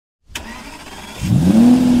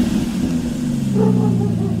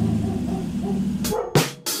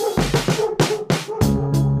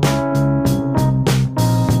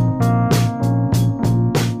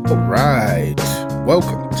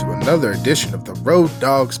another edition of the Road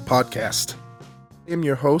Dogs Podcast. I am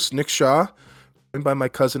your host, Nick Shaw, joined by my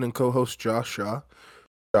cousin and co-host, Josh Shaw.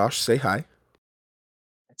 Josh, say hi.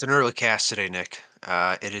 It's an early cast today, Nick.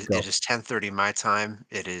 Go. It is 10:30 my time.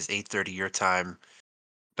 It is 8:30 your time.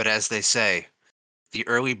 But as they say, the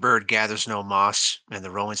early bird gathers no moss, and the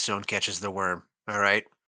Rolling Stone catches the worm. All right.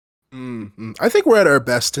 I think we're at our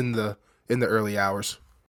best in the early hours.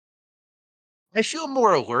 I feel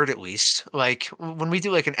more alert at least. Like when we do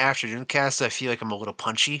like an afternoon cast, I feel like I'm a little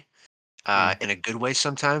punchy, Mm. in a good way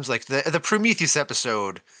sometimes. Like the Prometheus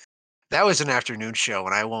episode, that was an afternoon show,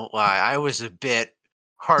 and I won't lie, I was a bit It's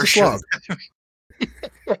a harsher. slog.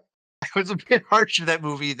 I was a bit harsher that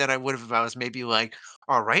movie than I would have if I was maybe like,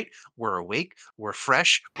 all right, we're awake, we're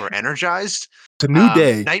fresh, we're energized. It's a new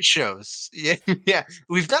day. Night shows. Yeah, yeah.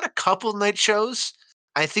 We've done a couple night shows.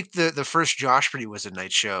 I think the first Josh Pretty was a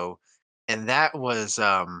night show, and that was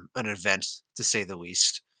an event to say the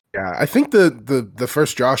least. Yeah, I think the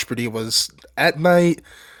first Josh Brady was at night.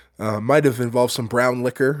 Might have involved some brown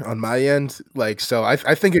liquor on my end. So I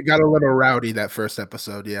think it got a little rowdy that first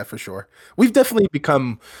episode. Yeah, for sure. We've definitely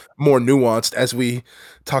become more nuanced as we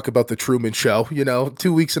talk about the Truman Show,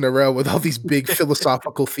 2 weeks in a row with all these big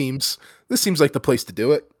philosophical themes. This seems like the place to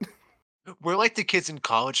do it. We're like the kids in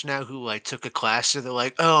college now who like took a class and they're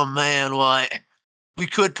like, oh man, well, we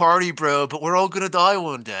could party, bro, but we're all gonna die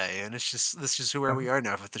one day. And it's just this is where we are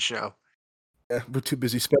now with the show. Yeah, we're too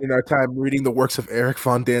busy spending our time reading the works of Eric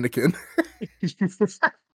von Daniken.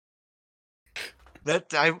 That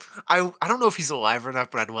I don't know if he's alive or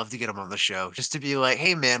not, but I'd love to get him on the show just to be like,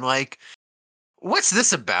 hey man, like, what's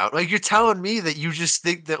this about? Like, you're telling me that you just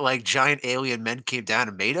think that like giant alien men came down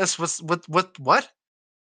and made us? What?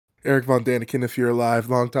 Eric von Daniken, if you're alive,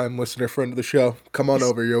 longtime listener, friend of the show, come on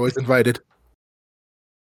over. You're always invited.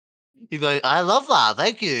 He'd be like, I love that,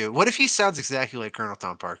 thank you. What if he sounds exactly like Colonel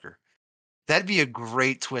Tom Parker? That'd be a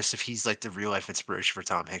great twist if he's like the real life inspiration for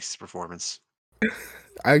Tom Hanks' performance.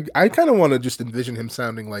 I kind of want to just envision him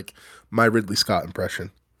sounding like my Ridley Scott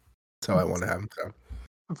impression. That's how I want to have him sound.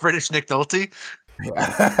 British Nick Nolte.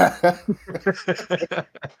 Yeah.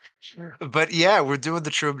 But yeah, we're doing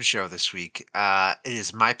the Truman Show this week. It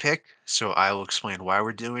is my pick, so I will explain why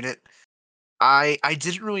we're doing it. I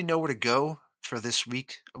didn't really know where to go for this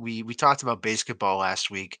week. We talked about basketball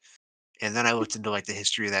last week, and then I looked into like the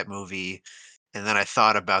history of that movie, and then I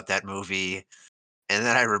thought about that movie, and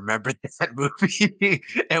then I remembered that movie.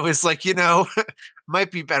 It was like,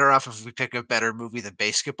 might be better off if we pick a better movie than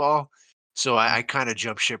basketball. So I kind of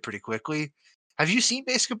jumped ship pretty quickly. Have you seen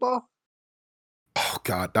basketball? Oh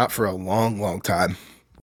God, not for a long, long time.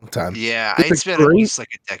 Yeah, There's it's a been at great, least like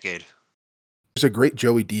a decade. there's a great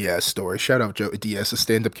Joey Diaz story. Shout out Joey Diaz, a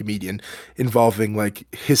stand-up comedian, involving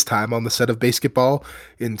like his time on the set of basketball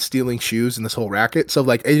in stealing shoes and this whole racket. So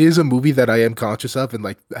like, it is a movie that I am conscious of and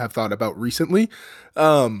like have thought about recently.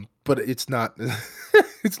 But it's not,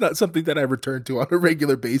 it's not something that I return to on a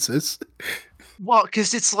regular basis. Well,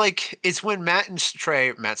 because it's when Matt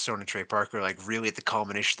Stone and Trey Parker are like really at the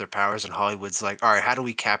culmination of their powers, and Hollywood's like, all right, how do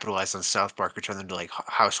we capitalize on South Park or turn them into like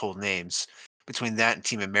household names? Between that and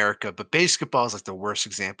Team America, but basketball is like the worst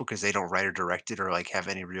example because they don't write or direct it or like have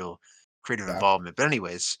any real creative Yeah. involvement. But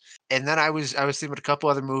anyways, and then I was thinking about a couple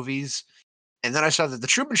other movies, and then I saw that the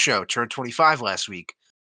Truman Show turned 25 last week.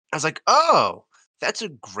 I was like, oh, that's a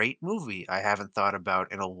great movie. I haven't thought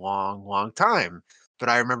about in a long, long time, but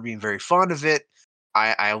I remember being very fond of it.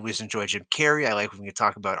 I always enjoy Jim Carrey. I like when we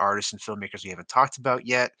talk about artists and filmmakers we haven't talked about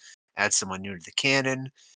yet. Add someone new to the canon,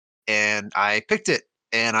 and I picked it.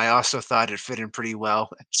 And I also thought it fit in pretty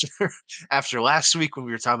well after last week when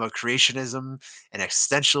we were talking about creationism and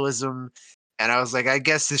existentialism. And I was like, I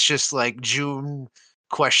guess it's just like June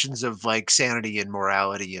questions of like sanity and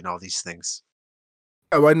morality and all these things.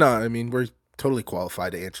 Yeah, why not? I mean, we're totally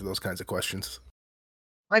qualified to answer those kinds of questions.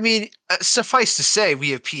 I mean, suffice to say,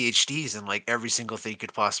 we have PhDs in like every single thing you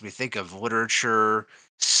could possibly think of: literature,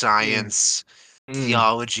 Mm, science, mm,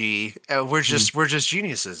 theology. mm. We're just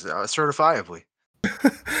geniuses, certifiably.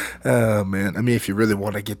 Oh man, I mean, if you really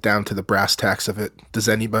want to get down to the brass tacks of it, does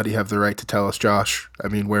anybody have the right to tell us, Josh? I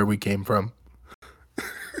mean, where we came from?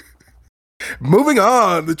 Moving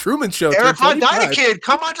on, the Truman Show Eric turned Von 25. Kid,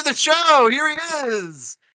 come onto the show. Here he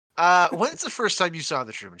is. When's the first time you saw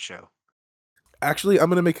the Truman Show? Actually, I'm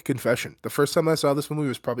gonna make a confession. The first time I saw this movie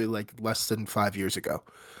was probably like less than 5 years ago.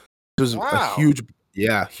 It was a Wow.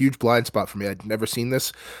 huge blind spot for me. I'd never seen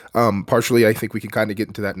this. Partially, I think we can kind of get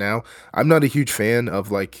into that now. I'm not a huge fan of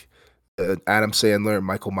like Adam Sandler,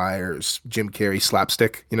 Michael Myers, Jim Carrey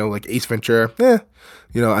slapstick, like Ace Ventura.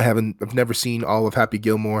 I've never seen all of Happy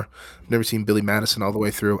Gilmore. I've never seen Billy Madison all the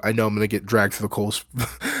way through. I know I'm gonna get dragged through the coals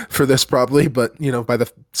for this probably, but by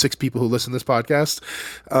the six people who listen to this podcast.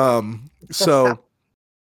 So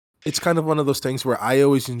it's kind of one of those things where I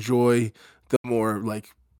always enjoy the more like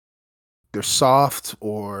they're soft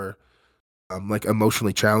or like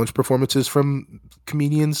emotionally challenged performances from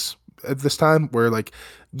comedians at this time where like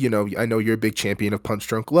I know you're a big champion of Punch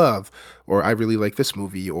Drunk Love, or I really like this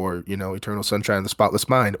movie, or Eternal Sunshine of the Spotless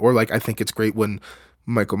Mind, or like I think it's great when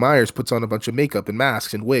Michael Myers puts on a bunch of makeup and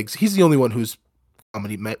masks and wigs. He's the only one whose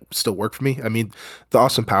comedy might still work for me. I mean, the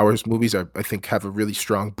Austin Powers movies are, I think, have a really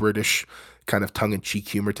strong British kind of tongue-in-cheek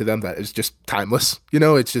humor to them that is just timeless.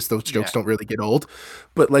 It's just those Yeah. jokes don't really get old.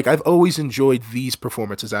 But like I've always enjoyed these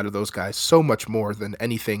performances out of those guys so much more than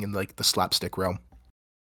anything in like the slapstick realm.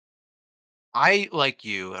 I like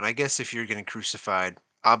you, and I guess if you're getting crucified,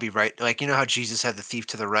 I'll be right. Like, you know how Jesus had the thief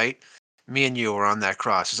to the right? Me and you were on that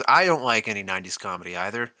cross. 'Cause I don't like any 90s comedy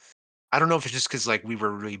either. I don't know if it's just because like we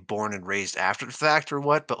were really born and raised after the fact or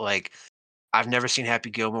what, but like I've never seen Happy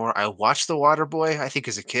Gilmore. I watched The Waterboy, I think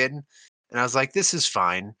as a kid, and I was like, this is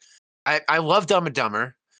fine. I love Dumb and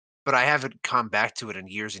Dumber, but I haven't come back to it in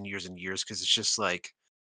years and years and years because it's just like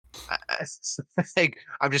I like,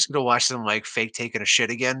 I'm just gonna watch them, like, fake taking a shit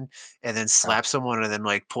again and then Yeah. slap someone and then,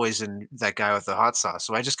 like, poison that guy with the hot sauce,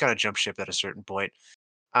 so I just kinda jump ship at a certain point.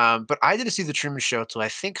 But I didn't see The Truman Show till I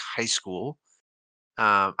think high school.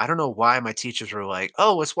 I don't know why my teachers were like,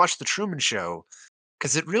 "Oh, let's watch The Truman Show,"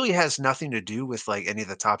 because it really has nothing to do with, like, any of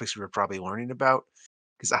the topics we were probably learning about.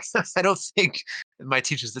 Because I don't think my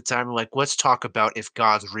teachers at the time were like, "Let's talk about if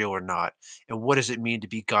God's real or not, and what does it mean to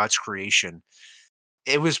be God's creation?"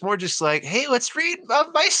 It was more just like, "Hey, let's read,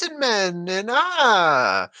 Mice and Men," and,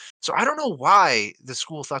 So I don't know why the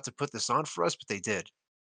school thought to put this on for us, but they did.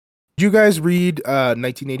 Did you guys read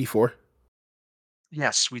 1984?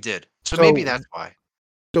 Yes, we did. So maybe So that's why.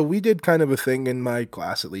 So we did kind of a thing in my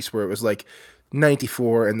class, at least, where it was like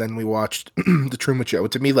 94, and then we watched The Truman Show.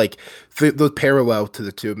 To me, like the parallel to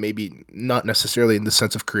the two, maybe not necessarily in the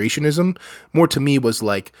sense of creationism, more to me was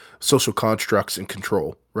like social constructs and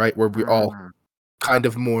control, right? Where we all Mm, kind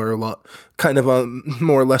of kind of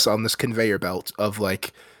more or less on this conveyor belt of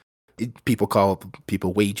like people call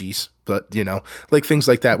people wages, but like things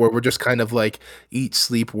like that, where we're just kind of like eat,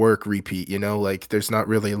 sleep, work, repeat, like there's not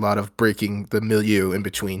really a lot of breaking the milieu in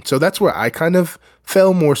between. So that's where I kind of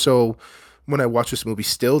fell more so when I watch this movie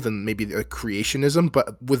still than maybe the creationism,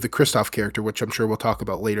 but with the Christoph character, which I'm sure we'll talk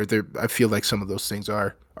about later, there I feel like some of those things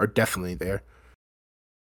are definitely there.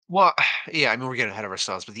 well, yeah, I mean, we're getting ahead of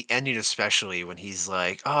ourselves, but the ending especially when he's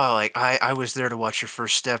like, "Oh, like, I was there to watch your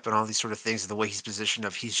first step," and all these sort of things, the way he's positioned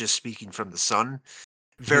of he's just speaking from the sun,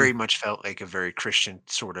 Mhm, very much felt like a very Christian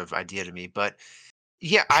sort of idea to me, but,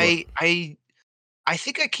 yeah, for sure. I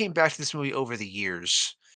think I came back to this movie over the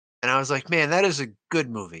years, and I was like, "Man, that is a good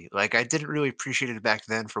movie." Like, I didn't really appreciate it back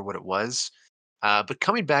then for what it was, but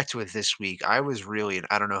coming back to it this week, I was really and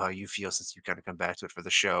I don't know how you feel since you kinda come back to it for the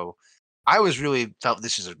show. I was really felt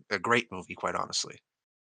this is a great movie, quite honestly.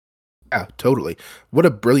 Yeah, totally. What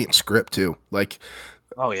a brilliant script too. Like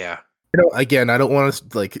Oh, yeah. again, I don't want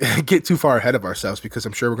to like get too far ahead of ourselves because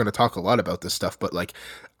I'm sure we're going to talk a lot about this stuff, but like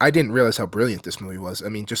I didn't realize how brilliant this movie was. I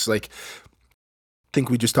mean, just like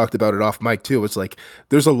think we just talked about it off mic too. It's like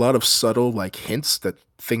there's a lot of subtle like hints that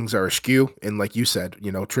things are askew, and like you said,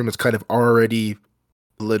 Truman's kind of already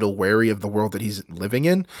a little wary of the world that he's living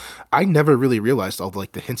in. I never really realized all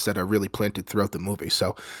like the hints that are really planted throughout the movie.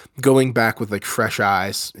 So going back with like fresh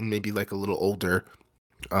eyes and maybe like a little older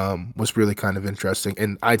was really kind of interesting.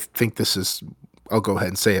 And I think this is, I'll go ahead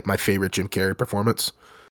and say it, my favorite Jim Carrey performance.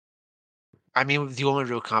 I mean, the only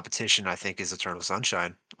real competition, I think, is Eternal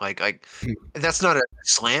Sunshine. Like, that's not a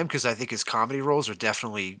slam because I think his comedy roles are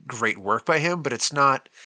definitely great work by him, but it's not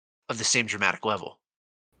of the same dramatic level.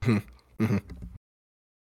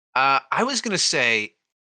 I was gonna say,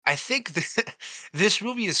 I think this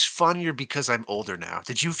movie is funnier because I'm older now.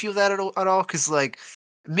 Did you feel that at all? Because like,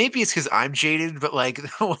 maybe it's because I'm jaded, but like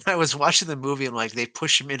when I was watching the movie and like they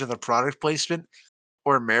push him into the product placement,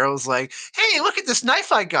 or Meryl's like, "Hey, look at this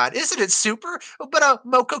knife I got! Isn't it super? Oh, but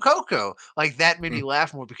moco coco." Like that made me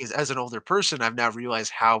laugh more because as an older person, I've now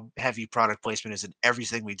realized how heavy product placement is in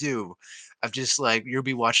everything we do. I've just like you'll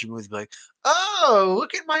be watching movies be like, "Oh,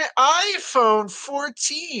 look at my iPhone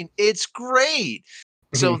 14. It's great."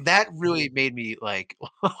 So that really made me like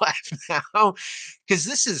laugh now because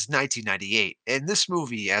this is 1998 and this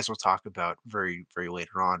movie, as we'll talk about very, very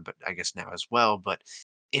later on, but I guess now as well, but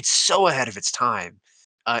it's so ahead of its time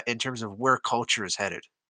in terms of where culture is headed.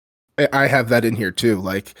 I have that in here too.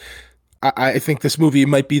 Like, I think this movie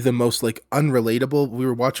might be the most like unrelatable. We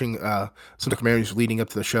were watching some documentaries leading up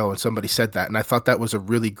to the show, and somebody said that, and I thought that was a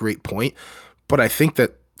really great point. But I think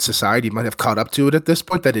that society might have caught up to it at this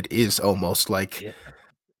point. That it is almost like, Yeah.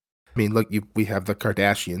 I mean, look, we have the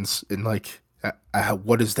Kardashians, and like,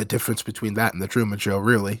 what is the difference between that and the Truman Show,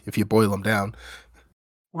 really, if you boil them down?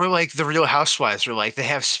 We're like the Real Housewives, where like they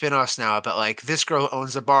have spin-offs now about like this girl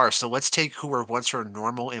owns a bar, so let's take who were once her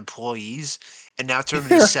normal employees and now turn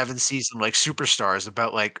them into Yeah. 7 season like superstars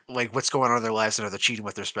about like what's going on in their lives and how they're cheating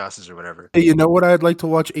with their spouses or whatever. Hey, you know what I'd like to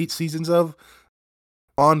watch 8 seasons of?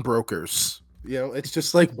 On Brokers. You know, it's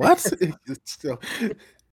just like what? It's still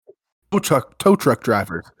tow truck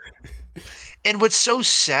drivers. And what's so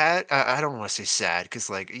sad, I don't want to say sad because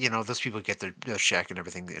like those people get their check and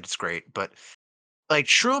everything, and it's great, but like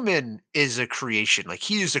Truman is a creation. Like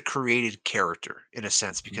he is a created character in a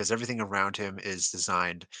sense because everything around him is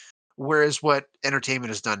designed. Whereas what entertainment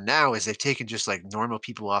has done now is they've taken just like normal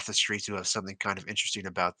people off the streets who have something kind of interesting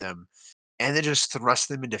about them and then just thrust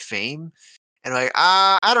them into fame. And like,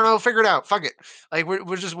 I don't know, figure it out. Fuck it. Like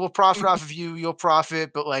we'll profit off of you, you'll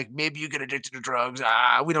profit, but like maybe you get addicted to drugs.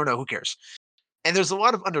 We don't know. Who cares? And there's a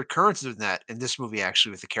lot of undercurrents in that in this movie,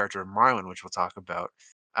 actually, with the character of Marlon, which we'll talk about,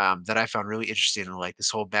 that I found really interesting. And like this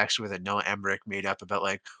whole backstory that Noah Emmerich made up about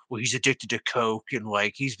like, well, he's addicted to coke and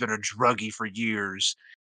like he's been a druggie for years.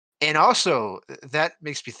 And also, that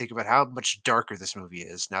makes me think about how much darker this movie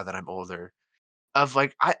is now that I'm older. Of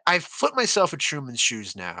like, I've put myself in Truman's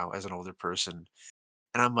shoes now as an older person,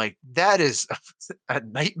 and I'm like, that is a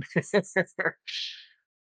nightmare.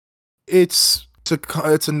 It's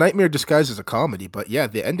a nightmare disguised as a comedy, but yeah,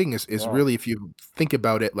 the ending is Yeah. really, if you think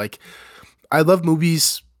about it, like I love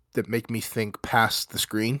movies that make me think past the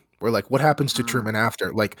screen. Where like, what happens to Mm, Truman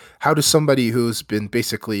after? Like, how does somebody who's been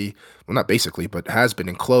basically, well, not basically, but has been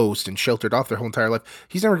enclosed and sheltered off their whole entire life,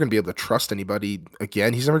 he's never going to be able to trust anybody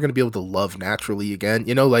again. He's never going to be able to love naturally again.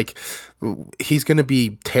 You know, like he's going to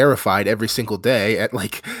be terrified every single day at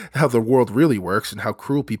like how the world really works and how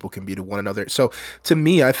cruel people can be to one another. So to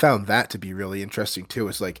me, I found that to be really interesting too.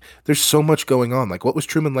 Is like, there's so much going on. Like, what was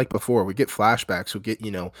Truman like before? We get flashbacks. We get,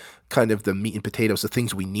 kind of the meat and potatoes, the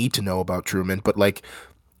things we need to know about Truman. But like,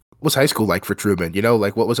 what was high school like for Truman? You know,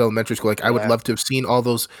 like what was elementary school like? I would yeah. love to have seen all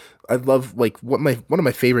those. I love like what my one of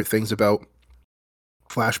my favorite things about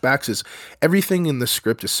flashbacks is everything in the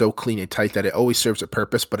script is so clean and tight that it always serves a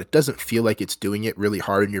purpose, but it doesn't feel like it's doing it really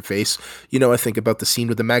hard in your face. You know, I think about the scene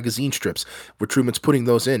with the magazine strips where Truman's putting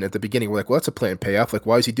those in at the beginning. We're like, well, that's a planned payoff. Like,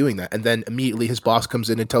 why is he doing that? And then immediately his boss comes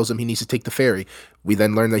in and tells him he needs to take the ferry. We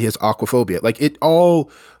then learn that he has aquaphobia. Like, it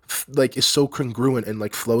all like is so congruent and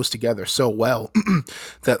like flows together so well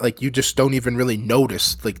that like you just don't even really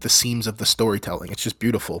notice like the seams of the storytelling. It's just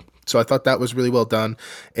beautiful. So I thought that was really well done,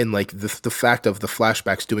 and like the fact of the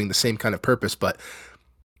flashbacks doing the same kind of purpose, but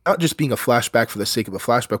not just being a flashback for the sake of a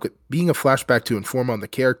flashback, but being a flashback to inform on the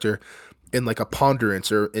character in like a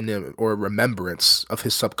ponderance or a remembrance of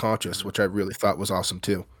his subconscious, which I really thought was awesome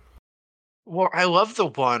too. Well, I love the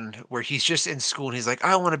one where he's just in school and he's like,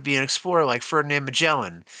 "I wanna be an explorer like Ferdinand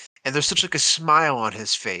Magellan," and there's such, like, a smile on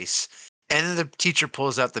his face, and then the teacher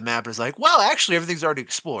pulls out the map and is like, "Well, actually, everything's already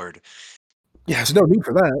explored." Yeah, there's no need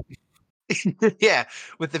for that. Yeah,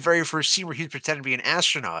 with the very first scene where he's pretending to be an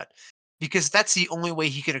astronaut, because that's the only way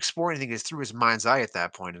he can explore anything is through his mind's eye at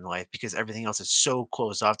that point in life, because everything else is so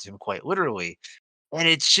closed off to him quite literally, and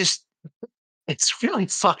it's really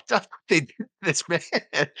fucked up what they did to this man.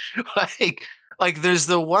 Like there's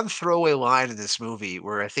the one throwaway line in this movie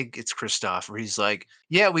where I think it's Christoph, where he's like,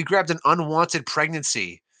 "Yeah, we grabbed an unwanted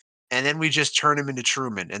pregnancy, and then we just turn him into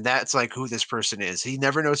Truman." And that's like who this person is. He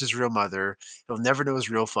never knows his real mother. He'll never know his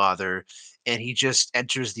real father, and he just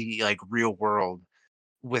enters the like real world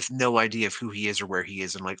with no idea of who he is or where he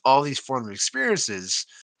is, and like all these formative experiences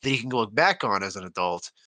that he can go look back on as an adult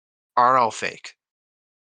are all fake.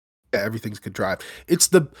 Yeah, everything's contrived.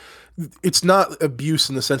 It's not abuse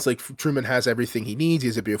in the sense like Truman has everything he needs. He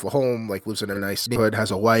has a beautiful home, like lives in a nice neighborhood, has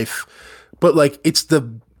a wife, but like it's the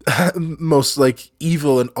most like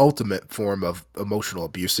evil and ultimate form of emotional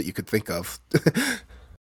abuse that you could think of.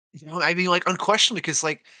 I mean, like unquestionably, because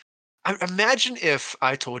like imagine if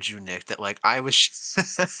I told you, Nick, that like I was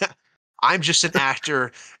I'm just an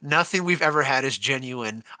actor. Nothing we've ever had is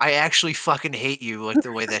genuine. I actually fucking hate you like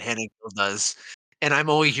the way that Henning Hill does. And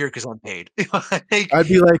I'm only here because I'm paid. Like, I'd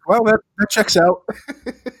be like, well, that checks out.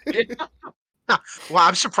 well,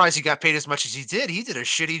 I'm surprised he got paid as much as he did. He did a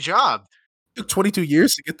shitty job. Took 22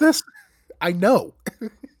 years to get this. I know.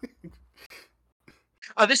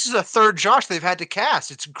 This is a third Josh they've had to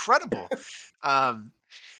cast. It's incredible. Um,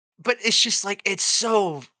 but it's just, like, it's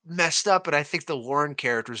so messed up, and I think the Lauren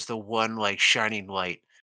character is the one, like, shining light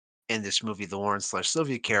in this movie, the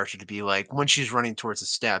Lauren/Sylvia character, to be like, when she's running towards the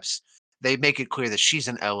steps, they make it clear that she's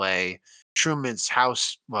in LA. Truman's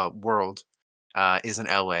house, well, world, is in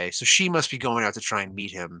LA, so she must be going out to try and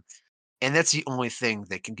meet him, and that's the only thing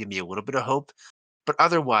that can give me a little bit of hope. But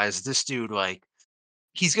otherwise, this dude, like,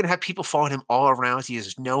 he's gonna have people following him all around. He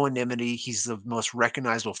has no anonymity. He's the most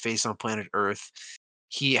recognizable face on planet Earth.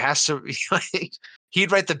 He has to like,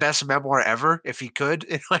 he'd write the best memoir ever if he could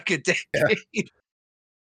in like a Yeah. decade.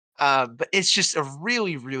 But it's just a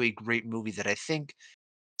really, really great movie that I think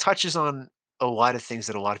touches on a lot of things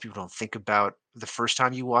that a lot of people don't think about the first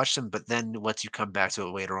time you watch them, but then lets you come back to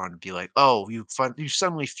it later on and be like, oh, you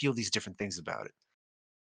suddenly feel these different things about it.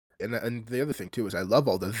 And the other thing too is I love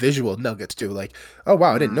all the visual nuggets too. Like, oh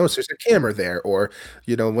wow, I didn't Mm. notice there's a camera there, or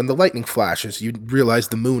when the lightning flashes, you realize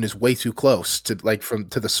the moon is way too close to like from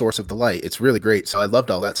to the source of the light. It's really great. So I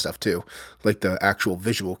loved all that stuff too, like the actual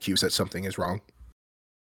visual cues that something is wrong.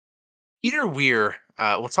 Peter Weir,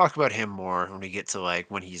 we'll talk about him more when we get to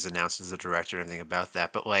like when he's announced as a director and everything about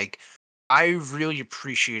that. But like, I really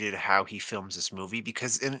appreciated how he films this movie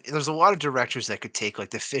because there's a lot of directors that could take like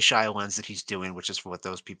the fisheye lens that he's doing, which is for what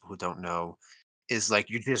those people who don't know is like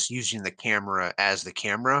you're just using the camera as the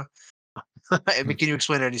camera. I mean, can you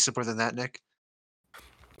explain it any simpler than that, Nick?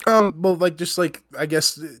 Well, like just like I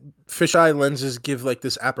guess fisheye lenses give like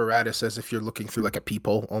this apparatus as if you're looking through like a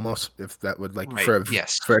peephole almost. If that would like Right.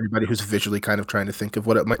 Yes. for anybody who's visually kind of trying to think of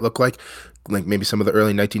what it might look like maybe some of the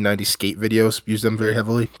early 1990s skate videos use them very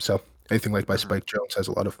heavily. So anything like by Mhm. Spike Jones has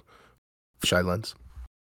a lot of fisheye lens.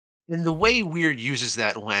 And the way Weird uses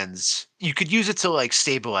that lens, you could use it to like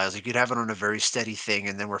stabilize. You could have it on a very steady thing,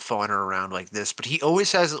 and then we're following her around like this. But he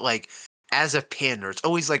always has it like as a pin, or it's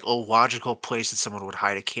always like a logical place that someone would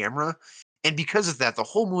hide a camera. And because of that, the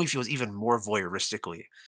whole movie feels even more voyeuristically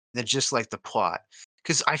than just like the plot.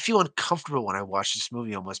 Because I feel uncomfortable when I watch this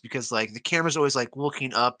movie almost because like the camera's always like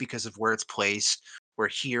looking up because of where it's placed, or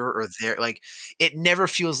here or there. Like it never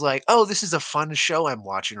feels like, "Oh, this is a fun show I'm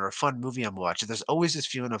watching or a fun movie I'm watching." There's always this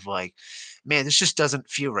feeling of like, "Man, this just doesn't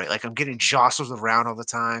feel right." Like I'm getting jostled around all the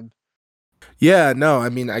time. Yeah, no, I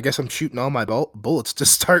mean, I guess I'm shooting all my bullets to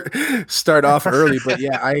start off early, but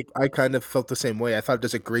yeah, I kind of felt the same way. I thought it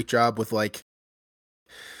does a great job with like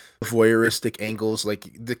voyeuristic angles. Like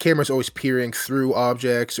the camera's always peering through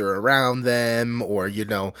objects or around them, or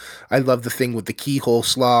I love the thing with the keyhole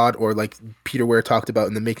slot, or like Peter Weir talked about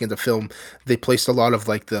in the making of the film, they placed a lot of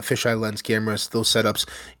like the fisheye lens cameras, those setups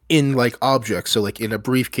in like objects, so like in a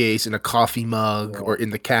briefcase, in a coffee mug, Yeah. or in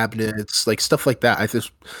the cabinets, like stuff like that.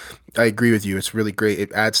 I agree with you. It's really great.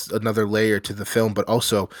 It adds another layer to the film, but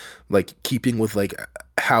also like keeping with like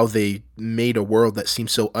how they made a world that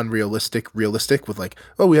seems so realistic with like,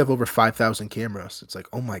 oh, we have over 5,000 cameras. It's like,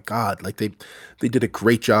 oh my God, like they did a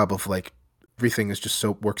great job of like everything is just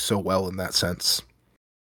so works so well in that sense.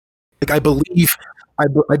 Like I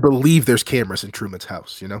believe there's cameras in Truman's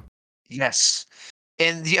house. Yes.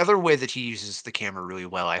 And the other way that he uses the camera really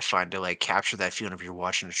well, I find, to like capture that feeling of you're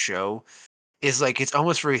watching a show is like it's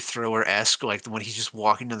almost very thriller-esque, like when he's just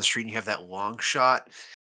walking down the street and you have that long shot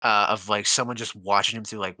of like someone just watching him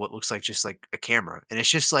through like what looks like just like a camera. And it's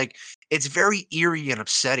just like it's very eerie and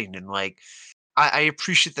upsetting. And like I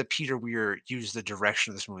appreciate that Peter Weir used the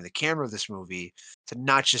direction of this movie, the camera of this movie, to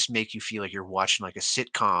not just make you feel like you're watching like a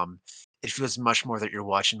sitcom. It feels much more that you're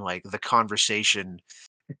watching like the conversation,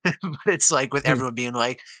 but it's like with Mhm. everyone being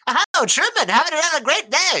like, "Oh, Truman, having another great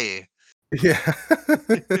day." Yeah.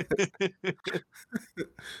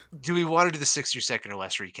 Do we want to do the 60-second or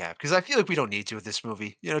less recap? Because I feel like we don't need to with this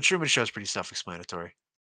movie. Truman Show's pretty self-explanatory.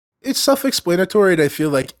 It's self-explanatory, and I feel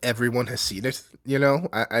like everyone has seen it.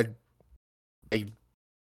 I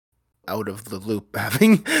out of the loop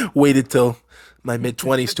having waited till my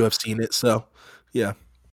mid-20s to have seen it. So, yeah.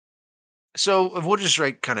 So we'll just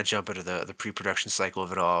kind of jump into the pre-production cycle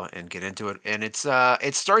of it all and get into it. And it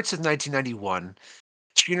starts in 1991.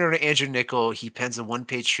 Screenwriter Andrew Niccol, he pens a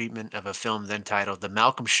one-page treatment of a film then titled "The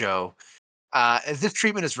Malcolm Show." This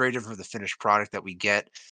treatment is very different from the finished product that we get.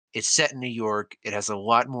 It's set in New York. It has a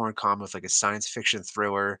lot more in common with like a science fiction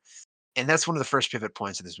thriller, and that's one of the first pivot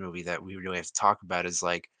points in this movie that we really have to talk about. Is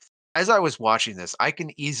like, as I was watching this, I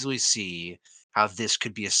can easily see how this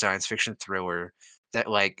could be a science fiction thriller that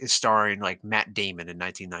like is starring like Matt Damon in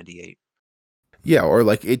 1998. Yeah, or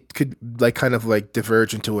like it could like kind of like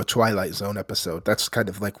diverge into a Twilight Zone episode. That's kind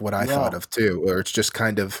of like what I thought Yeah. of too, or it's just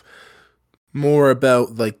kind of more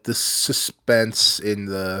about like the suspense in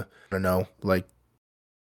the I don't know, like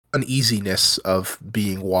uneasiness of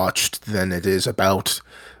being watched than it is about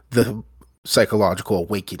the psychological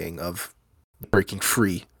awakening of breaking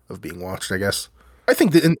free of being watched, I guess. I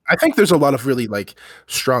think that I think there's a lot of really like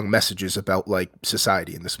strong messages about like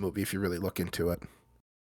society in this movie if you really look into it.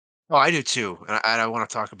 Oh, I do too, and I want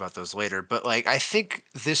to talk about those later. But like, I think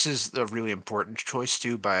this is a really important choice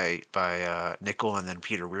too by Nickel and then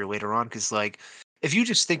Peter Weir later on, because like, if you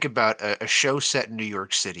just think about a show set in New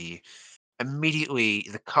York City, immediately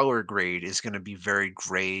the color grade is going to be very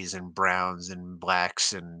grays and browns and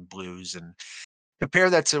blacks and blues, and compare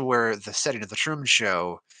that to where the setting of the Truman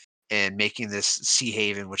Show and making this Sea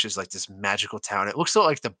Haven, which is like this magical town. It looks a lot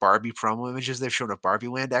like the Barbie promo images they've shown of Barbie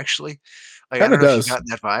Land, actually. Like, I Kind don't of know if you've does. gotten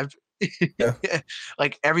that vibe. Yeah.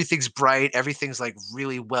 Like, everything's bright, everything's, like,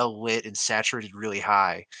 really well lit and saturated really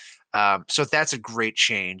high. So that's a great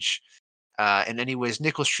change. And anyways,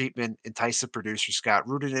 Nicholas Treatment enticed the producer Scott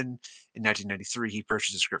Rudin in 1993. He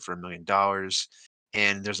purchased the script for $1 million,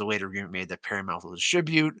 and there's a later agreement made that Paramount will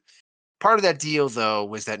distribute. Part of that deal, though,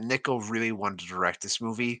 was that Nickel really wanted to direct this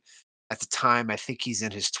movie. At the time, I think he's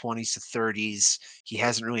in his 20s to 30s. He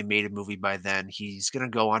hasn't really made a movie by then. He's going to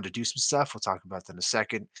go on to do some stuff. We'll talk about that in a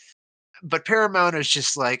second. But Paramount is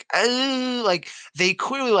just like they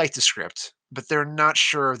clearly like the script, but they're not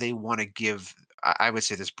sure they want to give, I would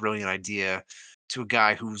say, this brilliant idea to a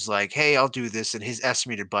guy who's like, hey, I'll do this. And his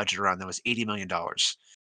estimated budget around that was $80 million.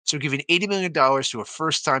 So giving $80 million to a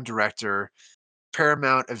first time director,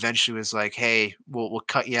 Paramount eventually was like, "Hey, we'll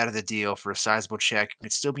cut you out of the deal for a sizable check. You can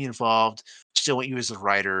still be involved, still want you as a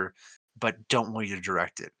writer, but don't want you to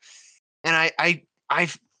direct it." And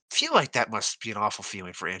I feel like that must be an awful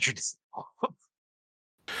feeling for Andrew.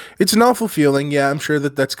 It's an awful feeling. Yeah, I'm sure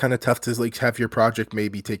that that's kind of tough to like have your project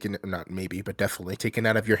maybe taken, not maybe, but definitely taken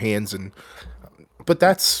out of your hands. And but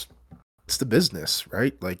that's it's the business,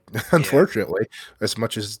 right? Like, Yeah. unfortunately, as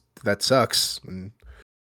much as that sucks, and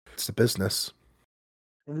it's the business.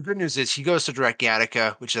 And the good news is he goes to direct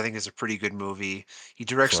Gattaca, which I think is a pretty good movie. He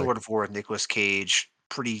directs Actually, Lord of War with Nicolas Cage,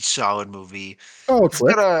 pretty solid movie. solid He's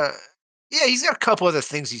got flick. a yeah, he's got a couple other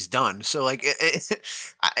things he's done. So like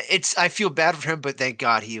I feel bad for him, but thank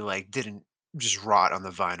God he like didn't just rot on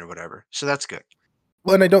the vine or whatever. So that's good.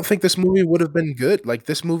 Well, and I don't think this movie would have been good. Like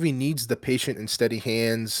this movie needs the patient and steady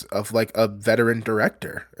hands of like a veteran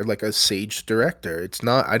director or like a sage director. It's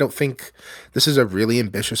not. I don't think this is a really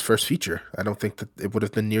ambitious first feature. I don't think that it would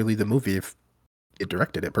have been nearly the movie if it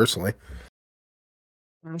directed it personally.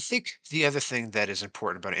 And I think the other thing that is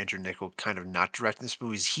important about Andrew Niccol kind of not directing this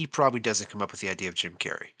movie is he probably doesn't come up with the idea of Jim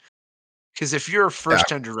Carrey. Because if you're a Yeah, first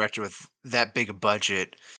time director with that big a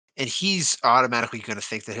budget, and he's automatically going to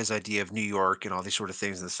think that his idea of New York and all these sort of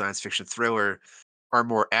things in the science fiction thriller are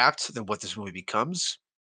more apt than what this movie becomes.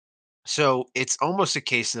 So it's almost a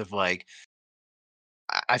case of like,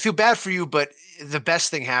 I feel bad for you, but the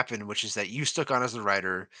best thing happened, which is that you stuck on as the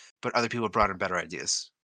writer, but other people brought in better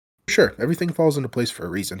ideas. sure. Everything falls into place for a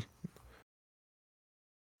reason.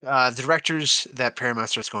 The directors that Paramount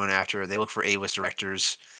starts going after, they look for A-list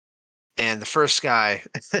directors. And the first guy,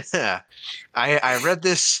 I read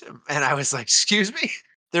this and I was like, "Excuse me?"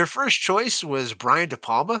 Their first choice was Brian De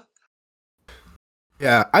Palma.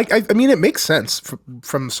 Yeah, I mean, it makes sense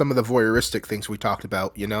from some of the voyeuristic things we talked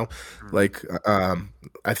about, Mhm. like,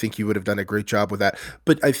 I think you would have done a great job with that.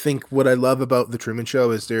 But I think what I love about the Truman Show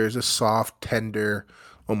is there's a soft, tender,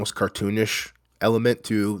 almost cartoonish element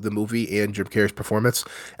to the movie and Jim Carrey's performance,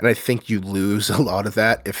 and I think you lose a lot of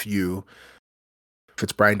that if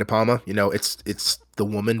it's Brian De Palma. It's the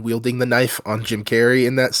woman wielding the knife on Jim Carrey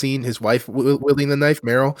in that scene, his wife wielding the knife,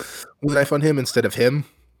 Meryl, with the knife on him instead of him,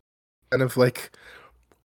 kind of like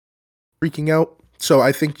freaking out. So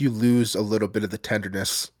I think you lose a little bit of the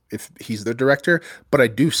tenderness if he's the director, but I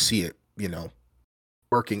do see it,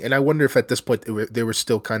 working. And I wonder if at this point they were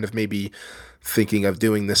still kind of maybe thinking of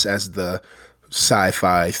doing this as the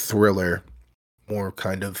sci-fi thriller, more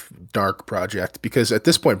kind of dark project. Because at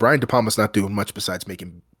this point, Brian De Palma's not doing much besides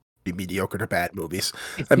making mediocre to bad movies.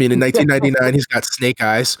 I mean, in 1999, he's got Snake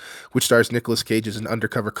Eyes, which stars Nicolas Cage as an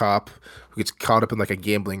undercover cop who gets caught up in like a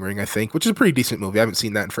gambling ring, I think, which is a pretty decent movie. I haven't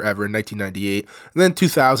seen that in forever. In 1998, and then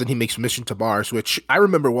 2000, he makes Mission to Mars, which I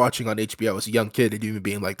remember watching on HBO as a young kid and even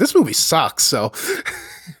being like, "This movie sucks." So,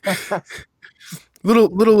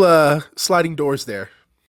 little sliding doors there.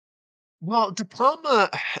 Well, De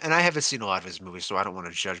Palma, and I haven't seen a lot of his movies, so I don't want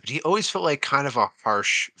to judge, but he always felt like kind of a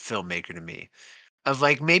harsh filmmaker to me. Of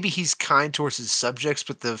like maybe he's kind towards his subjects,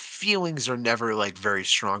 but the feelings are never like very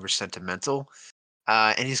strong or sentimental.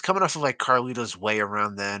 And he's coming off of like Carlito's Way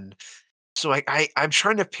around then. So like I'm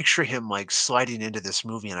trying to picture him like sliding into this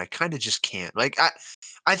movie, and I kind of just can't. Like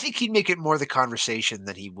I think he'd make it more the conversation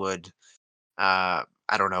than he would. I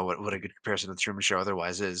don't know what a good comparison to the Truman Show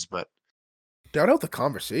otherwise is, but Shout out the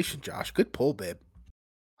conversation, Josh. Good pull, babe.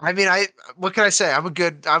 I mean, I what can I say? I'm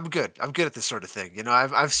good at this sort of thing.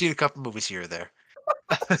 I've seen a couple movies here or there.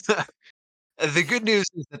 The good news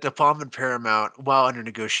is that De Palma and Paramount, while under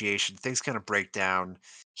negotiation, things kind of break down.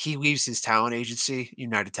 He leaves his talent agency,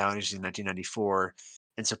 United Talent Agency, in 1994,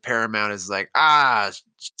 and so Paramount is like, ah,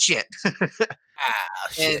 shit, Ah,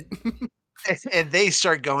 shit. and and they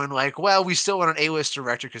start going like, well, we still want an A-list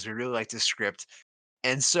director because we really like this script,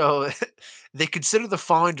 and so they consider the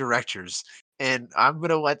following directors, and I'm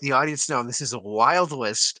gonna let the audience know this is a wild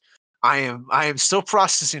list. I am still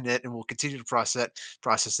processing it, and will continue to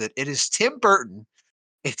process it. It is Tim Burton,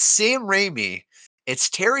 it's Sam Raimi, it's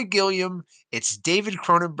Terry Gilliam, it's David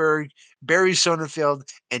Cronenberg, Barry Sonnenfeld,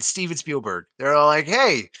 and Steven Spielberg. They're all like,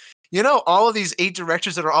 "Hey, all of these 8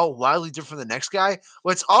 directors that are all wildly different from the next guy,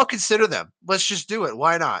 let's all consider them. Let's just do it.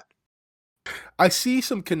 Why not?" I see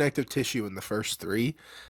some connective tissue in the first three.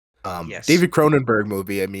 Yes. David Cronenberg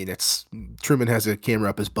movie. I mean, it's Truman has a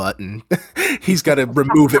camera up his butt and he's got to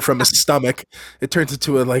remove it from his stomach. It turns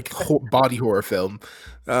into a like body horror film.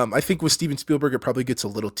 I think with Steven Spielberg, it probably gets a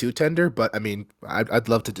little too tender, but I mean, I'd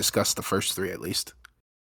love to discuss the first three at least.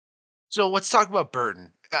 So let's talk about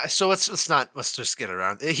Burton. So let's just get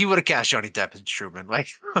around. He would have cast Johnny Depp as Truman, like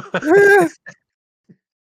Eh,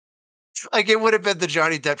 like it would have been the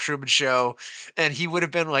Johnny Depp Truman Show, and he would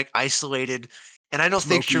have been like isolated. And I don't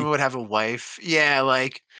think Smokey. Truman would have a wife. Yeah,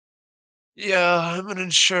 like yeah, I'm an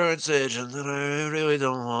insurance agent and I really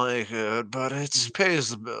don't like it, but it pays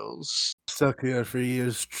the bills. Stuck here for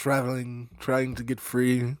years, traveling, trying to get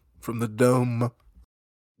free from the dome.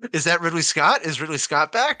 Is that Ridley Scott? Is Ridley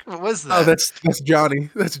Scott back? What was Oh, that? that's Johnny.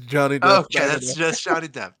 That's Johnny Depp. Okay, I don't know. that's Johnny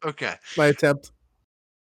Depp. Okay. My attempt.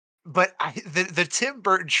 But the Tim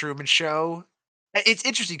Burton Truman Show, it's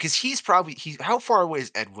interesting because he how far away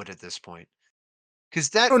is Ed Wood at this point? Because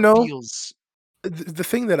I that don't know. feels The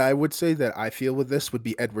thing that I would say that I feel with this would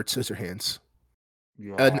be Edward Scissorhands,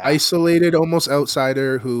 an yeah. isolated, almost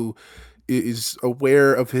outsider who is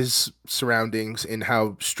aware of his surroundings and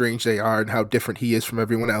how strange they are and how different he is from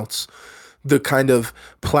everyone else. The kind of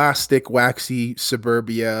plastic, waxy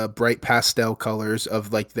suburbia, bright pastel colors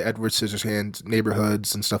of like the Edward Scissorhands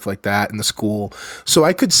neighborhoods and stuff like that, and the school. So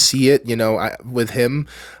I could see it, with him.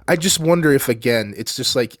 I just wonder if again, it's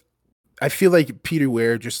just like I feel like Peter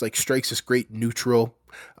Weir just like strikes this great neutral,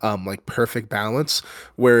 like perfect balance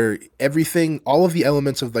where everything, all of the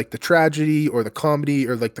elements of like the tragedy or the comedy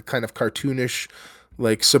or like the kind of cartoonish,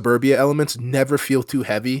 like suburbia elements never feel too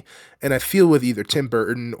heavy. And I feel with either Tim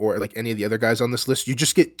Burton or like any of the other guys on this list, you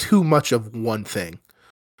just get too much of one thing.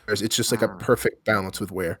 Whereas it's just like a Mm. perfect balance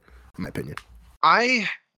with Weir, in my opinion. I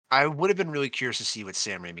I would have been really curious to see what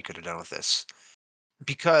Sam Raimi could have done with this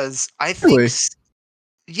because I think, Really?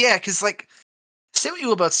 yeah, because like say what you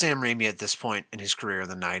will about Sam Raimi at this point in his career in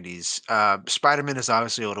the 90s. Spider-Man is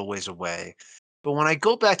obviously a little ways away. But when I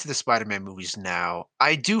go back to the Spider-Man movies now,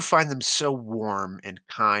 I do find them so warm and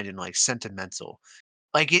kind and like sentimental.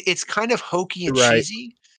 Like it's kind of hokey and You're right.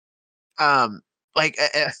 cheesy. Um, like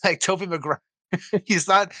Tobey Maguire, he's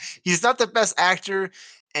not he's not the best actor,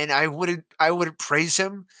 and I wouldn't praise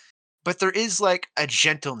him. But there is like a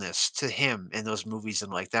gentleness to him in those movies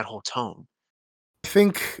and like that whole tone.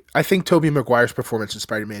 I think Tobey Maguire's performance in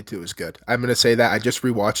Spider-Man 2 is good. I'm gonna say that. I just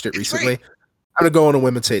rewatched it It's recently. great. I'm gonna go on a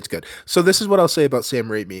whim and say it's good. So this is what I'll say about Sam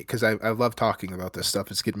Raimi because I love talking about this stuff.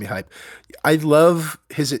 It's getting me hype. I love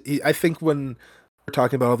I think when we're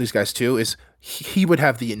talking about all these guys too, is he would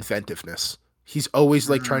have the inventiveness. He's always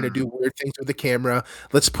like trying to Mm, do weird things with the camera.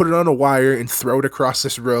 Let's put it on a wire and throw it across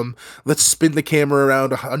this room. Let's spin the camera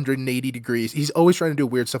around 180 degrees. He's always trying to do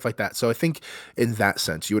weird stuff like that. So I think in that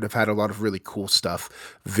sense, you would have had a lot of really cool stuff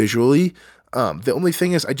visually. The only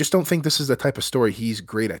thing is, I just don't think this is the type of story he's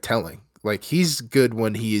great at telling. Like he's good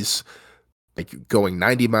when he's like going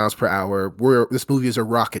 90 miles per hour. This movie is a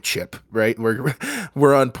rocket ship, right?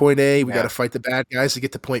 We're on point A. We got yeah. to fight the bad guys to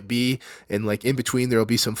get to point B, and like in between, there'll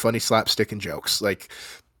be some funny slapstick and jokes. Like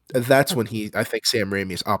that's when I think Sam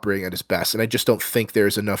Raimi is operating at his best, and I just don't think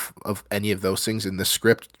there's enough of any of those things in the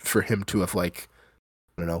script for him to have like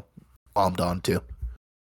I don't know bombed onto.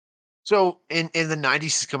 So in the 90s,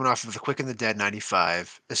 he's coming off of The Quick and the Dead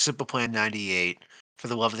 95, A Simple Plan 98, For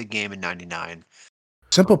the Love of the Game in 99.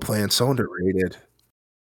 Simple Plan, so underrated.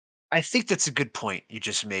 I think that's a good point you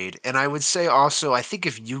just made. And I would say also, I think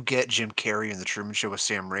if you get Jim Carrey in The Truman Show with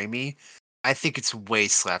Sam Raimi, I think it's way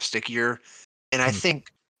slapstickier. And I Mhm.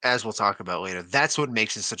 think, as we'll talk about later, that's what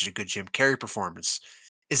makes it such a good Jim Carrey performance.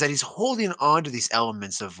 Is that he's holding on to these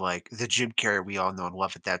elements of like the Jim Carrey we all know and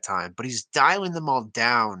love at that time, but he's dialing them all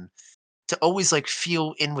down to always like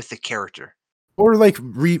feel in with the character. or like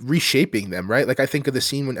reshaping them, right? Like I think of the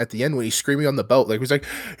scene when at the end when he's screaming on the boat, like he's like,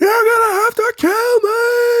 "You're gonna have to kill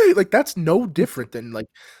me!" Like that's no different than like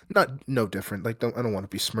not no different. Like don't I don't want to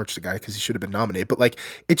besmirch the guy because he should have been nominated, but like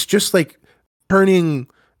it's just like turning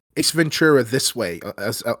Ace Ventura this way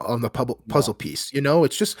as on the Yeah. puzzle piece. You know,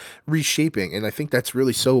 it's just reshaping, and I think that's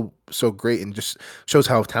really so great, and just shows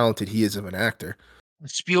how talented he is of an actor.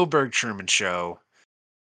 Spielberg Truman Show,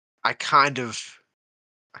 I kind of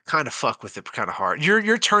I kind of fuck with it kind of hard.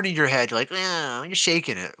 You're turning your head like, yeah, you're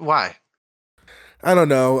shaking it. Why? I don't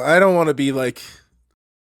know. I don't want to be like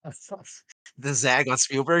The zag on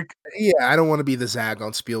Spielberg? yeah, I don't want to be the zag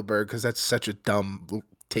on Spielberg because that's such a dumb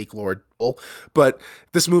take Lord bull. But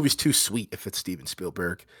this movie's too sweet if it's Steven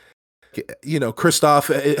Spielberg. You know, Christoph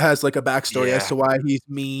it has like a backstory as Yeah, to why he's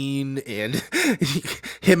mean, and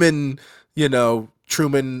him and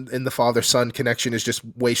Truman and the father son connection is just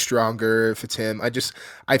way stronger if it's him.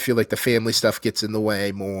 I feel like the family stuff gets in the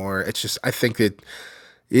way more. It's just I think that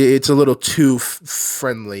it's a little too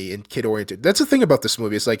friendly and kid oriented. That's the thing about this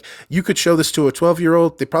movie. It's like you could show this to a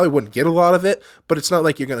 12-year-old, they probably wouldn't get a lot of it, but it's not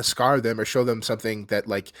like you're going to scar them or show them something that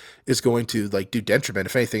like is going to like do detriment.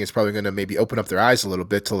 If anything, it's probably going to maybe open up their eyes a little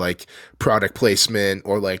bit to like product placement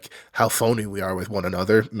or like how phony we are with one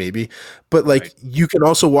another, maybe. But right. like you can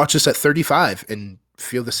also watch this at 35 and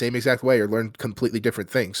feel the same exact way or learn completely different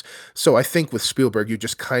things. So I think with Spielberg, you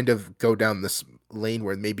just kind of go down this lane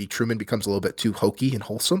where maybe Truman becomes a little bit too hokey and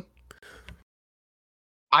wholesome.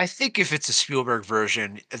 I think if it's a Spielberg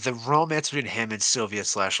version, the romance between him and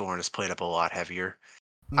Sylvia/Lauren is played up a lot heavier.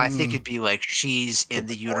 I think Mm, it'd be like she's in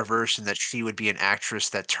the universe and that she would be an actress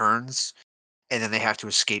that turns, and then they have to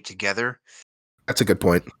escape together. that's a good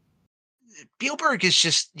point. Spielberg is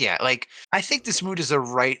just yeah, like, I think this movie does a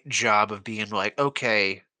right job of being like,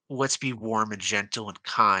 "Okay, let's be warm and gentle and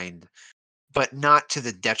kind," but not to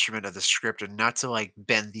the detriment of the script and not to, like,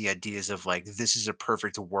 bend the ideas of, like, this is a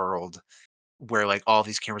perfect world where, like, all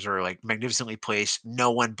these cameras are, like, magnificently placed,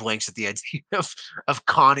 no one blinks at the idea of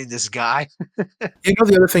conning this guy. You know,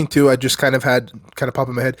 the other thing too, I just kind of had kind of pop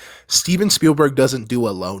in my head. Steven Spielberg doesn't do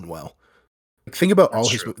alone well. Like, think about That's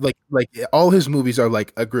all his true. all his movies are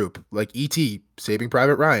like a group, like E.T., Saving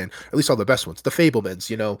Private Ryan, at least all the best ones, The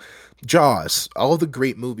Fablemans, Jaws, all the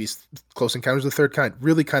great movies, Close Encounters of the Third Kind,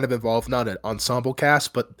 really kind of involve not an ensemble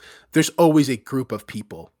cast, but there's always a group of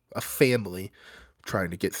people, a family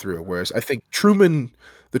trying to get through. Whereas I think the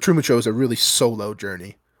Truman Show is a really solo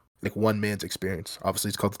journey, like one man's experience. Obviously,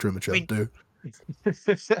 it's called the Truman I Show, mean dude.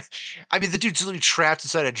 I mean, the dude's literally trapped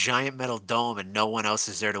inside a giant metal dome, and no one else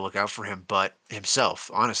is there to look out for him but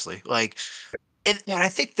himself, honestly. Like, and I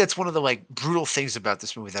think that's one of the like brutal things about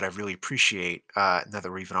this movie that I really appreciate. Now that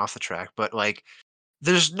we're even off the track, but like,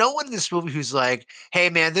 there's no one in this movie who's like,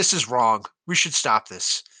 "Hey, man, this is wrong. We should stop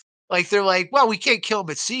this." Like, they're like, "Well, we can't kill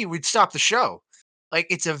him at sea. We'd stop the show." Like,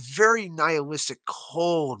 it's a very nihilistic,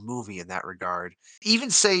 cold movie in that regard. Even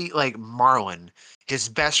say like Marlon, his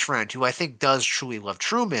best friend, who I think does truly love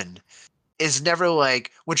Truman, is never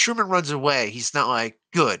like when Truman runs away, he's not like,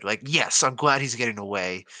 "Good." Like, "Yes, I'm glad he's getting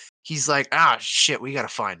away." He's like, "Ah, shit, we gotta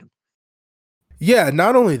find him." Yeah,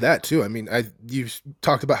 not only that too. I mean, you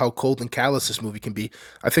talked about how cold and callous this movie can be.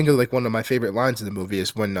 I think of like one of my favorite lines in the movie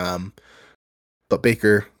is when but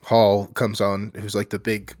Baker Hall comes on, who's like the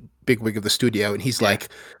big wig of the studio, and he's Yeah, like,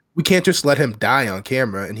 "We can't just let him die on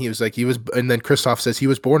camera." And he was like, and then Christoph says he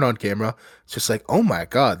was born on camera. It's just like, oh my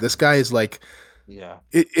god, this guy is like, yeah.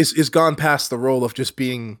 is gone past the role of just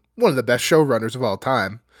being one of the best showrunners of all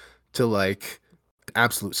time to like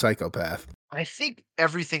absolute psychopath. I think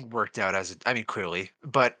everything worked out as it I mean, clearly,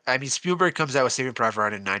 but, I mean, Spielberg comes out with Saving Private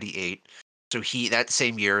Ryan in '98, so he that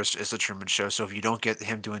same year as The Truman Show, so if you don't get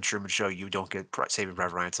him doing Truman Show, you don't get Saving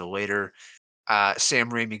Private Ryan until later. Sam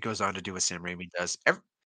Raimi goes on to do what Sam Raimi does.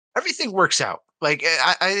 Everything works out. Like,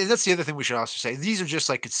 that's the other thing we should also say. These are just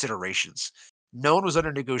like considerations. No one was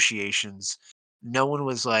under negotiations. No one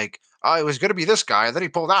was like, "Oh, it was going to be this guy," and then he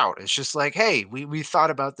pulled out. It's just like, "Hey, we thought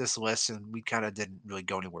about this list and we kind of didn't really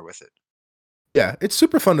go anywhere with it." Yeah, it's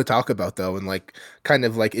super fun to talk about though, and like kind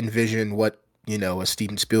of like envision what a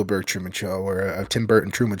Steven Spielberg Truman Show or a Tim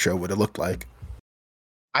Burton Truman Show would have looked like.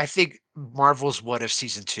 I think Marvel's What If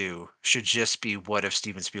season 2 should just be What If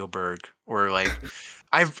Steven Spielberg or like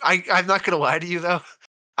I'm not gonna lie to you though.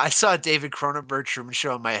 I saw David Cronenberg Truman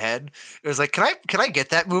Show in my head. It was like, can I get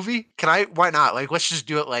that movie? Can I why not? Like let's just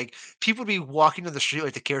do it like people would be walking down the street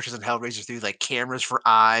like the characters in Hellraiser 3, like cameras for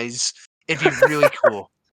eyes. It'd be really cool.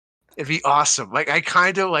 It'd be awesome. Like I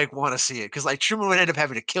kind of like want to see it because like Truman would end up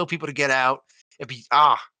having to kill people to get out. It'd be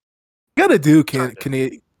We gotta do kind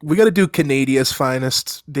of. We gotta do Canadia's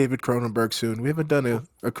finest David Cronenberg soon. We haven't done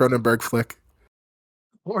a Cronenberg flick.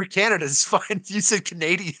 Or Canada's fine. You said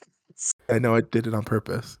Canadian. I know I did it on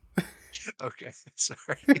purpose. Okay,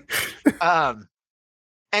 sorry. Um,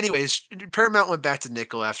 anyways, Paramount went back to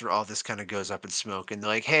Nickel after all this kind of goes up in smoke, and they're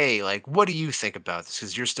like, "Hey, like, what do you think about this?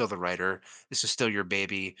 Because you're still the writer. This is still your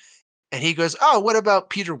baby." And he goes, "Oh, what about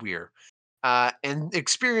Peter Weir?" And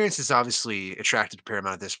experience is obviously attracted to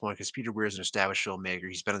Paramount at this point because Peter Weir is an established filmmaker.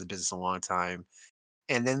 He's been in the business a long time.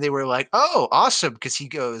 And then they were like, "Oh, awesome!" Because he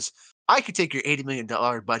goes, "I could take your $80 million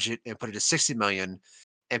budget and put it to 60 million."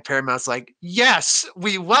 And Paramount's like, "Yes,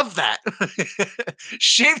 we love that.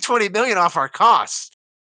 Shave 20 million off our costs."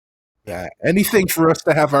 Yeah, anything for us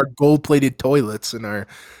to have our gold-plated toilets and our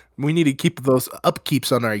we need to keep those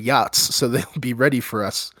upkeeps on our yachts so they'll be ready for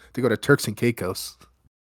us to go to Turks and Caicos.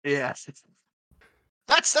 Yes.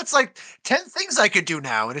 That's like 10 things I could do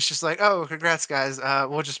now. And it's just like, oh, congrats, guys.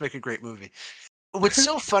 We'll just make a great movie. What's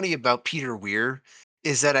so funny about Peter Weir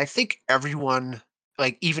is that I think everyone,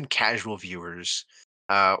 like even casual viewers,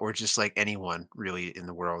 or just like anyone really in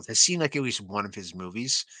the world, has seen like at least one of his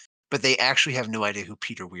movies, but they actually have no idea who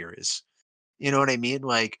Peter Weir is. You know what I mean?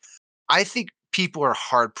 Like, I think people are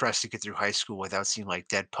hard pressed to get through high school without seeing like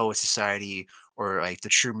Dead Poet Society or like The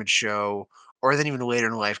Truman Show, or then even later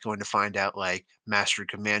in life going to find out like Master and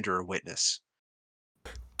Commander or Witness.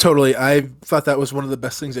 Totally. I thought that was one of the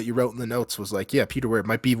best things that you wrote in the notes was like, yeah, Peter Weir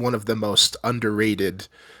might be one of the most underrated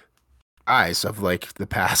eyes of like the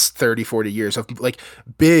past 30, 40 years of like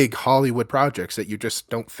big Hollywood projects that you just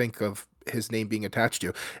don't think of his name being attached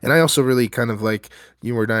to. And I also really kind of like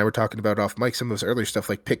you and I were talking about off mic some of his earlier stuff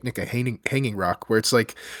like Picnic at Hanging Rock, where it's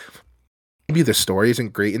like maybe the story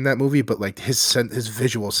isn't great in that movie, but like his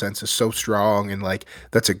visual sense is so strong and like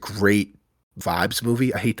that's a great vibes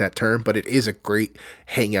movie. I hate that term, but it is a great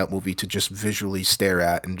hangout movie to just visually stare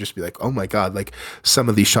at and just be like, "Oh my god, like some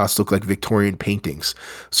of these shots look like Victorian paintings."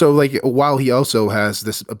 So like while he also has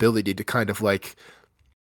this ability to kind of like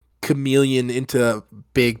chameleon into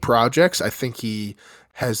big projects, I think he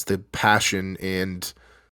has the passion and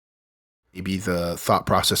maybe the thought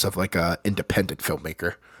process of like a independent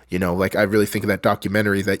filmmaker. You know, like I really think of that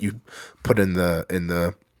documentary that you put in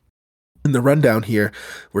the rundown here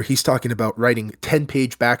where he's talking about writing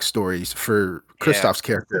 10-page backstories for Yeah. Kristoff's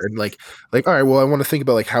character and like all right, well I want to think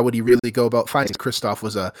about like how would he really go about finding Kristoff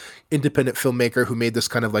was a independent filmmaker who made this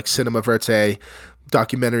kind of like cinema verite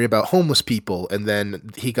documentary about homeless people, and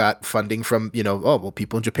then he got funding from, oh well,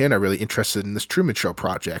 people in Japan are really interested in this Truman Show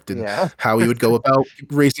project and Yeah. how he would go about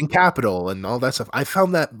raising capital and all that stuff. I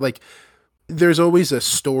found that like there's always a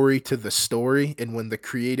story to the story, and when the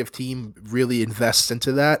creative team really invests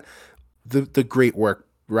into that, the great work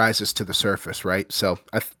rises to the surface, right? So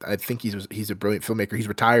I think he's a brilliant filmmaker. He's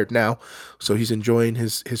retired now, so he's enjoying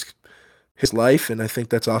his life, and I think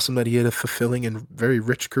that's awesome that he had a fulfilling and very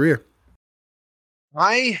rich career.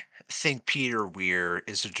 I think Peter Weir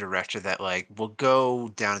is a director that like will go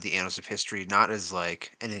down to the annals of history, not as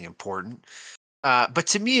like anything important. But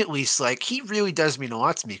to me at least, like he really does mean a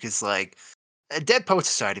lot to me because like a Dead Poet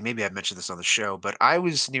Society, maybe I've mentioned this on the show, but I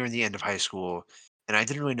was nearing the end of high school and I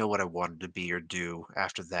didn't really know what I wanted to be or do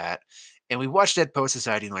after that. And we watched Dead Poet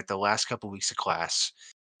Society in like the last couple weeks of class.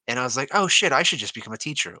 And I was like, oh shit, I should just become a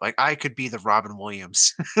teacher. Like I could be the Robin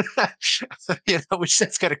Williams. Which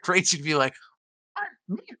that's kind of crazy to be like,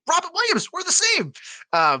 me, Robin Williams, we're the same.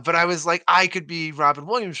 But I was like, I could be Robin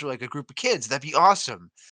Williams for like a group of kids. That'd be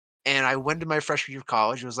awesome. And I went to my freshman year of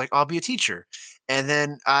college and was like, I'll be a teacher. And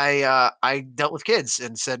then I dealt with kids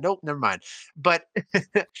and said, nope, never mind. But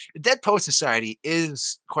Dead Poet Society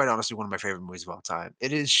is quite honestly one of my favorite movies of all time.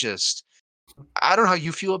 It is just I don't know how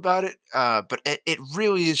you feel about it, but it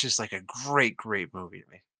really is just like a great, great movie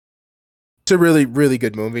to me. It's a really, really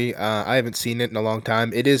good movie. I haven't seen it in a long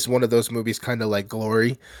time. It is one of those movies, kind of like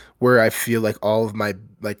Glory, where I feel like all of my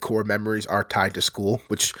like core memories are tied to school,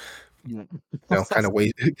 which Yeah. kind of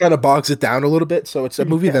weighs, it kind of bogs it down a little bit. So it's a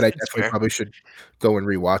movie Yeah, that I that's definitely fair. probably should go and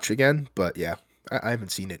rewatch again. But yeah, I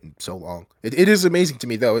haven't seen it in so long. It is amazing to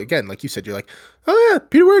me though. Again, like you said, you're like, oh yeah,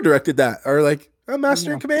 Peter Weir directed that, or like Master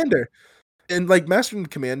Yeah. and Commander, and like Master and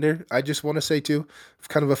Commander. I just want to say too,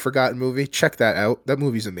 kind of a forgotten movie. Check that out. That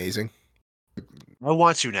movie's amazing. I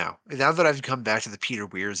want to now. Now that I've come back to the Peter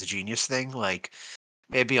Weir is a genius thing, like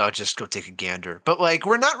maybe I'll just go take a gander. But like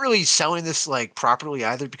we're not really selling this like properly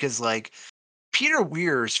either because like Peter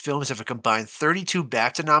Weir's films have a combined 32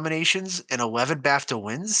 BAFTA nominations and 11 BAFTA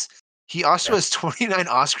wins. He also Yeah. has 29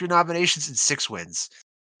 Oscar nominations and 6 wins.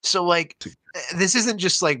 So like this isn't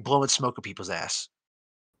just like blowing smoke at people's ass.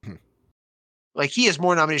 Like he has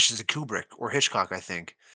more nominations than Kubrick or Hitchcock, I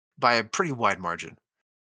think, by a pretty wide margin.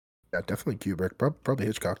 Yeah, definitely Kubrick. Probably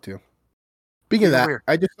Hitchcock too. Speaking of Peter that, Weir.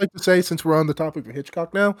 I just like to say, since we're on the topic of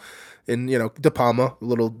Hitchcock now, and De Palma, a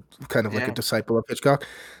little kind of like a Yeah. disciple of Hitchcock.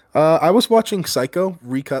 I was watching Psycho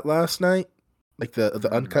recut last night, like the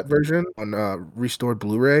Mm. uncut version on restored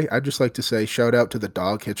Blu-ray. I'd just like to say, shout out to the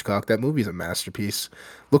dog Hitchcock. That movie's a masterpiece.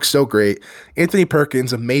 Looks so great. Anthony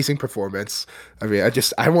Perkins, amazing performance. I mean,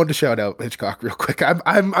 I wanted to shout out Hitchcock real quick.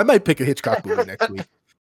 I might pick a Hitchcock movie next week.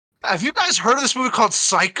 Have you guys heard of this movie called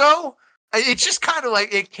Psycho? It's just kind of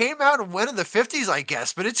like it came out and went in the 50s, I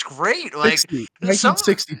guess, but it's great. Like 60, some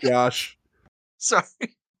 1960, Josh. sorry.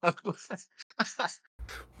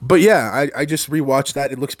 But yeah, I just rewatched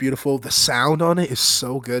that. It looks beautiful. The sound on it is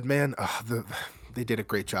so good, man. They did a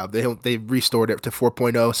great job. They restored it to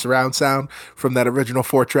 4.0 surround sound from that original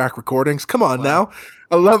 4-track recordings. Come on Wow. now.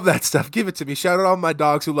 I love that stuff. Give it to me. Shout out all my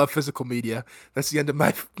dogs who love physical media. That's the end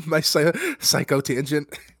of psycho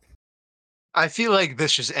tangent. I feel like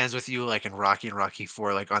this just ends with you like in Rocky and Rocky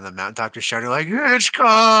 4, like on the mountaintop, just shouting like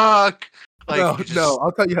Hitchcock. Like No, you no, just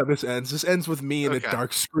I'll tell you how this ends. This ends with me in a okay.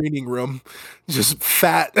 dark screening room, just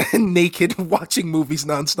fat and naked, watching movies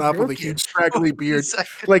nonstop with a Naked. huge scraggly Wait a beard,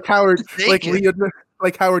 second. like Howard, like Naked. Leon,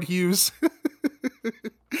 like Howard Hughes,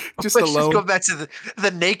 just Let's just alone. go back to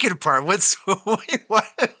the naked part. What's wait, what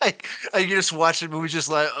like you're just watching movies just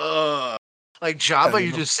like like I Jabba, don't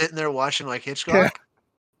you're know. just sitting there watching like Yeah, Hitchcock?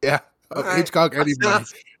 yeah. All right. Hitchcock, That's anybody.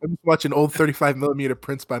 enough. I'm just watching old 35 millimeter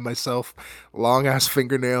prints by myself, long ass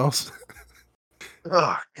fingernails.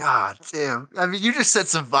 Oh god damn. I mean you just said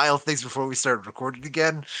some vile things before we started recording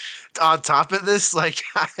again. On top of this, like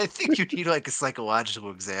I think you need like a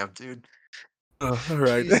psychological exam, dude. All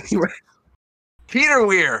right. Jesus. Anyway, Peter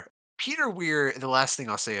Weir. Peter Weir, the last thing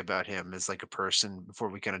I'll say about him is like a person before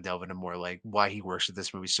we kind of delve into more like why he works with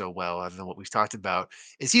this movie so well, other than what we've talked about,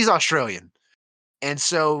 is he's Australian. And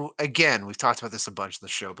so again, we've talked about this a bunch in the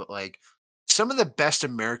show, but like some of the best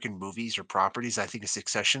American movies or properties, I think is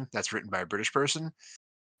Succession, that's written by a British person,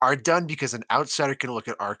 are done because an outsider can look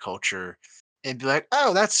at our culture and be like,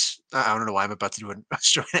 oh, that's I don't know why I'm about to do an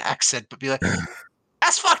Australian accent, but be like,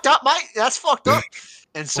 that's fucked up, mate. That's fucked up.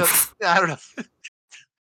 And so I don't know.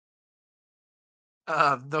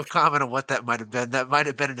 No comment on what that might have been. That might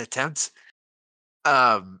have been an attempt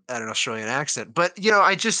at an Australian accent. But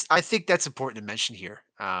I think that's important to mention here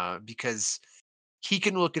because he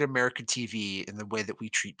can look at American TV and the way that we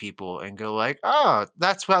treat people and go like, oh,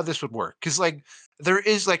 that's how this would work. Because like there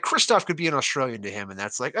is like Christoph could be an Australian to him, and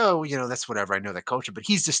that's like, oh, that's whatever. I know that culture, but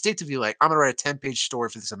he's distinctively like, I'm gonna write a 10-page story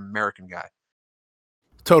for this American guy.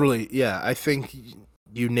 totally. Yeah, I think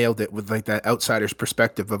you nailed it with like that outsider's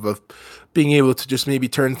perspective of being able to just maybe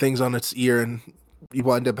turn things on its ear, and you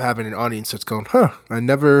wind up having an audience that's going, "Huh, I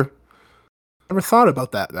never thought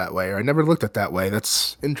about that way, or I never looked at that way.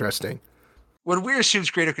 That's interesting." When Weir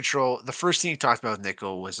assumes creative control, the first thing he talked about with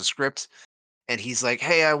Nickel was the script. And he's like,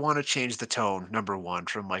 "Hey, I want to change the tone, number one,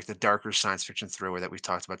 from like the darker science fiction thriller that we've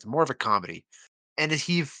talked about to more of a comedy." And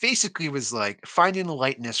he basically was like finding the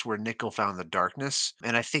lightness where Nickel found the darkness.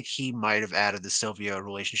 And I think he might have added the Sylvia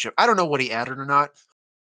relationship. I don't know what he added or not,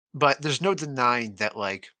 but there's no denying that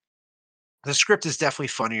like the script is definitely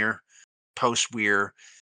funnier post Weir.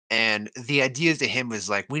 And the idea to him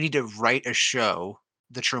was like, we need to write a show,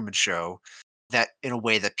 the Truman Show, that in a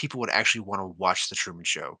way that people would actually want to watch the Truman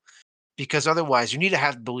Show, because otherwise you need to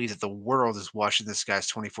have believe that the world is watching this guy's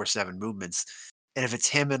 24/7 movements. And if it's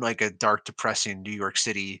him in like a dark, depressing New York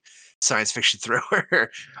City science fiction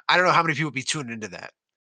thriller, I don't know how many people would be tuning into that.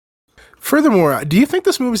 Furthermore, do you think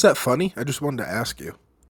this movie's that funny? I just wanted to ask you.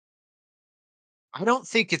 I don't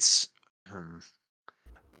think it's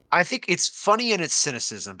I think it's funny in its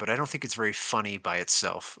cynicism, but I don't think it's very funny by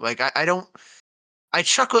itself. Like I don't I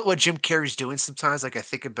chuckle at what Jim Carrey's doing sometimes. Like I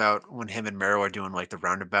think about when him and Meryl are doing like the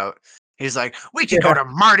roundabout. He's like, "We could go Yeah, to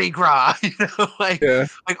Mardi Gras," yeah.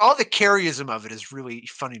 like all the Carreyism of it is really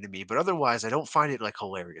funny to me. But otherwise, I don't find it like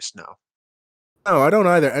hilarious. No. No, I don't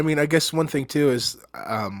either. I mean, I guess one thing too is,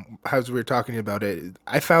 as we were talking about it,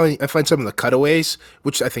 I find some of the cutaways,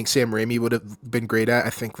 which I think Sam Raimi would have been great at.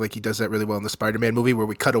 I think like he does that really well in the Spider-Man movie, where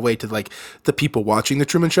we cut away to like the people watching the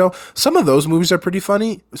Truman Show. Some of those movies are pretty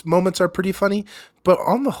funny. Moments are pretty funny, but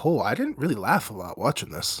on the whole, I didn't really laugh a lot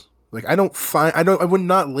watching this. Like, I would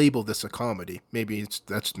not label this a comedy. Maybe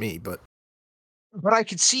that's me, but But I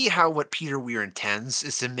could see how what Peter Weir intends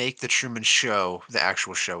is to make the Truman Show, the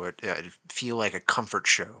actual show, it feel like a comfort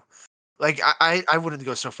show. Like I wouldn't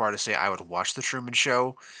go so far to say I would watch the Truman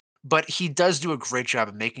Show, but he does do a great job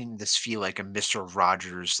of making this feel like a Mister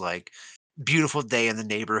Rogers, like beautiful day in the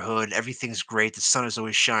neighborhood. Everything's great. The sun is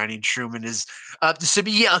always shining. Truman is up to some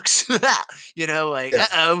yucks. Like,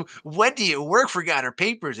 Yeah, Wendy at work forgot her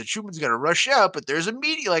papers and Truman's got to rush out, but there's a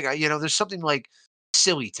meeting. Like, there's something like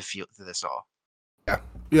silly to feel to this all. yeah,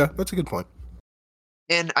 yeah, that's a good point.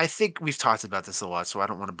 And I think we've talked about this a lot, so I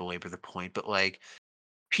don't want to belabor the point, but like,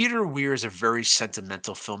 Peter Weir is a very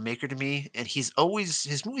sentimental filmmaker to me, and his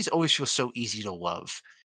movies always feel so easy to love.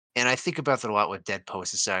 And I think about that a lot with Dead Poet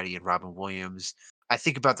Society and Robin Williams. I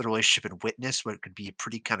think about the relationship in Witness, where it could be a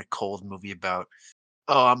pretty kind of cold movie about,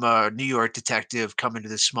 oh, I'm a New York detective coming to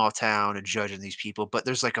this small town and judging these people. But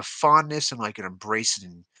there's like a fondness and like an embrace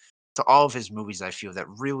to all of his movies, I feel, that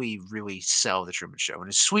really, really sell the Truman Show. And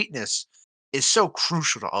his sweetness is so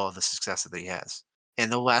crucial to all of the success that he has.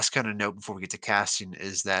 And the last kind of note before we get to casting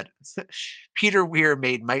is that Peter Weir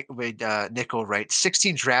made Nickel write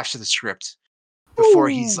 16 drafts of the script before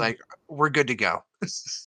he's Ooh. like, "We're good to go."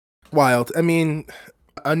 Wild. I mean,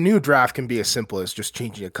 a new draft can be as simple as just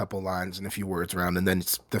changing a couple lines and a few words around, and then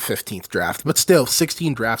it's the 15th draft. But still,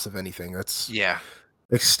 16 drafts of anything. That's Yeah.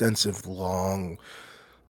 extensive, long,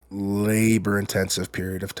 labor intensive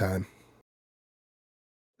period of time.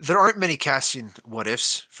 There aren't many casting what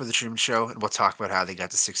ifs for the Truman Show, and we'll talk about how they got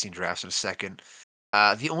to 16 drafts in a second.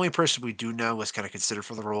 The only person we do know was kind of considered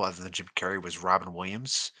for the role other than Jim Carrey was Robin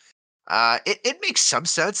Williams. It makes some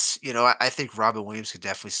sense. I think Robin Williams could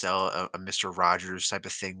definitely sell a Mr. Rogers type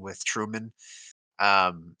of thing with Truman.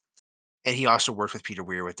 Um, and he also worked with Peter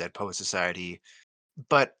Weir with Dead Poet Society.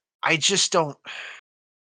 But I just don't.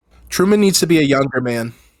 Truman needs to be a younger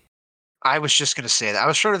man. I was just gonna say that. I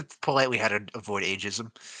was trying to politely how to avoid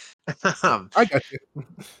ageism. um, I got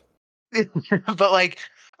you. but like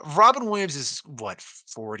Robin Williams is what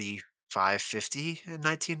 45, 50 in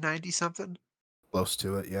 1990 something. Close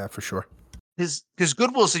to it, yeah, for sure. His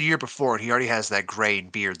Goodwill's the year before, and he already has that gray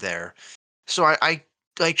and beard there. So I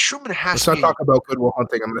like Truman has Let's to not be talk about Goodwill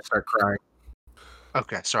Hunting. I'm gonna start crying.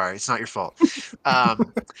 okay. Sorry, it's not your fault.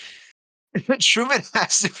 Um, Truman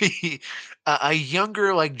has to be a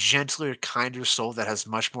younger, like gentler, kinder soul that has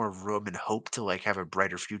much more room and hope to like have a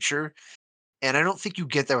brighter future. And I don't think you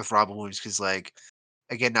get that with Robin Williams because, like,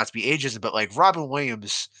 again, not to be ageist, but like Robin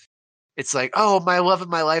Williams, it's like, oh, my love of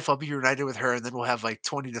my life, I'll be reunited with her, and then we'll have like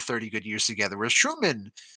 20 to 30 good years together. Whereas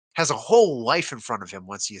Truman has a whole life in front of him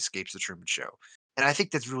once he escapes the Truman Show. And I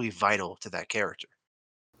think that's really vital to that character.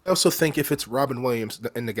 I also think if it's Robin Williams,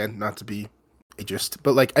 and again, not to be ageist,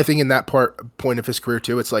 but like I think in that point of his career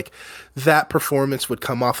too, it's like that performance would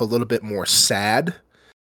come off a little bit more sad.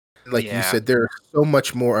 Like you Yeah. said, there's so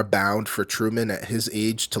much more abound for Truman at his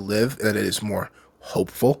age to live that it is more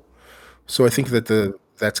hopeful. So I think Mhm. that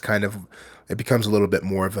that's kind of it becomes a little bit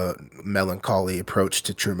more of a melancholy approach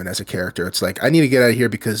to Truman as a character. It's like I need to get out of here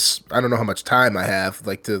because I don't know how much time I have,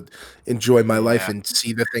 like to enjoy my life Yeah. and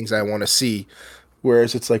see the things I want to see.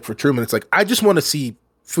 Whereas it's like for Truman, it's like I just want to see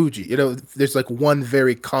Fuji. There's like one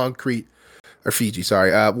very concrete or Fiji,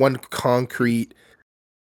 sorry, one concrete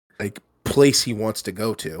like place he wants to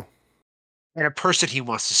go to. And a person he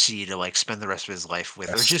wants to see to like spend the rest of his life with,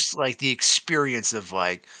 or Yes. just like the experience of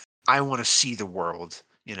like, I want to see the world,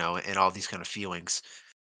 and all these kind of feelings.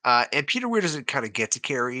 And Peter Weir doesn't kind of get to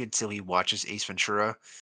Carrie until he watches Ace Ventura,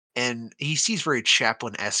 and he sees very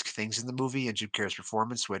Chaplin-esque things in the movie and Jim Carrey's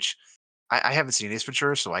performance, which I haven't seen Ace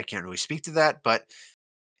Ventura, so I can't really speak to that. But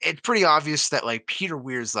it's pretty obvious that like Peter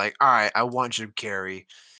Weir's like, all right, I want Jim Carrey,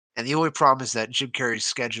 and the only problem is that Jim Carrey's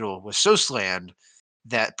schedule was so slammed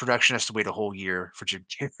that production has to wait a whole year for Jim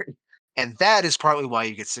Carrey, and that is partly why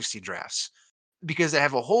you get 16 drafts because they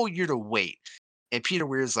have a whole year to wait. And Peter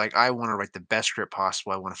Weir is like, I want to write the best script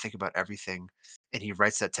possible. I want to think about everything. And he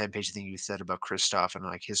writes that 10-page thing you said about Christoph and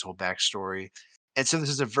like his whole backstory. And so this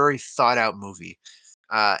is a very thought out movie.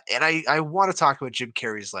 And I want to talk about Jim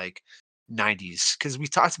Carrey's like 90s because we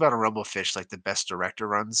talked about a Rumblefish, like the best director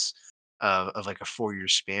runs of like a 4-year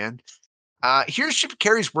span. Here's Jim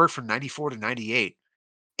Carrey's work from 94 to 98.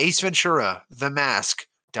 Ace Ventura, The Mask,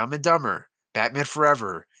 Dumb and Dumber, Batman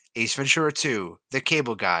Forever, Ace Ventura 2, The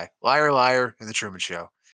Cable Guy, Liar Liar, and The Truman Show.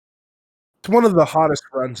 It's one of the hottest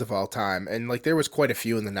runs of all time, and like there was quite a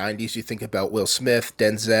few in the '90s. You think about Will Smith,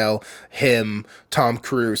 Denzel, him, Tom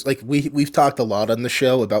Cruise. Like we've talked a lot on the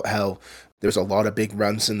show about how there's a lot of big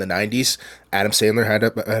runs in the '90s. Adam Sandler had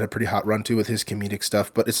a pretty hot run too with his comedic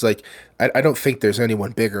stuff, but it's like I don't think there's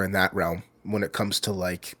anyone bigger in that realm when it comes to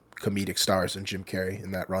like comedic stars than Jim Carrey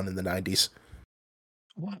in that run in the '90s.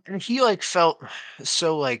 And he like felt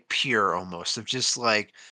so like pure almost of just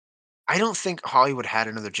like I don't think Hollywood had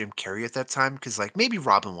another Jim Carrey at that time because like maybe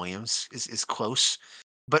Robin Williams is close,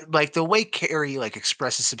 but, like, the way Carrey, like,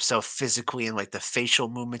 expresses himself physically and, like, the facial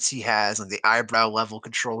movements he has and the eyebrow level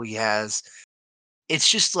control he has, it's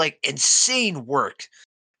just, like, insane work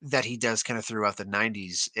that he does kinda throughout the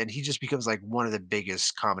 '90s, and he just becomes, like, one of the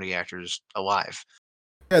biggest comedy actors alive.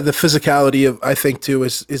 Yeah, the physicality of I think too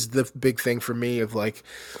is the big thing for me of like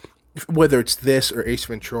whether it's this or Ace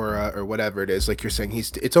Ventura or whatever it is, like you're saying,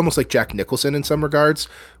 it's almost like Jack Nicholson in some regards,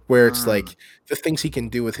 where it's Mm, like the things he can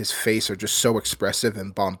do with his face are just so expressive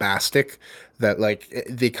and bombastic that like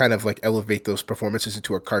they kind of like elevate those performances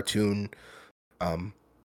into a um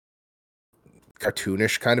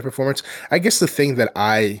cartoonish kind of performance. I guess the thing that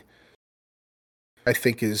I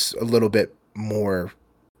think is a little bit more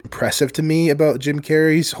impressive to me about Jim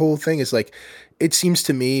Carrey's whole thing is like it seems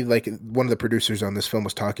to me like one of the producers on this film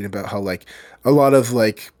was talking about how like a lot of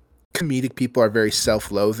like comedic people are very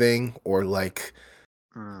self-loathing or like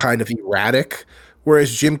mm. kind of erratic,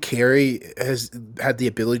 whereas Jim Carrey has had the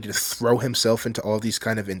ability to throw himself into all these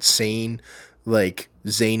kind of insane like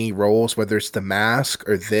zany roles, whether it's The Mask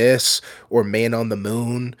or this or Man on the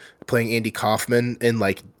Moon playing Andy Kaufman and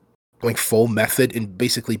like going full method in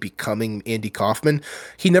basically becoming Andy Kaufman.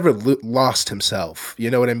 He never lost himself. You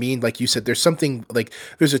know what I mean? Like you said, there's something like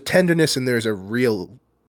there's a tenderness and there's a real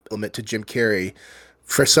element to Jim Carrey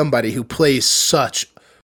for somebody who plays such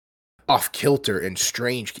off kilter and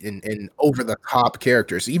strange and over the top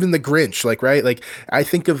characters. Even the Grinch, like right, like I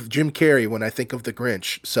think of Jim Carrey when I think of the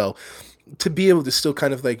Grinch. So to be able to still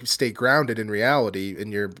kind of like stay grounded in reality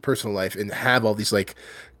in your personal life and have all these like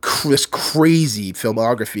this crazy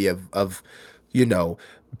filmography of you know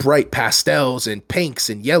bright pastels and pinks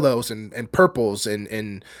and yellows and purples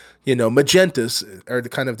and magentas are the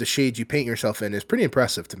kind of the shades you paint yourself in is pretty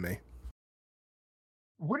impressive to me.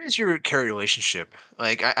 What is your Carrey relationship?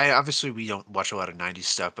 Like, I obviously, we don't watch a lot of '90s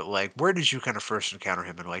stuff, but, like, where did you kinda first encounter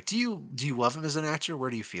him, and, like, do you love him as an actor? Where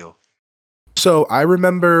do you feel? So I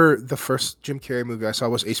remember the first Jim Carrey movie I saw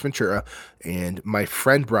was Ace Ventura, and my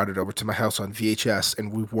friend brought it over to my house on VHS,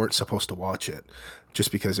 and we weren't supposed to watch it,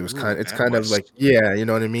 just because it was Ooh, it's bad kind of boys. like yeah, you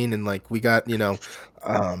know what I mean, and like we got a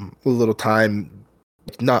little time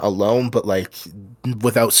not alone, but like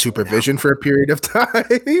without Oh, yeah. supervision for a period of time.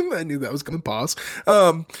 I knew that was going to pause.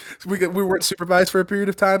 We weren't supervised for a period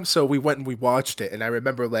of time, so we went and we watched it. And I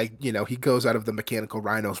remember like he goes out of the mechanical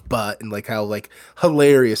rhino's butt, and like how like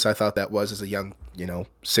hilarious I thought that was as a young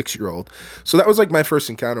 6-year old. So that was like my first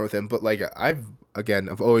encounter with him. But like I've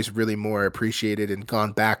always really more appreciated and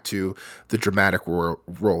gone back to the dramatic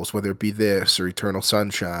roles, whether it be this or Eternal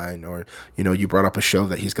Sunshine, or you brought up a show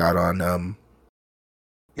that he's got on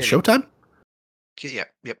Kidding. Showtime? Yeah,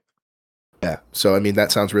 yep. Yeah. So I mean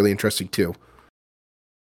that sounds really interesting too.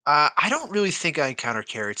 I don't really think I encountered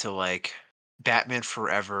Carrey till, like, Batman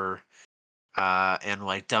Forever, and,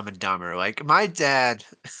 like, Dumb and Dumber. Like, my dad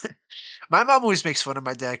my mom always makes fun of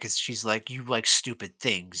my dad because she's like, "You like stupid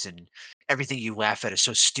things, and everything you laugh at is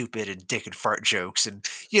so stupid and dick and fart jokes," and,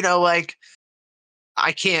 like,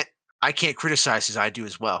 I can't I can't criticize as I do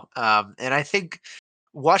as well. And I think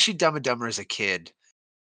watching Dumb and Dumber as a kid,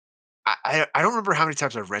 I don't remember how many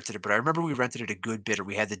times I rented it, but I remember we rented it a good bit, or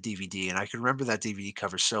we had the DVD, and I can remember that DVD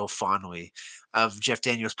cover so fondly of Jeff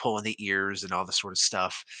Daniels pulling the ears and all this sort of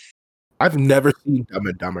stuff. I've never seen Dumb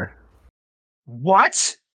and Dumber.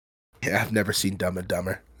 What? Yeah, I've never seen Dumb and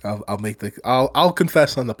Dumber. I'll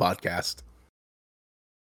confess on the podcast.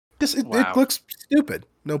 Just it Wow. looks stupid.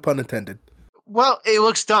 No pun intended. Well, it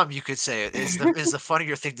looks dumb, you could say it. Is the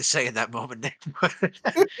funnier thing to say in that moment, Nick.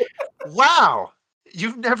 Wow!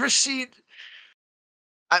 You've never seen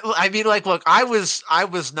I mean, like, look, I was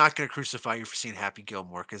not gonna crucify you for seeing Happy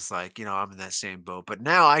Gilmore because, like, I'm in that same boat, but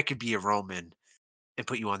now I could be a Roman and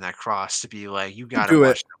put you on that cross to be like, "You gotta Do it.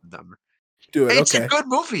 watch Dumb and Dumber." Do it. It's a Okay. good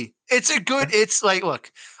movie. It's like, look,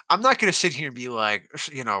 I'm not gonna sit here and be like,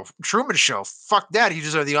 "Truman Show, fuck that, he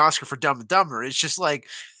deserved the Oscar for Dumb and Dumber." It's just like,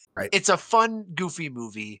 Right. it's a fun, goofy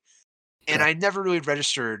movie, and Okay. I never really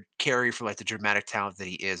registered Carrey for, like, the dramatic talent that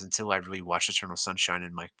he is until I really watched Eternal Sunshine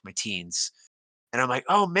in my teens. And I'm like,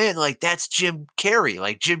 "Oh, man, like, that's Jim Carrey."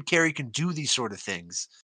 Like, Jim Carrey can do these sort of things.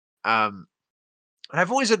 Um, and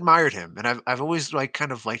I've always admired him, and I've always, like,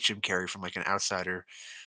 kind of liked Jim Carrey from, like, an outsider,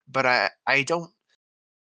 but I don't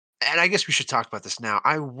and I guess we should talk about this now.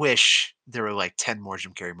 I wish there were, like, 10 more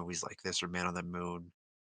Jim Carrey movies like this or Man on the Moon.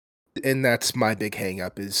 And that's my big hang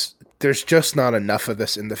up is there's just not enough of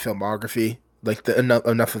this in the filmography. Like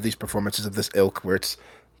enough of these performances of this ilk where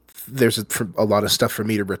there's a lot of stuff for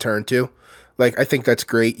me to return to. Like I think that's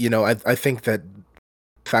great. I think that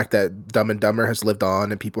the fact that Dumb and Dumber has lived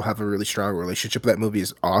on and people have a really strong relationship with that movie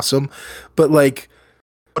is awesome. But like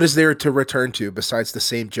What is there to return to besides the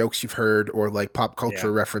same jokes you've heard or like pop Yeah.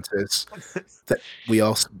 culture references that we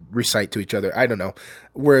all recite to each other? I don't know.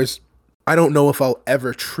 Whereas I don't know if I'll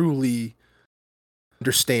ever truly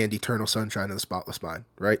understand Eternal Sunshine of the Spotless Mind,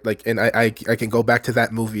 right? Like, and I can go back to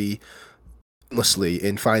that movie endlessly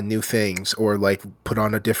and find new things, or like put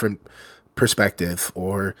on a different perspective,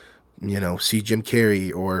 or see Jim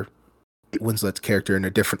Carrey or Winslet's character in a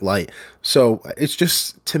different light. So it's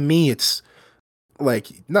just, to me, it's like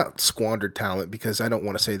not squandered talent, because I don't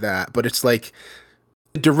want to say that, but it's like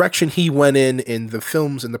the direction he went in the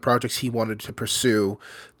films and the projects he wanted to pursue.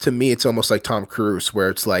 To me, it's almost like Tom Cruise, where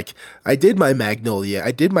it's like, I did my Magnolia,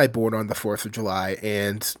 I did my Born on the 4th of July,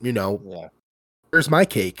 and Yeah. where's my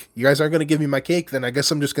cake? You guys aren't going to give me my cake, then I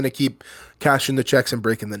guess I'm just going to keep cashing the checks and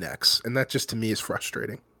breaking the necks. And that just, to me, is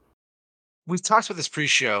frustrating. We've talked about this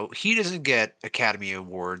pre-show. He doesn't get Academy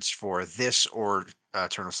Awards for this or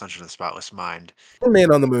Eternal Sunshine of the Spotless Mind Or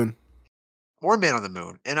Man on the Moon. or Man on the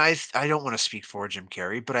Moon. And I don't want to speak for Jim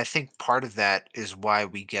Carrey, but I think part of that is why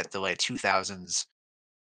we get the like 2000s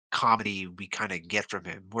comedy we kind of get from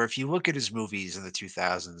him. Where if you look at his movies in the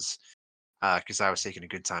 2000s, because I was taking a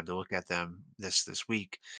good time to look at them this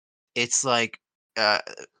week, it's like uh,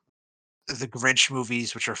 the Grinch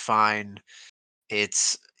movies, which are fine.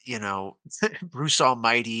 It's Bruce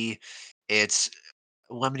Almighty. It's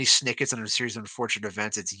Lemony Snicket's and a series of unfortunate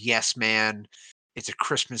events. It's Yes Man. It's A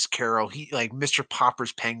Christmas Carol. He like Mr.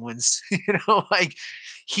 Popper's Penguins. Like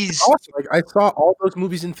he's Awesome. Like, I saw all those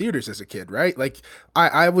movies in theaters as a kid, right? Like,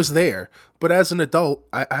 I was there, but as an adult,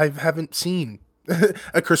 I haven't seen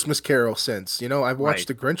A Christmas Carol since. I've watched right.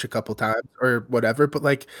 The Grinch a couple times or whatever, but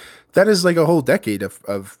like, that is like a whole decade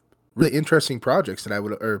of really interesting projects that I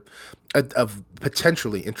would, or of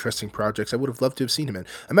potentially interesting projects I would have loved to have seen him in.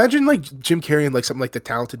 Imagine like Jim Carrey in like something like The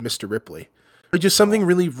Talented Mr. Ripley, or just something Oh,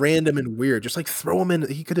 really random and weird. Just like throw him in.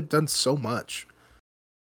 He could have done so much.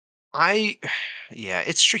 I yeah,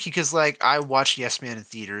 it's tricky because like I watched Yes Man in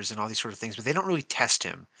theaters and all these sort of things, but they don't really test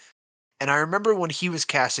him. And I remember when he was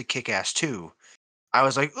cast at Kick Ass 2, I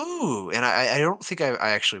was like, "Ooh," and I don't think I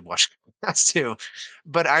actually watched Cats 2,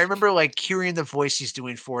 but I remember, like, hearing the voice he's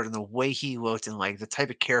doing for it and the way he looked and, like, the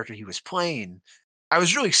type of character he was playing. I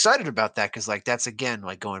was really excited about that because like, that's again,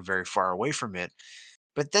 like, going very far away from it,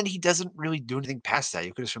 but then he doesn't really do anything past that. You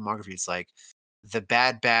look at his filmography, it's like The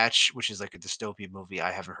Bad Batch, which is, like, a dystopian movie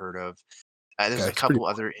I haven't heard of. There's Okay, a it's pretty. couple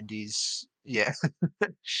other indies. Yeah.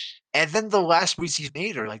 And then the last movies he's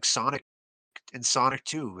made are, like, Sonic and Sonic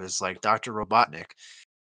 2 is, like, Doctor Robotnik.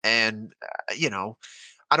 And,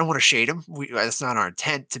 I don't wanna shade him. That's not our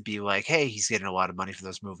intent to be like, "Hey, he's getting a lot of money for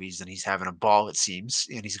those movies, and he's having a ball, it seems,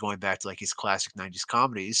 and he's going back to, like, his classic '90s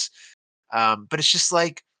comedies." But it's just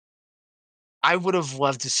like, I would have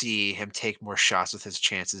loved to see him take more shots with his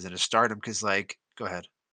chances in his stardom. Because, like go ahead.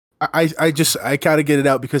 I gotta get it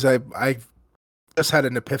out because I just had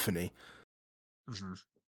an epiphany. Mhm.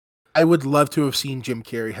 I would love to have seen Jim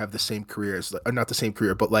Carrey have the same career as, or not the same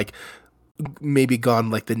career, but like maybe gone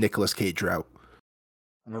like the Nicolas Cage route.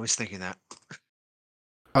 I was thinking that.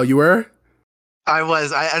 Oh, you were? I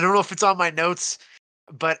was. I don't know if it's on my notes,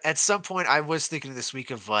 but at some point, I was thinking this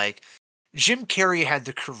week of, like, Jim Carrey had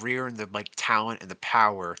the career and the, like, talent and the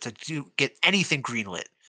power to get anything greenlit.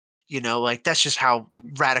 Like, that's just how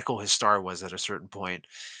radical his star was at a certain point,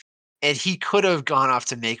 and he could have gone off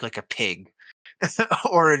to make, like, a Pig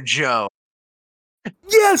or a Joe.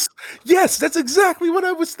 Yes, yes, that's exactly what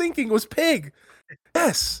I was thinking. Was Pig?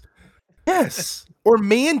 Yes, yes, or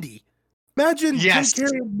Mandy. Imagine Jim Yes.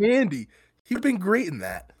 Carrey and Mandy. He'd have been great in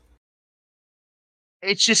that.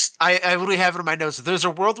 It's just I literally have it in my notes. There's a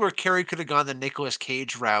world where Carrey could have gone the Nicolas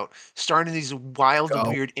Cage route, starring in these wild, Oh,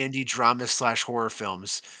 weird indie drama/horror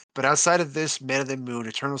films. But outside of this, Man of the Moon,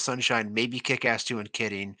 Eternal Sunshine, maybe Kick-Ass 2, and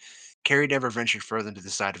Kidding, Carrey never ventured further into the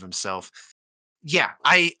side of himself. Yeah,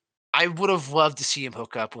 I would have loved to see him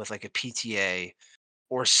hook up with like a PTA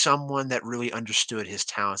or someone that really understood his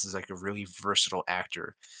talents as like a really versatile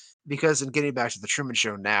actor. Because in getting back to the Truman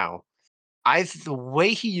Show now, the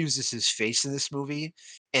way he uses his face in this movie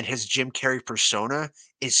and his Jim Carrey persona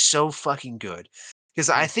is so fucking good. Because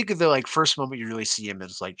I mm, think of the like first moment you really see him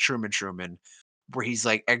as like Truman, where he's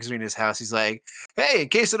like exiting his house. He's like, "Hey, in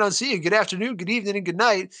case I don't see you, good afternoon, good evening, and good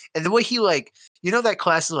night." And the way he like, that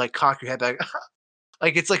classic like cock your head back,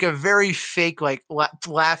 like it's like a very fake like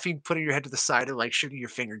laughing, putting your head to the side and like shooting your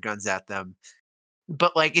finger guns at them.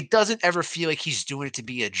 But, like, it doesn't ever feel like he's doing it to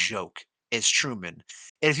be a joke as Truman.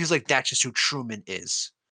 It feels like that's just who Truman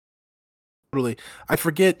is. totally. I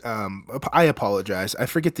forget. I apologize. I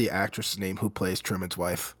forget the actress name who plays Truman's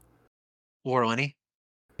wife. Laura Linney?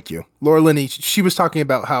 Thank you. Laura Linney, she was talking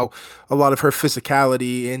about how a lot of her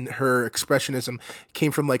physicality and her expressionism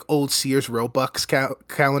came from like old Sears Roebuck's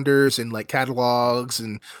calendars and like catalogs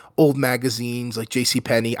and old magazines like J.C.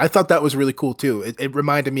 Penney. I thought that was really cool too. It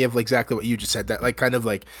reminded me of like exactly what you just said, that like kind of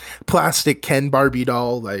like plastic Ken Barbie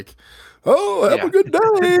doll, like, oh, have a Yeah. good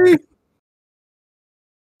day.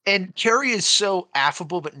 And Carrie is so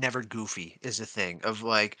affable but never goofy is the thing of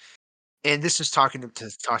like, and this is talking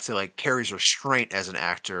to talk to like Carrey's restraint as an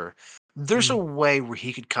actor. There's a Mm, way where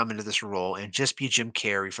he could come into this role and just be Jim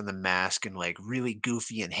Carrey from The Mask and like really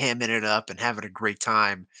goofy and hamming it up and having a great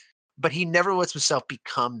time. But he never lets himself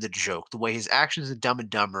become the joke. The way his actions in Dumb and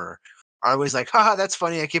Dumber are always like, haha, that's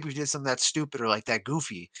funny. I can't believe you did something that stupid or like that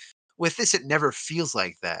goofy. With this, it never feels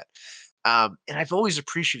like that. And I've always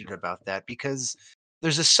appreciated about that because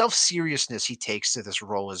there's a self seriousness he takes to this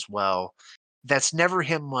role as well. That's never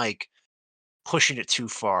him like pushing it too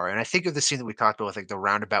far. And I think of the scene that we talked about with like the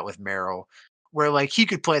roundabout with Meryl, where like he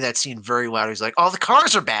could play that scene very loud. He's like, "Oh, the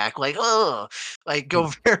cars are back!" Like, oh, like mm.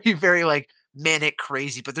 go very, very like manic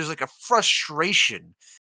crazy. But there's like a frustration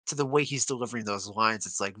to the way he's delivering those lines.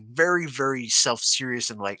 It's like very, very self serious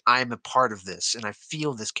and like I'm a part of this and I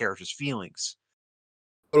feel this character's feelings.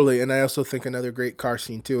 Totally. And I also think another great car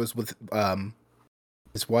scene too is with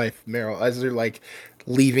his wife Meryl as they're like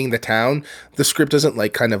leaving the town. The script doesn't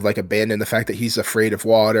like kind of like abandon the fact that he's afraid of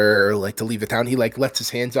water or like to leave the town. He like lets his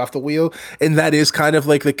hands off the wheel, and that is kind of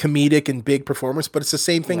like the comedic and big performance. But it's the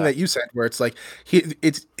same thing Yeah. that you said, where it's like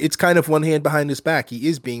it's kind of one hand behind his back. He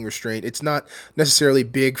is being restrained. It's not necessarily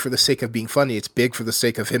big for the sake of being funny. It's big for the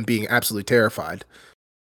sake of him being absolutely terrified.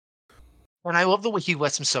 And I love the way he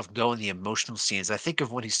lets himself go in the emotional scenes. I think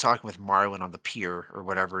of when he's talking with Marlon on the pier or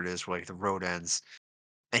whatever it is, where like the road ends,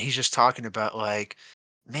 and he's just talking about like,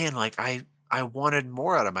 man, like I wanted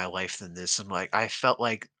more out of my life than this, and like I felt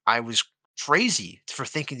like I was crazy for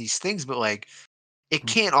thinking these things, but like it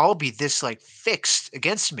can't all be this like fixed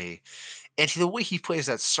against me. And the way he plays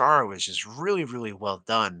that sorrow is just really, really well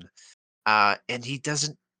done. And he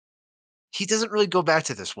doesn't really go back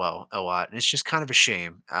to this well a lot, and it's just kind of a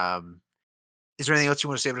shame. Is there anything else you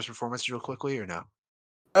want to say about his performance real quickly or no?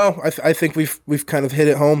 Oh, I think we've kind of hit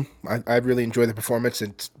it home. I really enjoy the performance,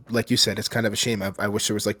 and like you said, it's kind of a shame. I wish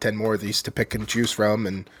there was like 10 more of these to pick and choose from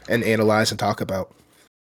and analyze and talk about.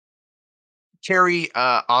 Carrie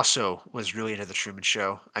also was really into the Truman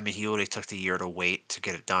Show. I mean, he only took the year to wait to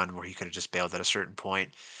get it done, where he could have just bailed at a certain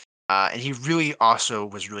point. And he really also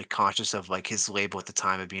was really conscious of like his label at the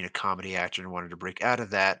time of being a comedy actor and wanted to break out of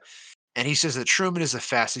that. And he says that Truman is the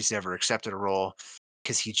fastest he's ever accepted a role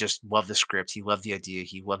because he just loved the script, he loved the idea,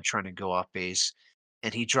 he loved trying to go off base,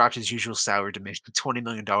 and he dropped his usual salary to make $20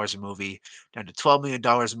 million a movie down to $12 million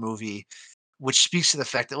a movie, which speaks to the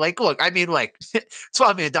fact that, like, look, I mean, like,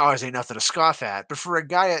 $12 million ain't nothing to scoff at, but for a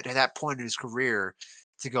guy at that point in his career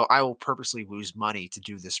to go, I will purposely lose money to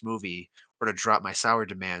do this movie or to drop my salary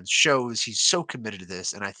demands shows he's so committed to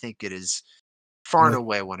this, and I think it is far and Really.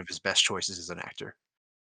 away one of his best choices as an actor.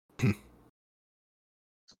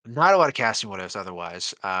 Not a lot of casting what ifs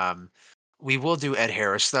otherwise. We will do Ed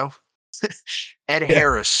Harris though. Ed Yeah.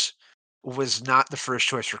 Harris was not the first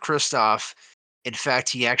choice for Christoph. In fact,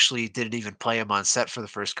 he actually didn't even play him on set for the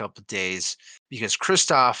first couple of days because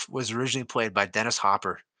Christoph was originally played by Dennis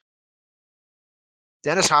Hopper.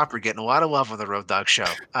 Dennis Hopper getting a lot of love on the Road Dog Show.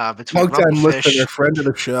 Between Long time listener, Rumblefish, friend of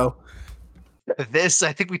the show. this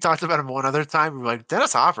I think we talked about him one other time. We were like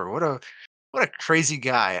Dennis Hopper, what a crazy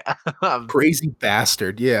guy. um, Crazy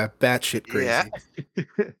bastard. Yeah, batshit yeah,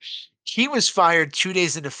 crazy. he was fired 2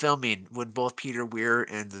 days into filming when both Peter Weir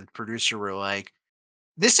and the producer were like,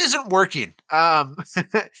 "This isn't working, and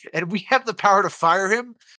we have the power to fire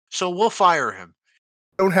him, so we'll fire him."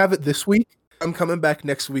 Don't have it this week. I'm coming back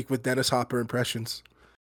next week with Dennis Hopper impressions.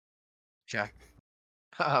 Yeah.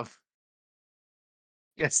 Um,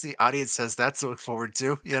 guess the audience says that's to look forward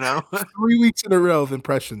to, you know? 3 weeks in a row of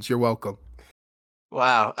impressions. You're welcome.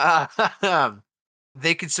 Wow.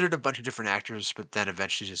 They considered a bunch of different actors, but then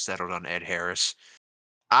eventually just settled on Ed Harris.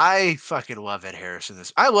 I fucking love Ed Harris in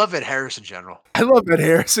this. I love Ed Harris in general. I love Ed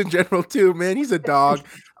Harris in general too, man. He's a dog.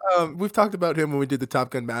 We've talked about him when we did the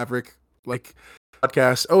Top Gun Maverick like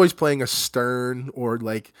podcast. Always playing a stern or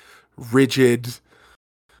like rigid,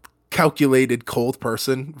 calculated, cold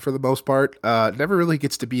person for the most part. Never really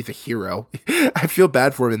gets to be the hero. I feel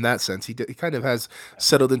bad for him in that sense. He kind of has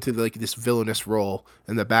settled into like this villainous role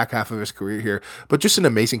in the back half of his career here, but just an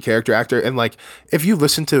amazing character actor. And like, if you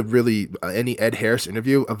listen to really any Ed Harris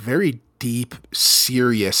interview, a very deep,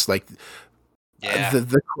 serious, like Yeah.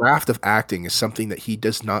 The craft of acting is something that he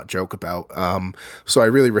does not joke about. So I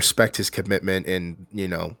really respect his commitment, and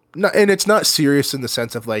not, and it's not serious in the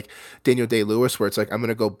sense of like Daniel Day-Lewis, where it's like I'm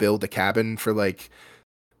gonna go build a cabin for like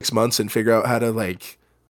 6 months and figure out how to like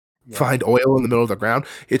Yeah. find oil in the middle of the ground.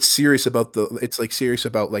 It's serious about it's like serious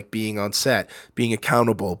about like being on set, being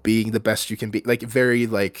accountable, being the best you can be, like very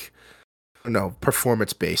like I don't know,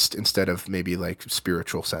 performance based instead of maybe like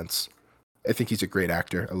spiritual sense. I think he's a great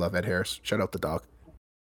actor. I love Ed Harris. Shout out the dog.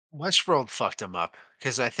 Westworld fucked him up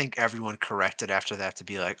because I think everyone corrected after that to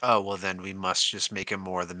be like, oh, well, then we must just make him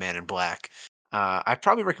more the Man in Black. I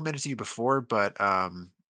probably recommended to you before, but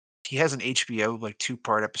he has an HBO like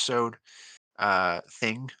two-part episode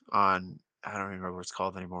thing on. I don't remember what it's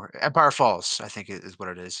called anymore. Empire Falls, I think is what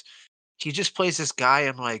it is. He just plays this guy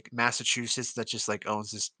in like Massachusetts that just like owns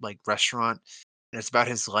this like restaurant, and it's about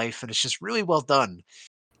his life, and it's just really well done.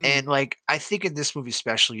 Mm, And like I think in this movie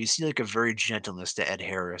especially, you see like a very gentleness to Ed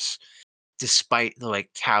Harris despite the, like,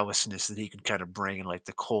 callousness that he can kinda bring and, like,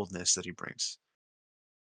 the coldness that he brings.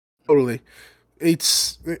 totally.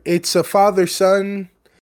 It's a father son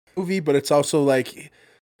movie, but it's also like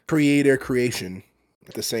creator creation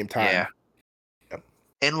at the same Yeah. time. Yep.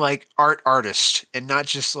 And, like, artist, and not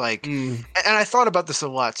just, like Mm, and I thought about this a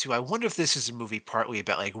lot too. I wonder if this is a movie partly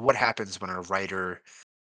about, like, what happens when a writer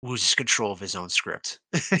loses control of his own script.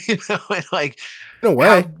 You know? And, like, in a how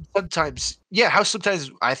way. sometimes yeah, how sometimes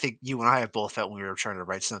I think you and I have both felt when we were trying to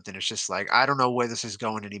write something, it's just like, "I don't know where this is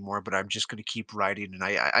going anymore, but I'm just gonna keep writing, and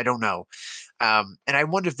I don't know." And I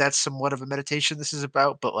wonder if that's somewhat of a meditation this is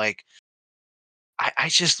about, but, like, I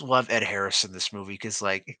just love Ed Harris in this movie because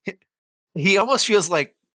like, he almost feels,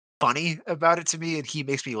 like, funny about it to me, and he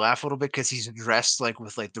makes me laugh a little bit because he's dressed, like,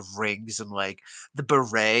 with, like, the rings and, like, the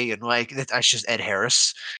beret and, like, that's just Ed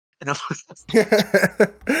Harris, and I'm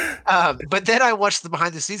but then I watched the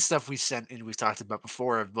behind the scenes stuff we sent and we've talked about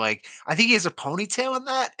before of, like, I think he has a ponytail in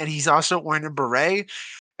that, and he's also wearing a beret,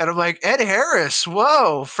 and I'm like, "Ed Harris,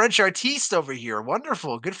 whoa, French artiste over here,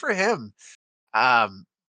 wonderful, good for him." Um,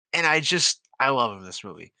 and I love him in this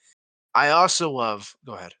movie. I also love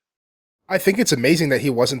go ahead. I think it's amazing that he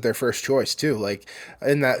wasn't their first choice too. Like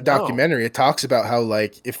in that No. documentary, it talks about how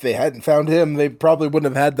like if they hadn't found him, they probably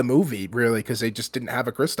wouldn't have had the movie really because they just didn't have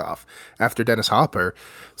a Kristoff after Dennis Hopper.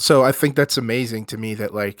 So I think that's amazing to me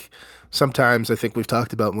that like sometimes I think we've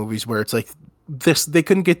talked about movies where it's like this they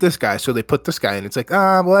couldn't get this guy, so they put this guy in. It's like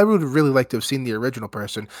well, I would really like to have seen the original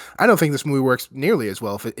person. I don't think this movie works nearly as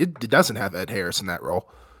well if it doesn't have Ed Harris in that role.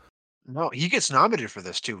 No, he gets nominated for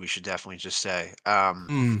this too, we should definitely just say.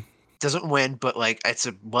 Mm, Doesn't win, but, like, it's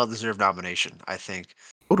a well-deserved nomination, I think.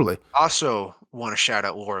 totally. Also wanna shout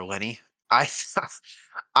out Laura Linney. I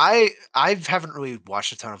I haven't really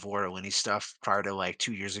watched a ton of Laura Linney stuff prior to, like,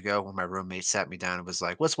 2 years ago when my roommate sat me down and was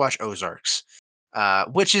like, "Let's watch Ozarks,"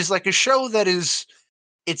 which is, like, a show that is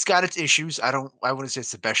it's got its issues. I wouldn't say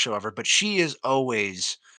it's the best show ever, but she is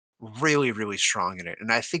always really, really strong in it,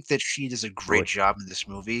 and I think that she does a great Totally. job in this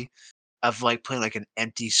movie of, like, playing, like, an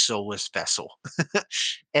empty, soulless vessel.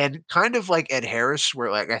 And kind of like Ed Harris,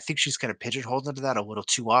 where, like, I think she's kinda pigeonholed into that a little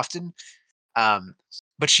too often, um,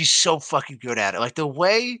 but she's so fucking good at it. Like, the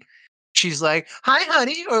way she's like, "Hi,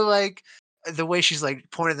 honey," or, like, the way she's, like,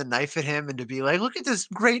 pointing the knife at him and to be like, "Look at this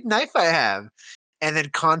great knife I have." And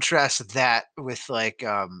then contrast that with, like,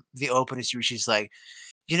 the opening where she's like,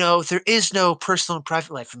 "There is no personal and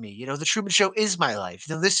private life for me. The Truman Show is my life.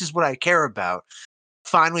 This is what I care about."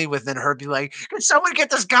 Finally, within her be like, "Can someone get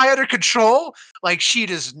this guy under control?" Like, she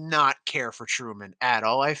does not care for Truman at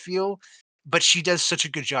all, I feel, but she does such a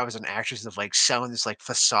good job as an actress of, like, selling this, like,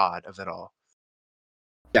 facade of it all.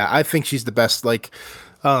 Yeah, I think she's the best like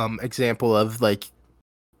example of like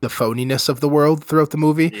the phoniness of the world throughout the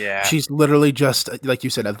movie. Yeah. She's literally just like you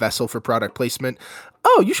said, a vessel for product placement.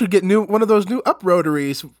 Oh, you should get one of those new up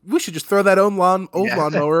rotaries. We should just throw that old Yeah.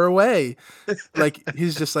 lawnmower away. Like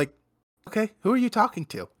he's just like, okay, who are you talking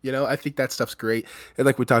to? I think that stuff's great. And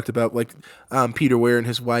like we talked about, like Peter Weir and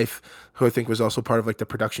his wife, who I think was also part of like the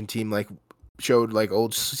production team, like showed like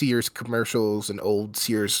old Sears commercials and old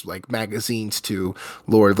Sears like magazines to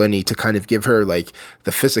Laura Linney to kind of give her like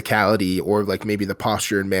the physicality or like maybe the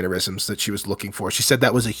posture and mannerisms that she was looking for. She said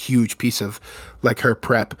that was a huge piece of like her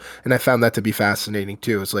prep, and I found that to be fascinating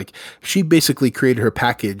too. It's like she basically created her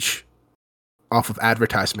package off of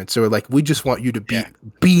advertisements. So like we just want you to Yeah.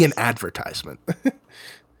 be an advertisement.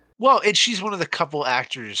 Well, and she's one of the couple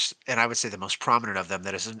actors, and I would say the most prominent of them,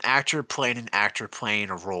 that is an actor playing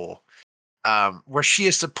a role, where she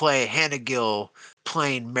has to play Hannah Gill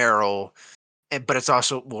playing Meryl, but it's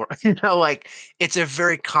also more, you know, like, it's a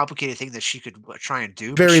very complicated thing that she could try and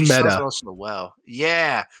do, but Very she sells it meta. also well.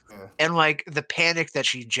 Yeah, Yeah. and, like, the panic that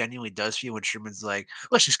she genuinely does feel when Sherman's like,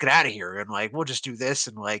 "Let's just get out of here," and, like, "We'll just do this,"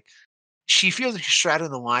 and, like, she feels like she's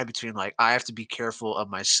straddling the line between, like, "I have to be careful of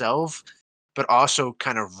myself, but also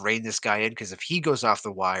kind of rein this guy in because if he goes off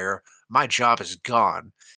the wire, my job is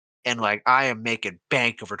gone." And like I am making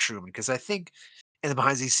bank over Truman because I think in the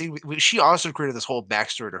behind the scenes, she also created this whole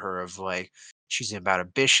backstory to her of like she's about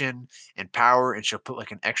ambition and power, and she'll put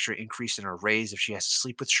like an extra increase in her raise if she has to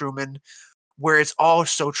sleep with Truman, where it's all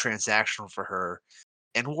so transactional for her.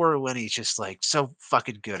 And Laura Linney's just like so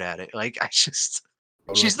fucking good at it. Like I just,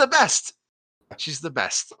 Totally. she's the best. She's the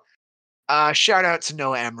best. Shout out to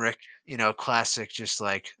Noah Emmerich. You know, classic, just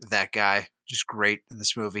like that guy, just great in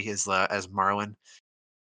this movie as Marlin.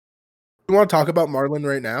 You want to talk about Marlin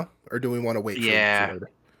right now, or do we want to wait for Yeah,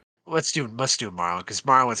 later? let's do Marlon because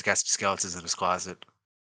Marlon's got some skeletons in his closet.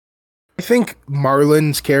 I think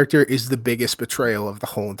Marlin's character is the biggest betrayal of the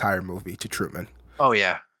whole entire movie to Truman. Oh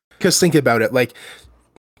yeah, Because think about it, like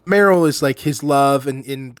Meryl is like his love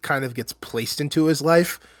and kind of gets placed into his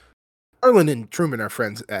life. Marlin and Truman are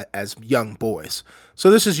friends as young boys.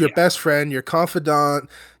 So this is your yeah, best friend, your confidant.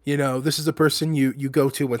 You know, this is the person you go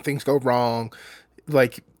to when things go wrong.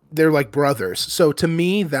 Like they're like brothers. So to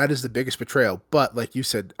me, that is the biggest betrayal. But like you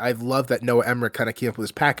said, I love that Noah Emmerich kind of came up with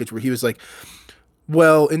this package where he was like,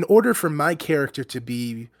 well, in order for my character to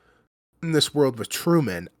be in this world with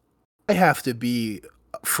Truman, I have to be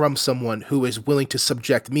from someone who is willing to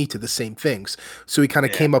subject me to the same things. So he kind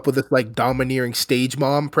of yeah. came up with this like domineering stage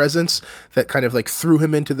mom presence that kind of like threw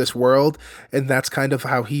him into this world. And that's kind of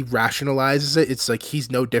how he rationalizes it. It's like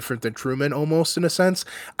he's no different than Truman almost in a sense.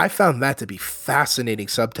 I found that to be fascinating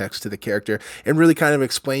subtext to the character and really kind of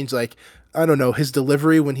explains like, I don't know, his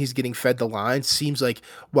delivery when he's getting fed the lines seems like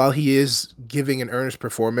while he is giving an earnest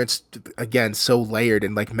performance, again, so layered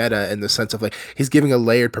and like meta in the sense of like he's giving a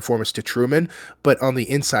layered performance to Truman, but on the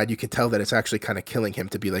inside, you can tell that it's actually kind of killing him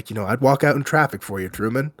to be like, I'd walk out in traffic for you,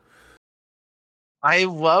 Truman. I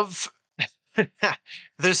love.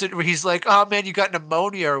 There's where he's like, "Oh man, you got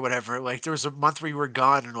pneumonia or whatever." Like there was a month where you were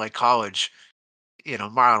gone in like college. You know,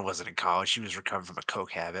 Marlon wasn't in college. She was recovering from a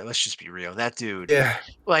coke habit. Let's just be real. That dude, Yeah.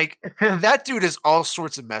 like, that dude is all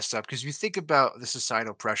sorts of messed up because you think about the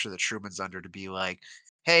societal pressure that Truman's under to be like,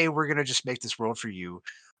 hey, we're going to just make this world for you.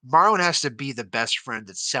 Marlon has to be the best friend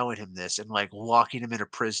that's selling him this and like locking him into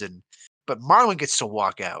prison. But Marlon gets to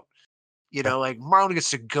walk out. You know, like Marlon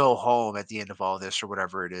gets to go home at the end of all this or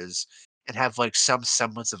whatever it is and have like some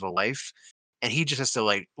semblance of a life. And he just has to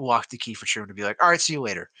like lock the key for Truman to be like, all right, see you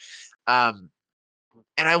later. Um,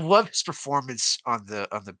 and I love his performance on the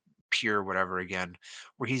Pure whatever again,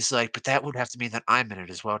 where he's like, "But that would have to mean that I'm in it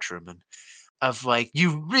as well, Truman." Of like,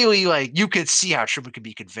 you really like you could see how Truman could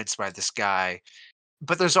be convinced by this guy,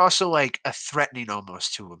 but there's also like a threatening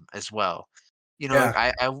almost to him as well. You know,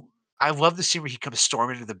 like Yeah. I love the scene where he comes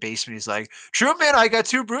storming into the basement. He's like, "Truman, I got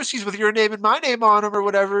two brewskis with your name and my name on them, or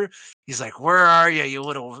whatever." He's like, "Where are you, you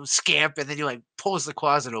little scamp?" And then he like pulls the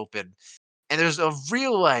closet open, and there's a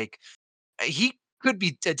real like he could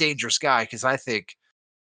be a dangerous guy because I think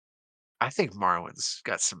Marlon's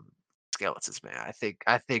got some skeletons, man. I think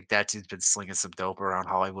that dude's been slinging some dope around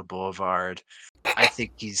Hollywood Boulevard. I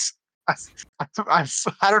think he's I,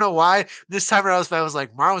 I don't know why this time around I was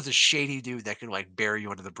like Marlon's a shady dude that could like bury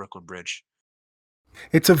you under the Brooklyn Bridge.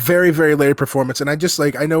 It's a very, very layered performance. And I just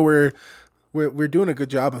like, I know we're doing a good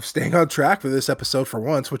job of staying on track for this episode for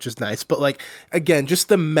once, which is nice. But like, again, just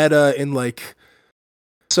the meta and like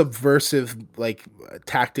subversive like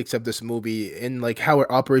tactics of this movie and like how it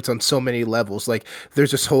operates on so many levels. Like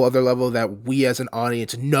there's this whole other level that we as an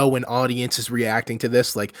audience know an audience is reacting to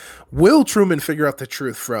this. Like, will Truman figure out the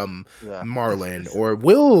truth from Yeah. Marlin, or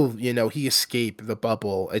will he escape the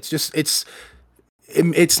bubble? It's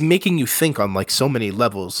making you think on like so many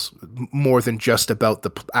levels more than just about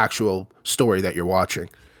the actual story that you're watching.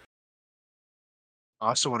 I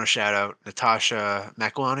also want to shout out Natasha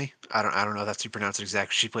McElhonney. I don't know if that's how you pronounce it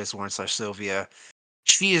exactly. She plays Lauren slash Sylvia.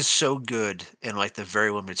 She is so good in like the very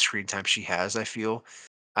limited screen time she has, I feel.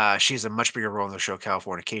 She has a much bigger role in the show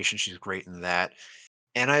Californication. She's great in that.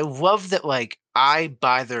 And I love that like I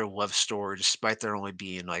buy their love story despite there only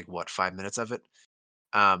being like what 5 minutes of it.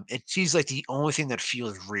 And she's like the only thing that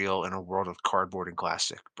feels real in a world of cardboard and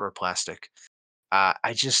plastic.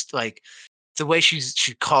 I just like the way she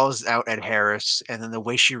calls out Ed Harris and then the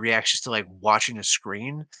way she reacts just to like watching a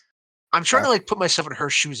screen. I'm trying Yeah. to like put myself in her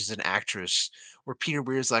shoes as an actress where Peter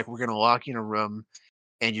Weir's like, we're gonna lock you in a room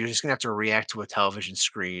and you're just gonna have to react to a television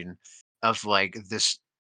screen of like this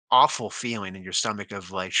awful feeling in your stomach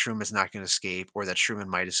of like Truman's not going to escape or that Truman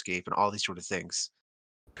might escape and all these sort of things.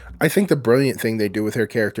 I think the brilliant thing they do with her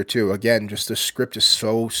character too, again, just the script is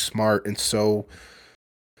so smart and so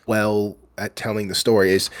well at telling the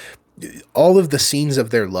story, is all of the scenes of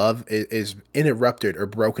their love is interrupted or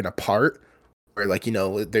broken apart, where like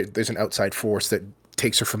there's an outside force that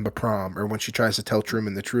takes her from the prom, or when she tries to tell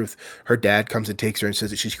Truman the truth, her dad comes and takes her and says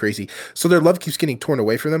that she's crazy. So their love keeps getting torn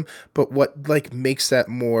away from them. But what like makes that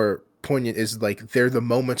more poignant is like they're the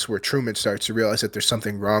moments where Truman starts to realize that there's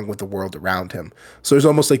something wrong with the world around him. So there's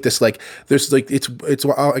almost like this like there's like it's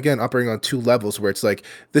again operating on two levels where it's like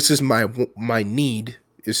this is my need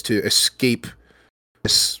is to escape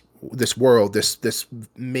this world, this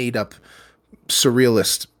made up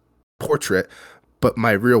surrealist portrait, but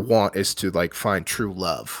my real want is to like find true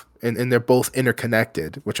love. And they're both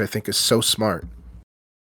interconnected, which I think is so smart.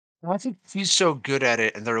 I think he's so good at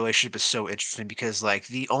it, and the relationship is so interesting because like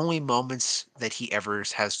the only moments that he ever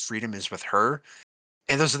has freedom is with her,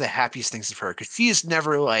 and those are the happiest things of her because she is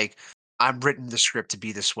never like, I'm written the script to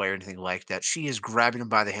be this way or anything like that. She is grabbing him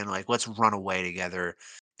by the hand, like, let's run away together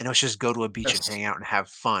and let's just go to a beach and Yes. hang out and have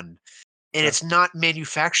fun. And Yeah. it's not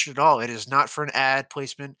manufactured at all. It is not for an ad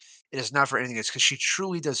placement. It is not for anything. It's because she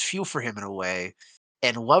truly does feel for him in a way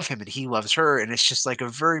and love him and he loves her. And it's just like a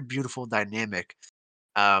very beautiful dynamic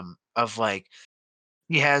of like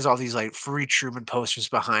he has all these like free Truman posters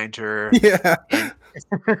behind her Yeah. and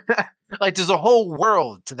like there's a whole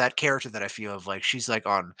world to that character that I feel of like she's like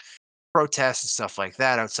on protests and stuff like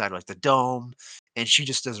that outside like the dome, and she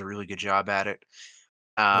just does a really good job at it.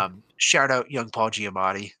 Shout out young Paul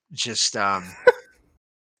Giamatti. Just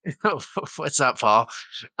what's up, Paul?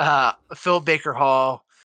 Phil Baker Hall.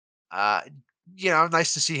 Uh,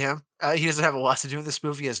 nice to see him. He doesn't have a lot to do in this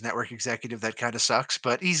movie as network executive. That kind of sucks,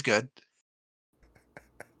 but he's good.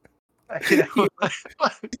 You know,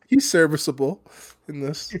 he, he's serviceable in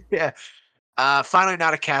this. yeah. Finally,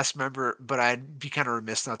 not a cast member, but I'd be kind of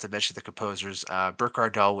remiss not to mention the composers,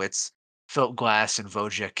 Burkhard Dalwitz, Philip Glass, and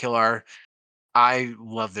Wojciech Kilar. I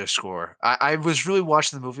love their score. I was really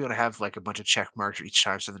watching the movie when I have like a bunch of check marks each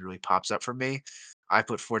time something really pops up for me. I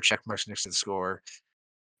put 4 check marks next to the score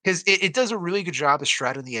because it does a really good job of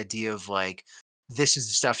straddling the idea of like this is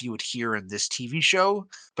the stuff you would hear in this TV show,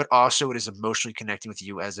 but also it is emotionally connecting with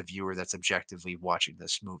you as a viewer that's objectively watching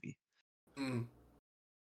this movie. Mm.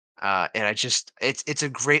 And I just it's a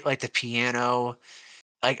great like the piano.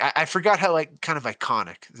 Like I forgot how like kind of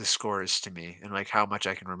iconic the score is to me and like how much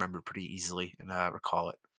I can remember pretty easily and recall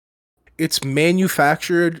it. It's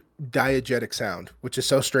manufactured diegetic sound, which is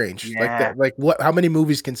so strange. Like Yeah. that, like what? How many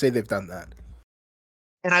movies can say they've done that?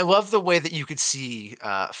 And I love the way that you could see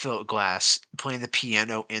Philip Glass playing the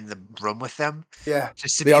piano in the room with them, Yeah,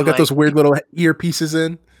 just to they be all got like, those weird little earpieces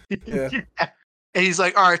in. Yeah, yeah. And he's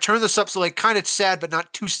like, all right, turn this up so like kind of sad, but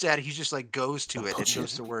not too sad. He just like goes I'm to it and goes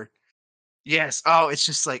pushing. to work. Yes. Oh, it's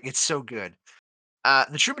just like it's so good.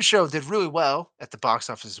 The Truman Show did really well at the box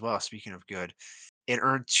office as well. Speaking of good, it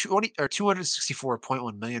earned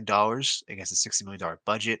 264.1 million dollars against a $60 million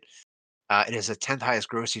budget. It is the 10th highest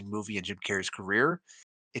grossing movie in Jim Carrey's career.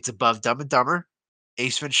 It's above Dumb and Dumber,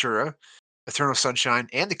 Ace Ventura, Eternal Sunshine,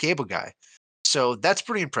 and The Cable Guy. So that's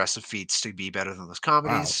pretty impressive feats to be better than those Wow,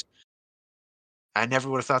 comedies. I never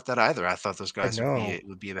would have thought that either. I thought those I guys know.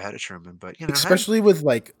 would be ahead of Truman, but hey, Especially with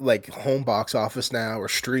like home box office now or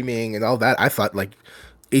streaming and all that. I thought like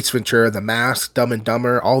Ace Ventura, The Mask, Dumb and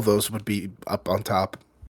Dumber, all those would be up on top.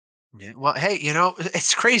 yeah, well, hey,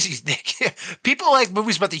 it's crazy. People like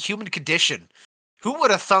movies about the human condition. Who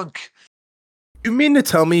would have thunk? You mean to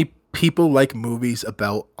tell me people like movies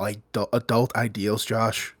about like adult ideals,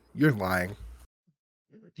 Josh? You're lying.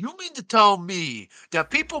 You mean to tell me that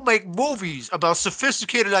people make movies about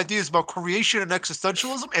sophisticated ideas about creation and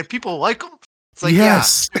existentialism, and people like them? It's like, yeah,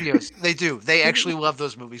 Yes. studios, they do. They actually love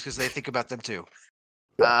those movies because they think about them too.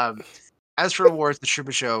 Um, as for awards, the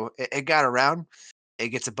Truman Show, it got around. It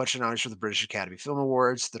gets a bunch of nominations for the British Academy Film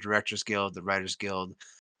Awards, the Directors Guild, the Writers Guild,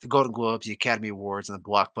 the Golden Globes, the Academy Awards, and the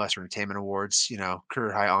Blockbuster Entertainment Awards.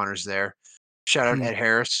 Career high honors there. Shout out Mm, Ed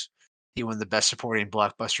Harris. He won the Best Supporting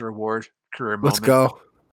Blockbuster Award. Career let's moment. go.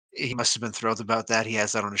 He must have been thrilled about that. He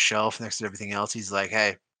has that on a shelf next to everything else. He's like,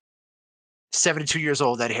 hey, 72 years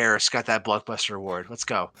old, Ed Harris got that Blockbuster Award. Let's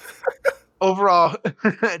go. Overall,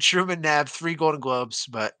 Truman nabbed 3 Golden Globes,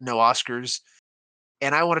 but no Oscars.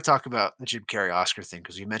 And I want to talk about the Jim Carrey Oscar thing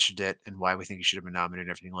because we mentioned it and why we think he should have been nominated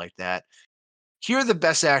and everything like that. Here are the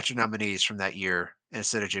Best Actor nominees from that year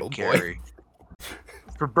instead of Jim Oh boy. Carrey.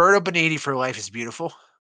 Roberto Benigni for Life is Beautiful.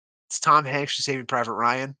 It's Tom Hanks for Saving Private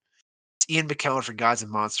Ryan. It's Ian McKellen for Gods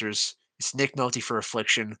and Monsters. It's Nick Nolte for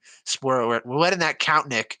Affliction. Spoiler alert, we're letting that count,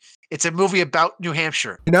 Nick. It's a movie about New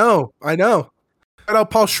Hampshire. I know. Shout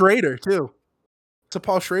out Paul Schrader too. It's a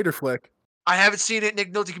Paul Schrader flick. I haven't seen it.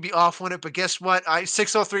 Nick Nolte could be off on it, but guess what? I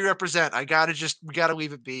 603 represent. We gotta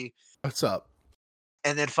leave it be. What's up?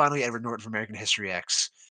 And then finally, Edward Norton for American History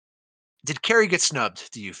X. Did Carrie get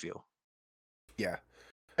snubbed? Do you feel? Yeah.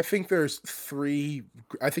 I think there's three.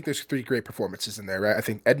 I think there's three great performances in there, right? I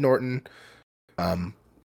think Ed Norton, um,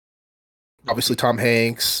 obviously Tom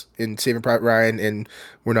Hanks in Saving Private Ryan, and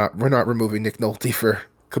we're not removing Nick Nolte for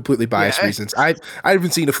completely biased Yeah, reasons. I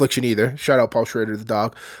haven't seen Affliction either. Shout out Paul Schrader the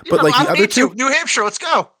dog. you But know, like I the don't other need to. two, New Hampshire, let's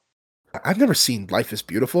go. I've never seen Life is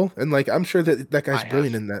Beautiful, and like I'm sure that that guy's I have.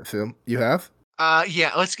 brilliant in that film. You have?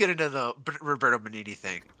 Yeah, let's get into the Roberto Benigni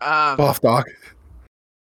thing. Off dog.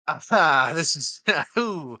 This is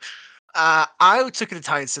ooh. I took an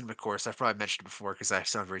Italian cinema course. I've probably mentioned it before because I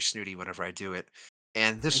sound very snooty whenever I do it.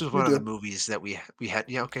 And this was You one of the do. movies that we had.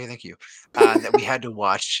 Yeah, okay, thank you. That we had to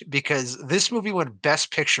watch because this movie won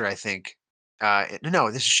Best Picture. I think. No,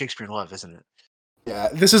 this is Shakespeare in Love, isn't it? Yeah,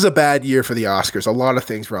 this is a bad year for the Oscars. A lot of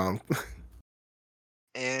things wrong.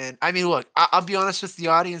 And I mean, look, I'll be honest with the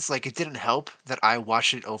audience. Like, it didn't help that I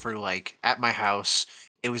watched it over like at my house.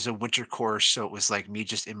 It was a winter course, so it was like me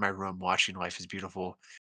just in my room watching Life is Beautiful.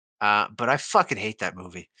 But I fucking hate that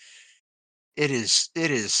movie. It is.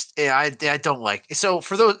 Yeah, I don't like. So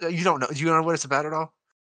for those you don't know, do you know what it's about at all?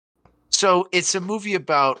 So it's a movie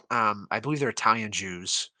about, I believe they're Italian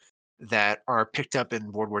Jews that are picked up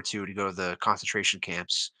in World War II to go to the concentration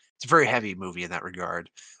camps. It's a very heavy movie in that regard.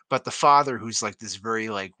 But the father, who's like this very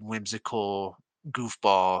like whimsical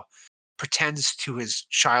goofball, pretends to his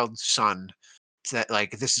child son that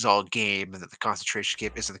like this is all a game and that the concentration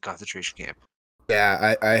camp isn't the concentration camp.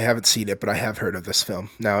 Yeah, I haven't seen it, but I have heard of this film.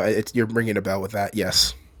 Now it's you're ringing a bell with that.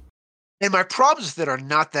 Yes. And my problems with it are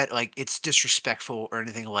not that like it's disrespectful or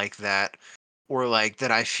anything like that, or like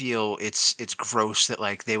that I feel it's gross that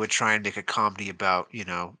like they would try and make a comedy about,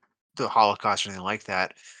 the Holocaust or anything like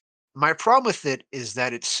that. My problem with it is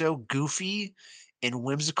that it's so goofy and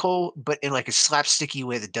whimsical, but in like a slapsticky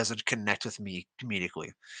way that doesn't connect with me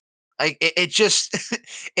comedically. Like it just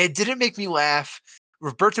it didn't make me laugh.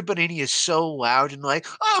 Roberto Benigni is so loud and like,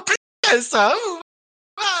 oh, princess,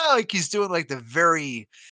 like he's doing like the very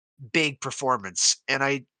big performance. And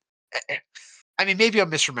I mean, maybe I'm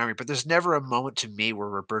misremembering, but there's never a moment to me where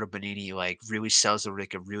Roberto Benigni like really sells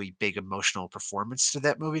like a really big emotional performance to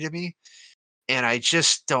that movie to me. And I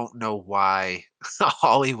just don't know why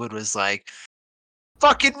Hollywood was like,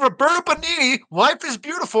 fucking Roberto Benigni, life is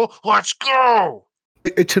beautiful, let's go.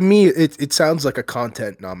 To me, it sounds like a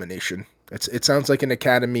content nomination. It sounds like an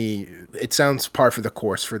Academy. It sounds par for the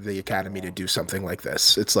course for the Academy to do something like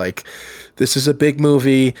this. It's like this is a big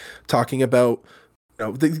movie talking about.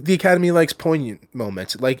 The Academy likes poignant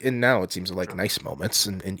moments, like, and now it seems like Sure. nice moments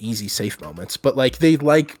and easy, safe moments, but like they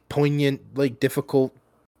like poignant, like difficult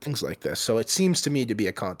things like this. So it seems to me to be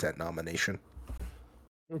a content nomination.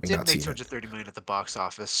 It I've did not make seen it. 230 million at the box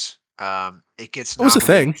office. It gets What was the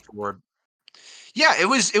nominated thing? for. Yeah, it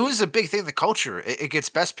was a big thing in the culture. It gets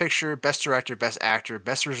Best Picture, Best Director, Best Actor,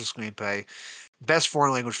 Best Original Screenplay, Best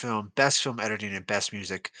Foreign Language Film, Best Film Editing, and Best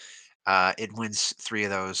Music. It wins three of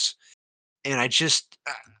those, and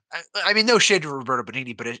I mean, no shade to Roberto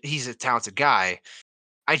Benigni, but he's a talented guy.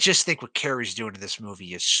 I just think what Carrey's doing in this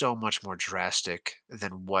movie is so much more drastic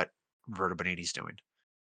than what Roberto Benigni's doing.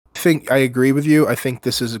 I think I agree with you. I think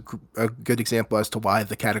this is a good example as to why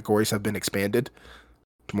the categories have been expanded.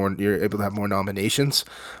 More, you're able to have more nominations.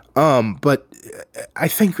 But I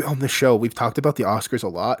think on the show we've talked about the Oscars a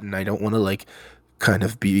lot, and I don't want to like kind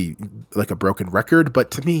of be like a broken record, but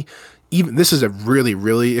to me, even this is a really,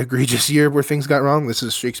 really egregious year where things got wrong. This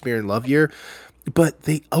is Shakespeare in Love year, but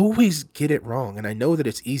they always get it wrong. And I know that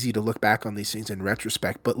it's easy to look back on these things in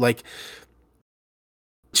retrospect, but like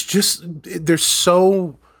it's just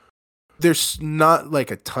there's not like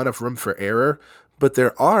a ton of room for error, but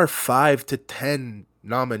there are 5 to 10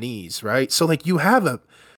 nominees, right? So like you have a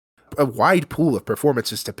wide pool of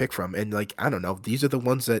performances to pick from, and like I don't know, these are the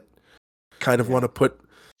ones that kind of Yeah. want to put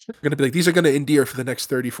going to be like these are going to endear for the next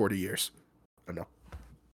 30, 40 years. I don't know.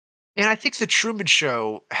 And I think the Truman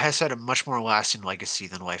Show has had a much more lasting legacy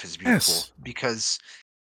than Life is Beautiful Yes. because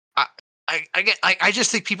I I just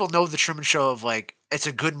think people know the Truman Show of like it's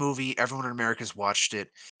a good movie. Everyone in America's watched it.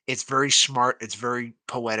 It's very smart. It's very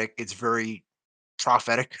poetic. It's very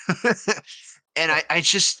prophetic. And I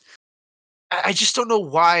just don't know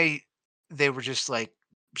why they were just like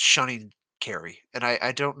shunning Carrie. And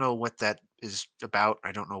I don't know what that is about.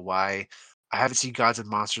 I don't know why. I haven't seen Gods and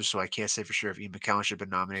Monsters, so I can't say for sure if Ian McKellen should have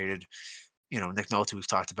been nominated. Nick Nolte we've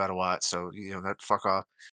talked about a lot, so that fuck off.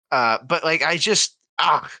 But like I just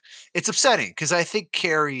it's upsetting because I think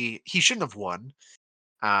Carey he shouldn't have won.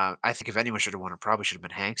 I think if anyone should have won, it probably should have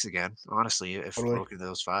been Hanks again. Honestly, if we're Totally. looking at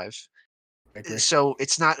those five, I agree. so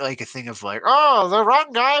it's not like a thing of like, oh, the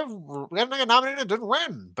wrong guy getting nominated didn't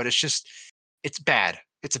win, but it's just it's bad.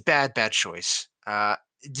 It's a bad choice.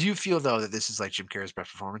 Do you feel though that this is like Jim Carrey's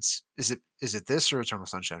best performance? Is it this or Eternal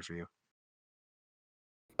Sunshine for you?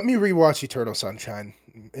 Let me rewatch Eternal Sunshine.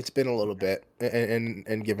 It's been a little Okay. bit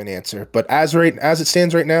and give an answer. But as it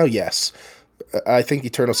stands right now, yes. I think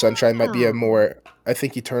Eternal Sunshine might be a Hmm. more I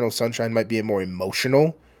think Eternal Sunshine might be a more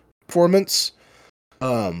emotional performance.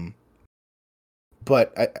 Um,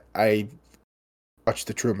 but I watch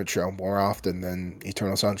the Truman Show more often than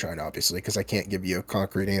Eternal Sunshine, obviously, because I can't give you a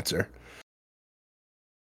concrete answer.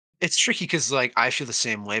 It's tricky because like I feel the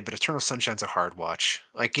same way, but Eternal Sunshine's a hard watch.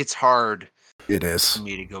 Like it's hard It for is.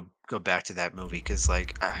 me to go back to that movie because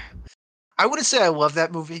like I wouldn't say I love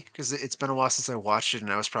that movie because it's been a while since I watched it,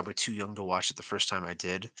 and I was probably too young to watch it the first time I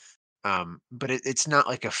did. But it's not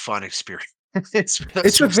like a fun experience. For those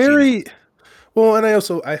It's a who've seen it. very well, and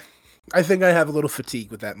I think I have a little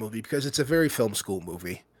fatigue with that movie because it's a very film school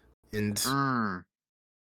movie, and Mm.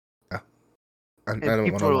 uh, I And don't want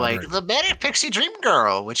to people are like, elaborate. "The Manic Pixie Dream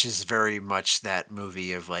Girl," which is very much that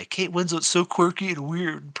movie of like Kate Winslet's so quirky and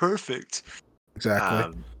weird and perfect. Exactly.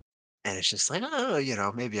 Um, and it's just like,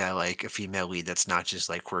 oh, maybe I like a female lead that's not just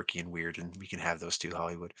like quirky and weird, and we can have those two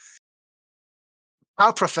Hollywood.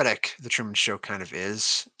 How prophetic the Truman Show kind of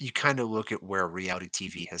is. You kind of look at where reality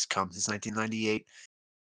TV has come since 1998,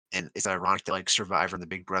 and it's ironic that like Survivor and The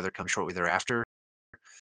Big Brother come shortly thereafter,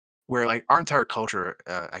 where like our entire culture,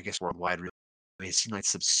 I guess worldwide, really has seen like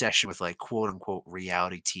this obsession with like quote unquote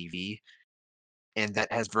reality TV, and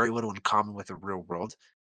that has very little in common with the real world.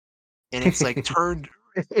 And it's like turned,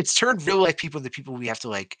 it's turned real life people into people we have to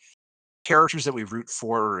like characters that we root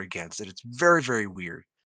for or against, and it's very very weird.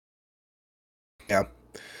 Yeah.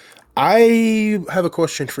 I have a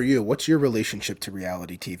question for you. What's your relationship to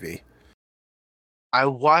reality TV? I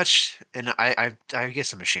watched, and I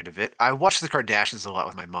guess I'm ashamed of it. I watched the Kardashians a lot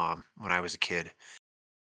with my mom when I was a kid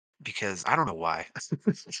because I don't know why.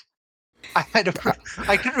 I had to,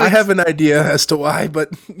 I, I couldn't I really. have an idea as to why,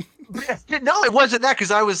 but No, it wasn't that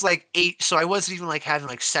because I was like 8, so I wasn't even like having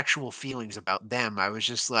like sexual feelings about them. I was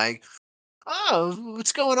just like, oh,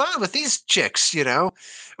 what's going on with these chicks, or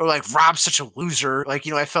like Rob's such a loser. Like,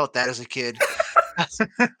 I felt that as a kid.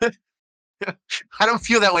 I don't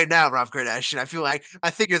feel that way now, Rob Kardashian. I feel like I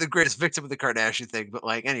think you're the greatest victim of the Kardashian thing. But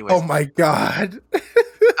like, oh anyways, my god.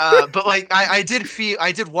 but like I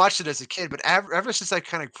did watch it as a kid, but ever since I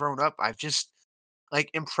kind of grown up, I've just like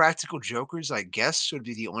Impractical Jokers, I guess, would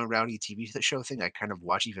be the only reality TV show thing I kind of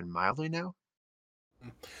watch even mildly now.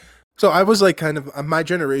 So I was like kind of my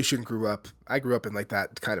generation grew up. I grew up in like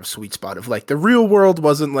that kind of sweet spot of like the real world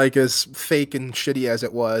wasn't like as fake and shitty as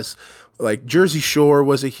it was. Like Jersey Mhm. Shore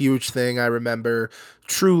was a huge thing. I remember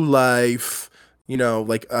True Life.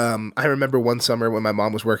 I remember one summer when my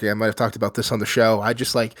mom was working. I might have talked about this on the show. I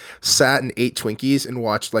just like sat and ate Twinkies and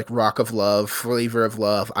watched like Rock of Love, Flavor of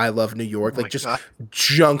Love, I Love New Oh York, like my just god.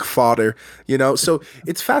 junk fodder. So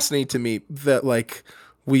it's fascinating to me that like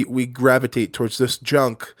we gravitate towards this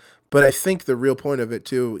junk, but I think the real point of it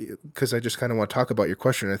too, because I just kind of want to talk about your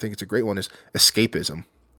question, I think it's a great one, is escapism.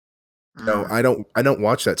 No, Mm. I don't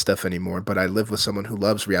watch that stuff anymore, but I live with someone who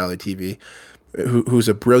loves reality TV, who's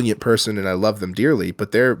a brilliant person, and I love them dearly.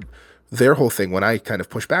 But their whole thing, when I kind of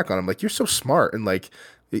push back on them, like, you're so smart and like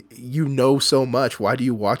you know so much. Why do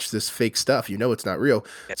you watch this fake stuff? You know it's not real.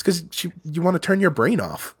 Yeah. It's because you want to turn your brain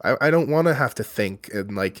off. I don't want to have to think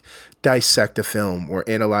and like dissect a film or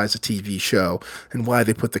analyze a TV show and why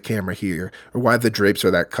they put the camera here or why the drapes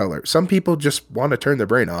are that color. Some people just want to turn their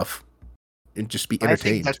brain off and just be I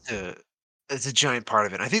think entertained. that's a giant part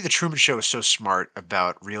of it. I think the Truman Show is so smart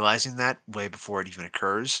about realizing that way before it even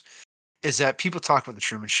occurs. Is that people talk about the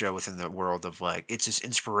Truman Show within the world of like it's this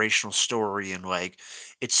inspirational story and like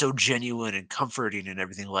it's so genuine and comforting and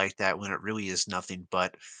everything like that when it really is nothing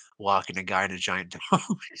but walking a guy in a giant dog.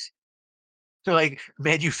 To like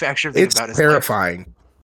manufacture everything It's about his life. terrifying.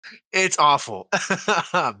 It's awful.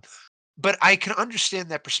 Um, but I can understand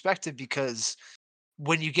that perspective because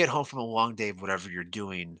when you get home from a long day of whatever you're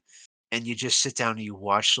doing and you just sit down and you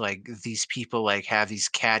watch like these people like have these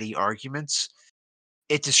catty arguments,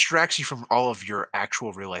 it distracts you from all of your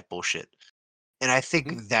actual real life bullshit. And I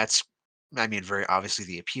think that's I mean, very obviously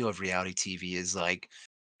the appeal of reality TV is like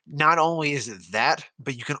not only is it that,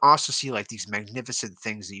 but you can also see like these magnificent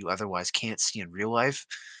things that you otherwise can't see in real life.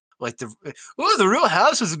 Like the Real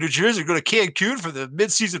Houses of New Jersey are going to Cancun for the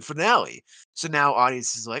mid-season finale. So now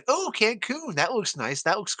audience is like, oh, Cancun, that looks nice,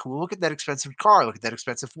 that looks cool. Look at that expensive car, look at that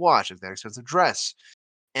expensive watch, look at that expensive dress.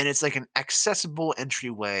 And it's like an accessible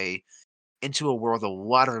entryway into a world a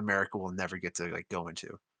lot of America will never get to like go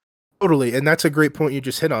into. Totally, and that's a great point you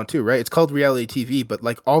just hit on too, right? It's called reality TV, but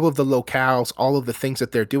like all of the locales, all of the things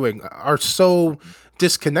that they're doing are so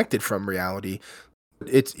disconnected from reality.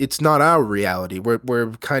 It's not our reality. We're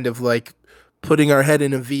kind of like putting our head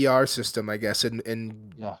in a VR system, I guess, and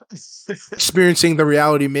Yeah. experiencing the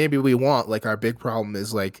reality maybe we want. Like our big problem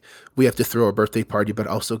is like we have to throw a birthday party, but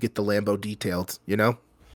also get the Lambo detailed, you know?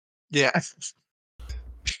 Yeah.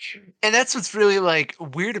 And that's what's really like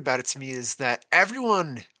weird about it to me is that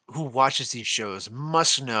everyone who watches these shows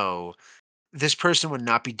must know this person would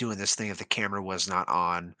not be doing this thing if the camera was not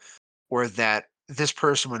on, or that this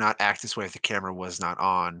person would not act this way if the camera was not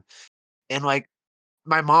on. And like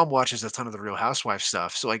my mom watches a ton of the Real Housewives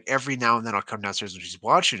stuff. So like every now and then I'll come downstairs when she's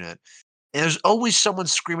watching it. And there's always someone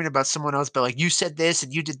screaming about someone else, but like you said this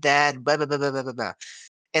and you did that, and blah blah blah blah blah blah. Blah.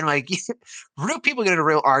 And like real people get into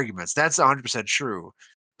real arguments. That's 100% true.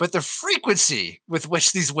 But the frequency with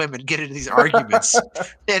which these women get into these arguments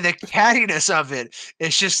and the cattiness of it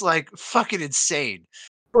is just like fucking insane.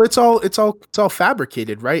 Well, it's all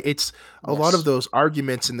fabricated, right? It's a lot of Yes. those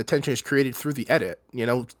arguments and the tension is created through the edit. You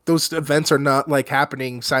know, those events are not like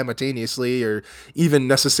happening simultaneously or even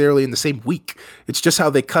necessarily in the same week. It's just how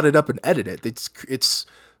they cut it up and edit it. It's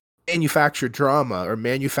manufactured drama or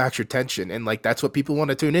manufactured tension, and like that's what people want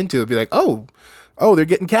to tune into. It'd be like, oh, they're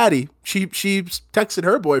getting catty. She texted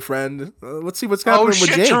her boyfriend. Let's see what's Oh happening with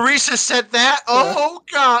shit, Jane. Teresa said that. Yeah. Oh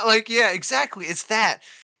god, like yeah, exactly. It's that.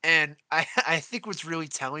 And I I think what's really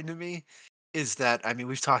telling to me is that I mean,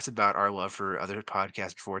 we've talked about our love for other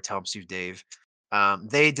podcasts before, Tell 'em Steve Dave.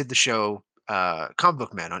 They did the show Comic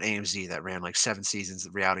Book Men on AMZ that ran like 7 seasons,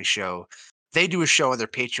 the reality show. They do a show on their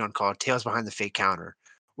Patreon called Tales Behind the Fake Counter,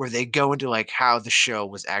 where they go into like how the show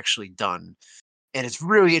was actually done. And it's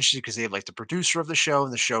really interesting because they have like the producer of the show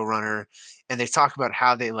and the showrunner, and they talk about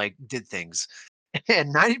how they like did things.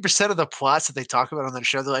 And 90% of the plots that they talk about on that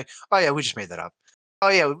show, they're like, "Oh, yeah, we just made that up. Oh,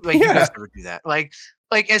 yeah, like, you guys Yeah. never do that."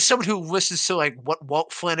 As someone who listens to, like, what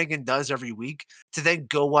Walt Flanagan does every week to then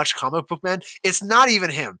go watch Comic Book Man, it's not even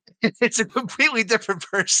him. It's a completely different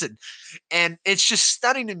person, and it's just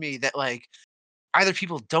stunning to me that, like, either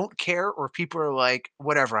people don't care or people are like,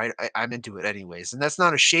 "Whatever, I'm into it anyways," and that's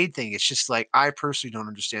not a shade thing, it's just, like, I personally don't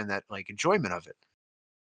understand that, like, enjoyment of it.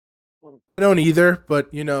 I don't either,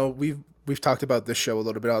 but you know, we've talked about this show a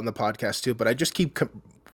little bit on the podcast too, but I just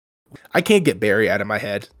I can't get Barry out of my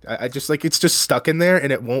head. I just like it's just stuck in there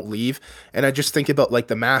and it won't leave. And I just think about like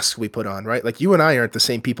the masks we put on, right? Like you and I aren't the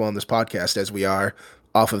same people on this podcast as we are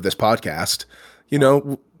off of this podcast. You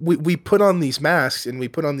know, we put on these masks and we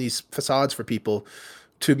put on these facades for people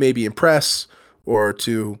to maybe impress or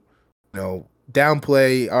to,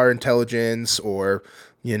 downplay our intelligence or,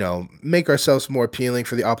 make ourselves more appealing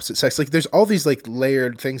for the opposite sex. Like there's all these like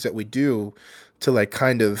layered things that we do to like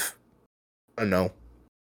kind of, I don't know,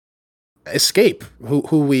 escape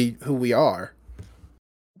who we are.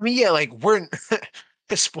 I mean, yeah, like we're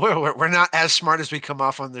spoiler alert, we're not as smart as we come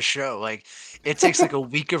off on the show. Like it takes like a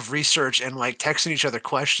week of research and like texting each other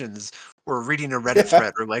questions or reading a Reddit Yeah,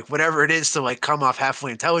 thread or like whatever it is to like come off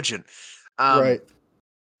halfway intelligent. Um, right.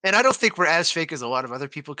 and I don't think we're as fake as a lot of other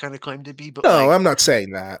people kind of claim to be, but No, like I'm not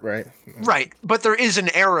saying that, right? right, but there is an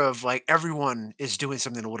era of like everyone is doing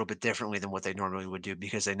something a little bit differently than what they normally would do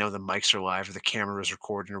because they know the mics are live or the camera is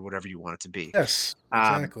recording or whatever you want it to be. Yes,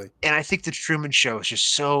 Um, exactly. and I think the Truman Show is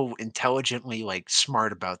just so intelligently, like,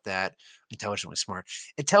 smart about that. Intelligently smart,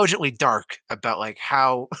 intelligently dark about, like,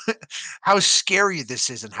 how how scary this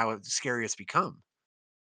is and how scary it's become.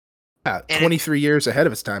 Yeah, And 23 years ahead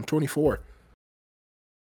of its time, 24.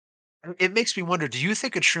 it makes me wonder, do you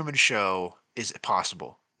think a Truman Show is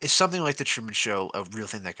possible? Is something like the Truman Show a real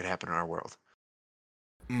thing that could happen in our world?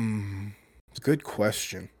 It's a good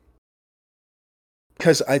question.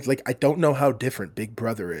 Because I don't know how different Big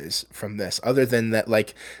Brother is from this, other than that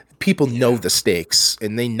like people know Yeah. the stakes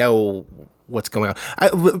and they know what's going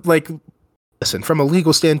on. Like listen, from a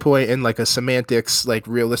legal standpoint and like a semantics, like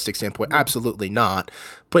realistic standpoint, Mhm. absolutely not.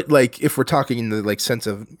 But like if we're talking in the like sense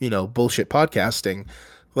of, bullshit podcasting,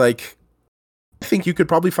 like I think you could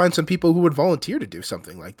probably find some people who would volunteer to do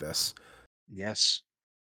something like this. Yes.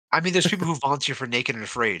 I mean, there's people who volunteer for Naked and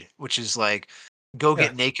Afraid, which is like, go Yeah,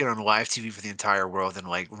 get naked on live TV for the entire world and,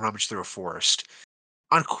 like, rummage through a forest.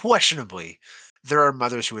 Unquestionably, there are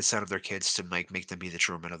mothers who would sign up their kids to, like, make them be the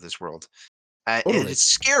Truman of this world. And totally. it's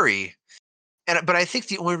scary, but I think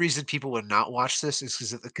the only reason people would not watch this is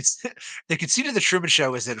because the conceit of the Truman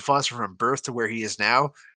Show is that it follows from birth to where he is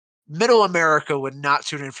now. Middle America would not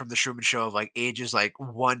tune in from the Truman Show of, like, ages, like,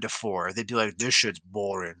 1 to 4. They'd be like, "This shit's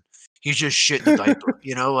boring. He's just shit in a diaper,"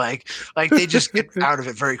 you know, like, they just get out of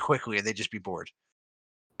it very quickly, and they'd just be bored.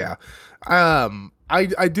 Yeah.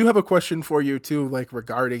 I do have a question for you too, like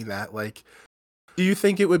regarding that. Like, do you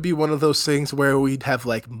think it would be one of those things where we'd have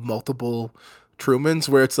like multiple Trumans,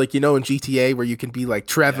 where it's like, in GTA where you can be like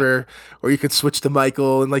Yeah. Trevor, or you could switch to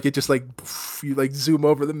Michael, and like it just like you like zoom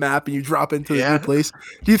over the map and you drop into the new Yeah. place?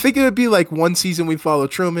 Do you think it would be like one season we follow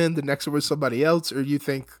Truman, the next one was somebody else, or do you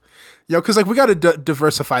think, because like we got to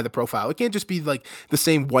diversify the profile. It can't just be like the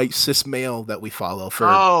same white cis male that we follow for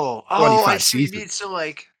I 25 see what you mean. seasons. So,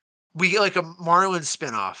 like, we get, like, a Marlin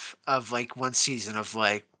spinoff of, like, 1 season of,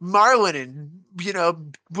 like, Marlin and,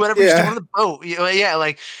 whatever he's doing Yeah. on the boat, yeah,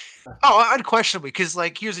 like unquestionably, because,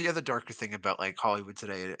 like, here's the other darker thing about, like, Hollywood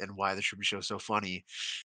today and why the Truman Show is so funny.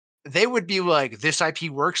 They would be like, "This IP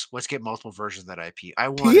works, let's get multiple versions of that IP. I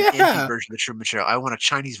want an Indian Yeah. version of the Truman Show. I want a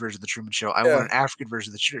Chinese version of the Truman Show. I want Yeah. an African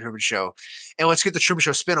version of the Truman Show, and let's get the Truman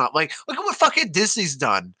Show spin-off." Like, look at what fucking Disney's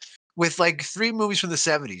done with, like, 3 movies from the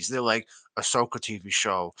 '70s. They're like, "Ahsoka TV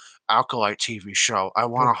show, Alkalite TV show. I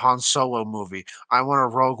want a Han Solo movie. I want a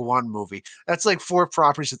Rogue One movie." That's like 4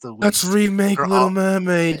 properties at the Let's least. remake They're Little all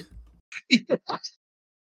Mermaid.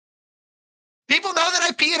 People know that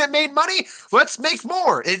IP and it made money. Let's make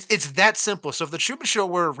more. It's that simple. So if the Truman Show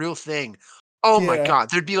were a real thing, oh my Yeah. god,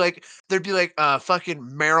 there'd be like a fucking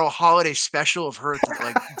Meryl Holiday special of her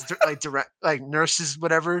like direct like nurses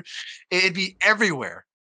whatever. It'd be everywhere.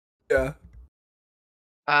 Yeah.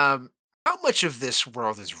 How much of this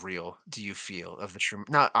world is real? Do you feel of the Truman?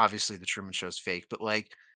 Not obviously the Truman Show's fake, but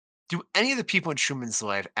like, do any of the people in Truman's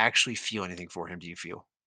life actually feel anything for him? Do you feel?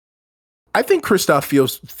 I think Kristoff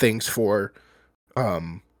feels things for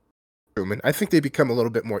um Truman. I think they become a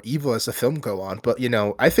little bit more evil as the film go on, but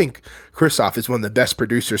I think Kristoff is one of the best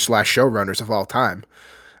producers slash showrunners of all time.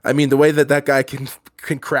 I mean, the way that that guy can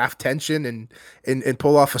craft tension and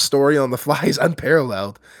pull off a story on the fly is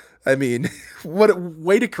unparalleled. I mean, what a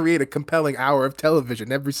way to create a compelling hour of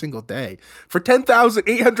television every single day for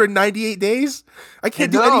 10,898 days. I I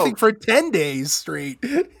can't do anything know. for 10 days straight.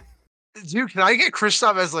 Dude, can I get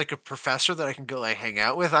Kristoff as, like, a professor that I can go, like, hang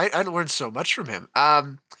out with? I'd learn so much from him.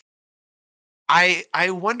 I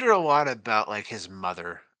wonder a lot about, like, his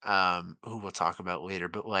mother, who we'll talk about later,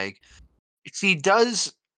 but, like, she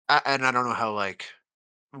does and I don't know how, like,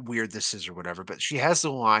 weird this is or whatever, but she has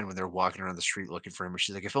the line when they're walking around the street looking for him where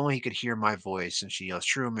she's like, "If only he could hear my voice," and she yells,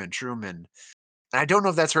 "Truman, Truman." And I don't know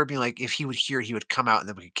if that's her being like, if he would hear it, he would come out and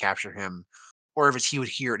then we could capture him, or if it's he would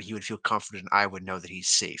hear it and he would feel comforted and I would know that he's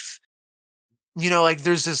safe. Like,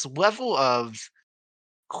 there's this level of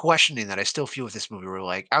questioning that I still feel with this movie where,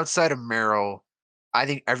 like, outside of Meryl, I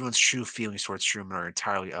think everyone's true feelings towards Truman are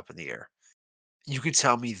entirely up in the air. You could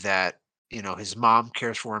tell me that, his mom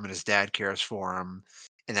cares for him and his dad cares for him,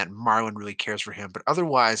 and that Marlon really cares for him, but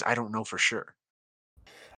otherwise, I don't know for sure.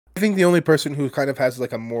 I think the only person who kind of has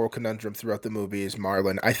like a moral conundrum throughout the movie is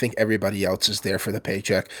Marlon. I think everybody else is there for the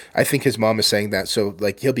paycheck. I think his mom is saying that so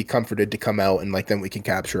like he'll be comforted to come out and like then we can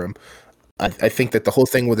capture him. I think that the whole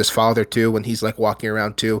thing with his father too, when he's like walking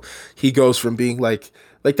around too, he goes from being like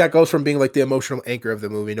that goes from being like the emotional anchor of the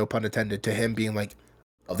movie, no pun intended, to him being like,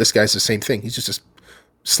 oh, this guy's the same thing. He's just a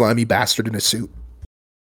slimy bastard in a suit.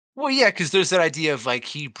 Well, yeah, because there's that idea of, like,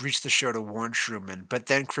 he breached the show to warn Truman, but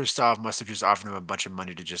then Christoph must have just offered him a bunch of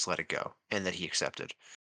money to just let it go, and that he accepted.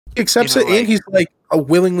 He accepts it, and Like, he's like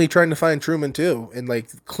willingly trying to find Truman too, and like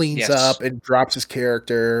cleans yes, up and drops his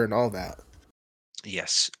character and all that.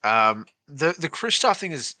 yes. The Christoph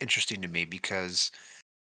thing is interesting to me because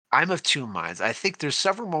I'm of 2 minds. I think there's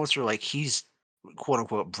several moments where, like, he's, quote,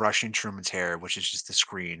 unquote, "brushing Truman's hair," which is just the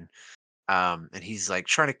screen, and he's, like,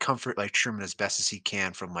 trying to comfort, like, Truman as best as he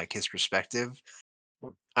can from, like, his perspective,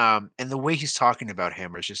 and the way he's talking about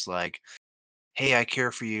him is just like, "Hey, I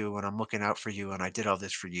care for you, and I'm looking out for you, and I did all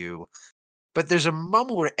this for you." But there's a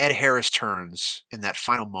moment where Ed Harris turns in that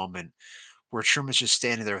final moment where Truman's just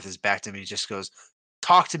standing there with his back to me. He just goes,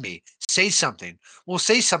 "Talk to me. Say something." "Well,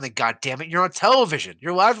 say something, God damn it. You're on television.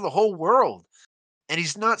 You're live for the whole world." And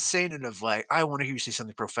he's not saying it of like, "I wanna hear you say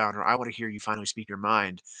something profound," or "I wanna hear you finally speak your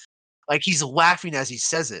mind." Like, he's laughing as he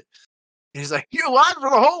says it. And he's like, "You're live for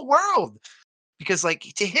the whole world." Because, like,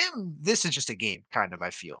 to him, this is just a game, kind of, I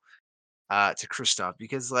feel, to Christoph,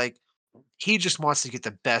 because, like, he just wants to get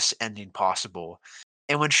the best ending possible.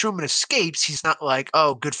 And when Truman escapes, he's not like,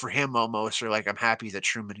 "Oh, good for him," almost, or like, "I'm happy that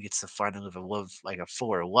Truman gets to finally live like a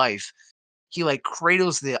fuller life." He like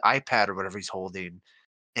cradles the iPad or whatever he's holding,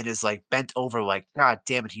 and is like bent over, like, God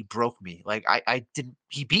damn it, he broke me. Like I didn't.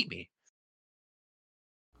 He beat me.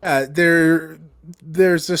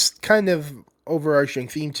 There's this kind of overarching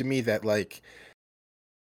theme to me that like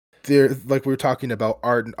there like we were talking about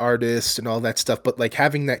art and artists and all that stuff, but like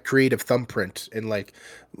having that creative thumbprint and like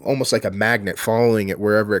almost like a magnet following it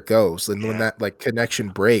wherever it goes. And when Yeah. that like connection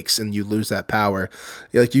breaks and you lose that power,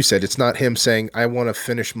 like you said, it's not him saying, I want to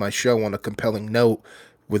finish my show on a compelling note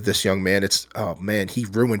with this young man. It's oh man, he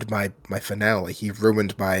ruined my finale. He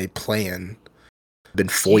ruined my plan. Been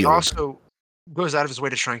He foiled. also goes out of his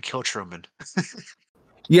way to try and kill Truman.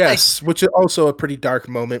 Like, Yes, which is also a pretty dark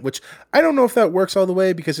moment, which I don't know if that works all the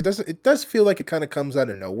way because it does feel like it kind of comes out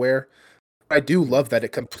of nowhere. I do mhm. love that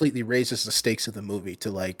it completely raises the stakes of the movie to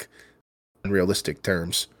like unrealistic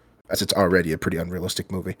terms, as it's already a pretty unrealistic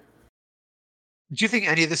movie. Do you think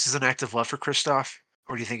any of this is an act of love for Christoph?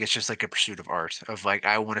 Or do you think it's just like a pursuit of art? Of like,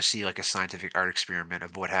 I want to see like a scientific art experiment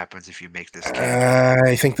of what happens if you make this kid.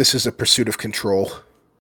 I think this is a pursuit of control.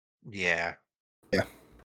 Yeah. Yeah.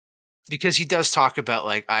 Because he does talk about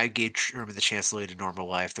like, I gave Truman the chance to lead a normal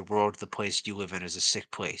life. The world, the place you live in, is a sick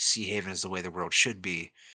place. Sea Haven is the way the world should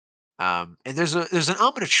be. And there's an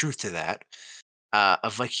element of truth to that.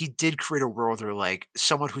 Of like, he did create a world where like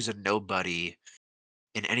someone who's a nobody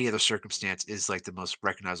in any other circumstance is like the most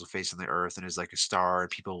recognizable face on the earth and is like a star and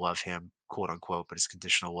people love him, quote unquote, but it's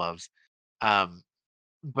conditional love. Um,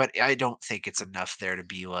 but I don't think it's enough there to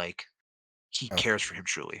be like he Oh, cares for him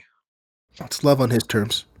truly. it's love on his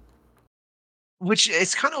terms. Which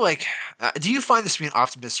it's kind of like, do you find this to be an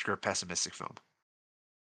optimistic or a pessimistic film?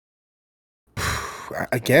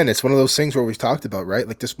 Again, it's one of those things where we've talked about, right?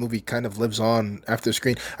 Like this movie kind of lives on after the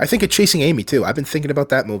screen. I think of Chasing Amy too. I've been thinking about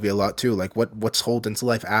that movie a lot too. Like what's Holden's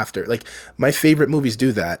life after? Like my favorite movies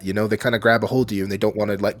do that. You know, they kind of grab a hold of you and they don't want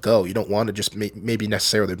to let go. You don't want to just maybe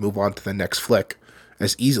necessarily move on to the next flick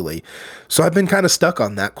as easily. So I've been kind of stuck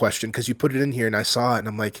on that question because you put it in here and I saw it and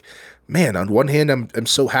I'm like, man, on one hand, I'm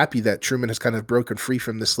so happy that Truman has kind of broken free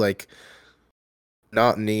from this like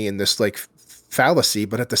monotony and this like fallacy,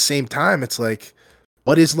 but at the same time, it's like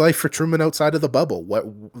what is life for Truman outside of the bubble? What,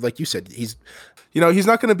 like you said, he's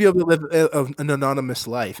not going to be able to live an anonymous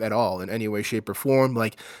life at all in any way, shape, or form.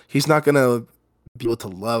 Like, he's not going to be able to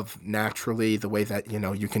love naturally the way that,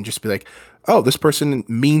 you can just be like, oh, this person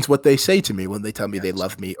means what they say to me when they tell me they Yes.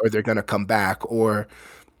 love me, or they're going to come back, or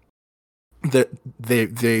that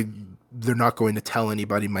they're not going to tell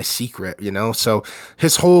anybody my secret. So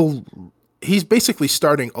his whole, he's basically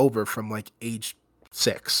starting over from like age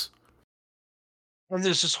 6. And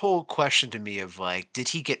there's this whole question to me of like, did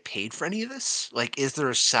he get paid for any of this? Like, is there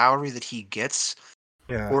a salary that he gets,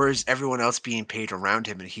 Yeah. or is everyone else being paid around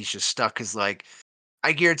him and he's just stuck? Because like,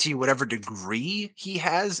 I guarantee you, whatever degree he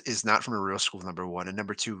has is not from a real school. Number one, and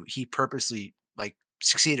number two, he purposely like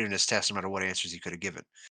succeeded in his test no matter what answers he could have given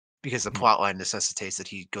because the plot line necessitates that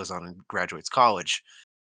he goes on and graduates college.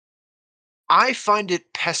 I find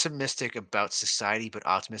it pessimistic about society, but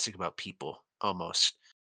optimistic about people almost.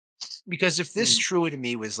 Because if this Mm. truly to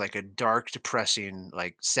me was like a dark, depressing,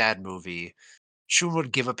 like sad movie, Shun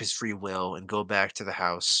would give up his free will and go back to the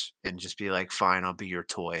house and just be like, fine, I'll be your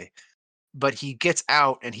toy. But he gets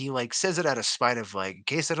out and he like says it out of spite of like, in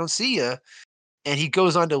case I don't see you. And he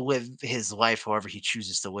goes on to live his life however he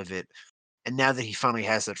chooses to live it. And now that he finally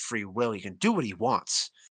has that free will, he can do what he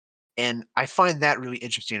wants. And I find that really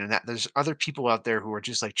interesting. And that there's other people out there who are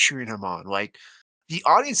just like cheering him on. Like the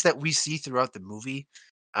audience that we see throughout the movie,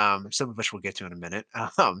 some of which we'll get to in a minute.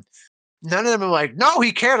 None of them are like, "No,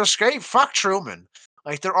 he can't escape. Fuck Truman."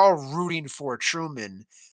 Like they're all rooting for Truman,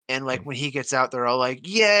 and like when he gets out, they're all like,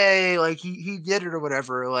 "Yay!" Like he did it or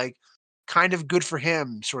whatever. Like kind of good for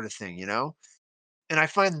him, sort of thing, you know. And I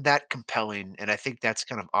find that compelling, and I think that's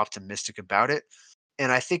kind of optimistic about it.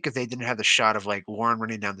 And I think if they didn't have the shot of like Warren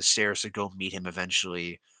running down the stairs to go meet him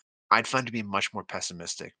eventually, I'd find it to be much more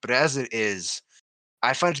pessimistic. But as it is,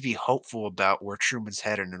 I find it to be hopeful about where Truman's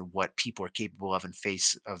headed and what people are capable of in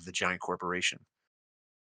face of the giant corporation.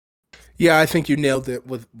 Yeah, I think you nailed it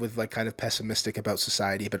with like kind of pessimistic about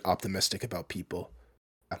society, but optimistic about people.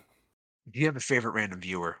 Yeah. Do you have a favorite random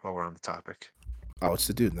viewer while we're on the topic? Oh, it's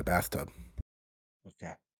the dude in the bathtub.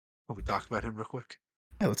 Okay. Will we talk about him real quick?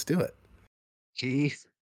 Yeah, let's do it. He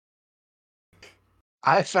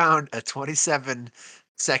I found a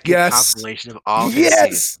 27-second Yes. compilation of all his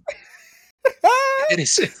scenes. Yes. It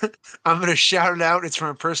is I'm gonna shout it out. It's from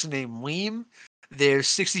a person named Weem. There's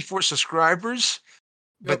 64 subscribers,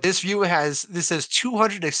 but Yep. this has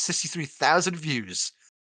 263,000 views.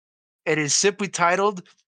 It is simply titled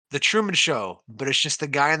The Truman Show, but it's just the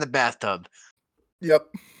guy in the bathtub. Yep.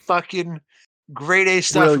 Fucking Grade A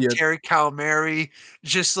stuff from Brilliant. Terry Calamari.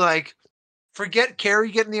 Just like forget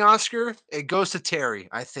Carey getting the Oscar. It goes to Terry,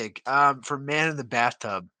 I think. For Man in the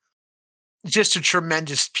Bathtub. Just a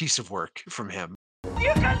tremendous piece of work from him.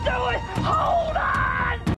 You can do it! Hold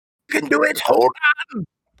on! You can do it. Hold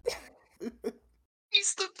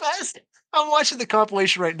He's the best. I'm watching the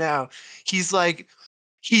compilation right now. He's like,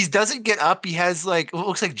 he doesn't get up. He has like what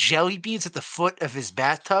looks like jelly beans at the foot of his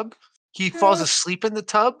bathtub. He falls on. asleep in the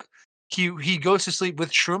tub. He goes to sleep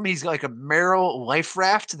with Truman. He's got like a Merrill life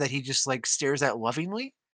raft that he just like stares at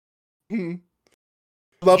lovingly. Mhm.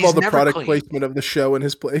 Love all He's the never product clean. placement of the show in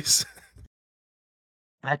his place.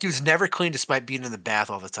 That dude's never clean despite being in the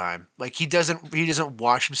bath all the time. Like he doesn't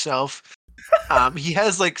wash himself. He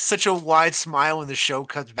has like such a wide smile when the show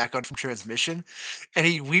comes back on from transmission, and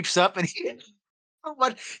he weeps up and he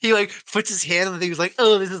what he like puts his hand on the thing. He's like,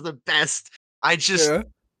 "Oh, this is the best." I just Yeah,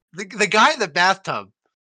 the guy in the bathtub.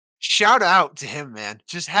 Shout out to him, man.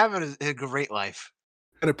 Just having a great life.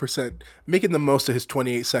 100%. Making the most of his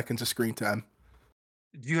 28 seconds of screen time.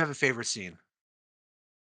 Do you have a favorite scene?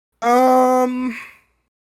 Um,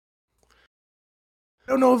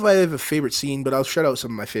 I don't know if I have a favorite scene, but I'll shout out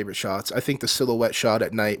some of my favorite shots. I think the silhouette shot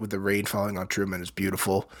at night with the rain falling on Truman is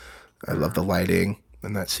beautiful. I love the lighting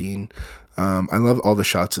in that scene. I love all the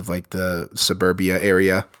shots of like the suburbia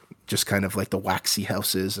area, just kind of like the waxy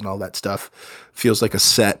houses and all that stuff. Feels like a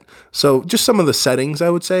set. So just some of the settings, I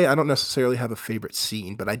would say. I don't necessarily have a favorite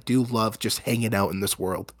scene, but I do love just hanging out in this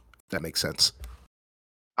world. If that makes sense.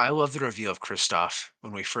 I love the reveal of Christoph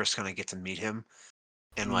when we first kind of get to meet him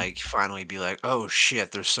and Mm, like finally be like, "Oh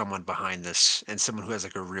shit, there's someone behind this and someone who has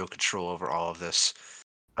like a real control over all of this."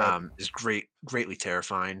 right. Is greatly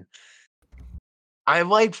terrifying. I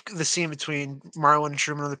like the scene between Marlon and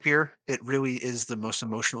Truman on the pier. It really is the most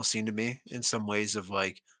emotional scene to me in some ways of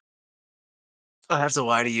like, I have to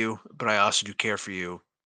lie to you, but I also do care for you,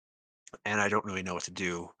 and I don't really know what to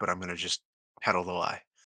do, but I'm gonna just peddle the lie.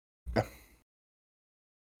 Yeah.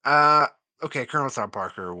 Uh, okay, Colonel Tom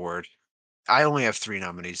Parker Award. I only have 3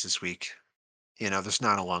 nominees this week. There's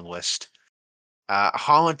not a long list.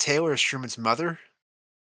 Holland Taylor is Truman's mother.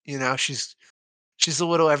 She's a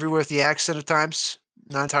little everywhere with the accent at times.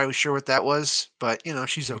 Not entirely sure what that was, but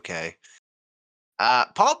she's okay.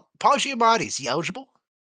 Paul Giamatti, is he eligible?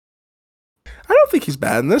 I don't think he's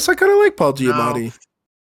bad in this. I kind of like Paul No. Giamatti.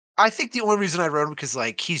 I think the only reason I wrote him because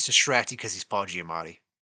like he's distracting because he's Paul Giamatti.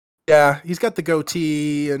 Yeah, he's got the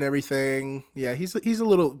goatee and everything. Yeah, he's a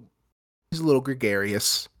little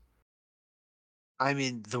gregarious. I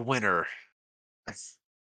mean, the winner.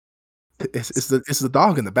 It's the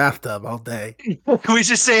dog in the bathtub all day. Can we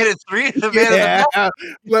just say it at 3? The man in the Yeah, back.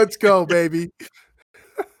 let's go, baby.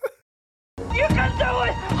 You can do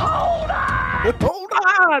it! Hold on! Hold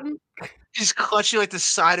on. He's clutching like the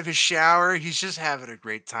side of his shower. He's just having a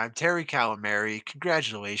great time. Terry Calamari,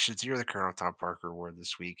 congratulations. You're the Colonel Tom Parker Award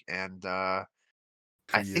this week. And For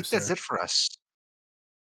I you, think that's sir. it for us.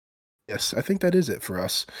 Yes, I think that is it for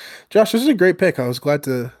us. Josh, this is a great pick. I was glad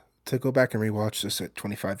to go back and rewatch this at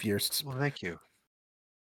 25 years. It's a Well, thank you.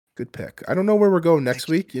 good pick. I don't know where we're going next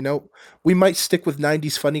Thank you. week. We might stick with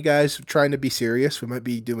 90s funny guys trying to be serious. We might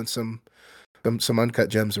be doing some uncut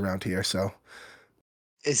gems around here. So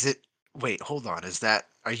Is it wait, hold on.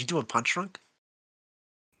 Are you doing Punch Drunk?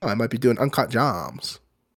 I might be doing uncut jams.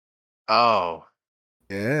 Oh.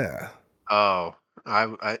 Yeah. Oh.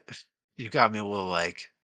 I you got me a little like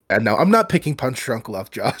And no, I'm not picking Punch Drunk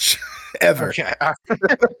Love, Josh. Ever. okay.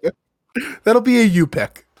 That'll be a you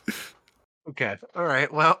pick. Okay. All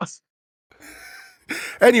right. Well,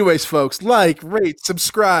 Anyways, folks, like, rate,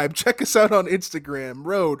 subscribe. Check us out on Instagram,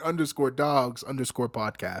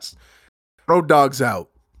 road_dogs_podcast. Road dogs out.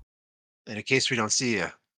 and in case we don't see you,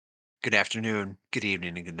 good afternoon, good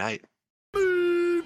evening, and good night.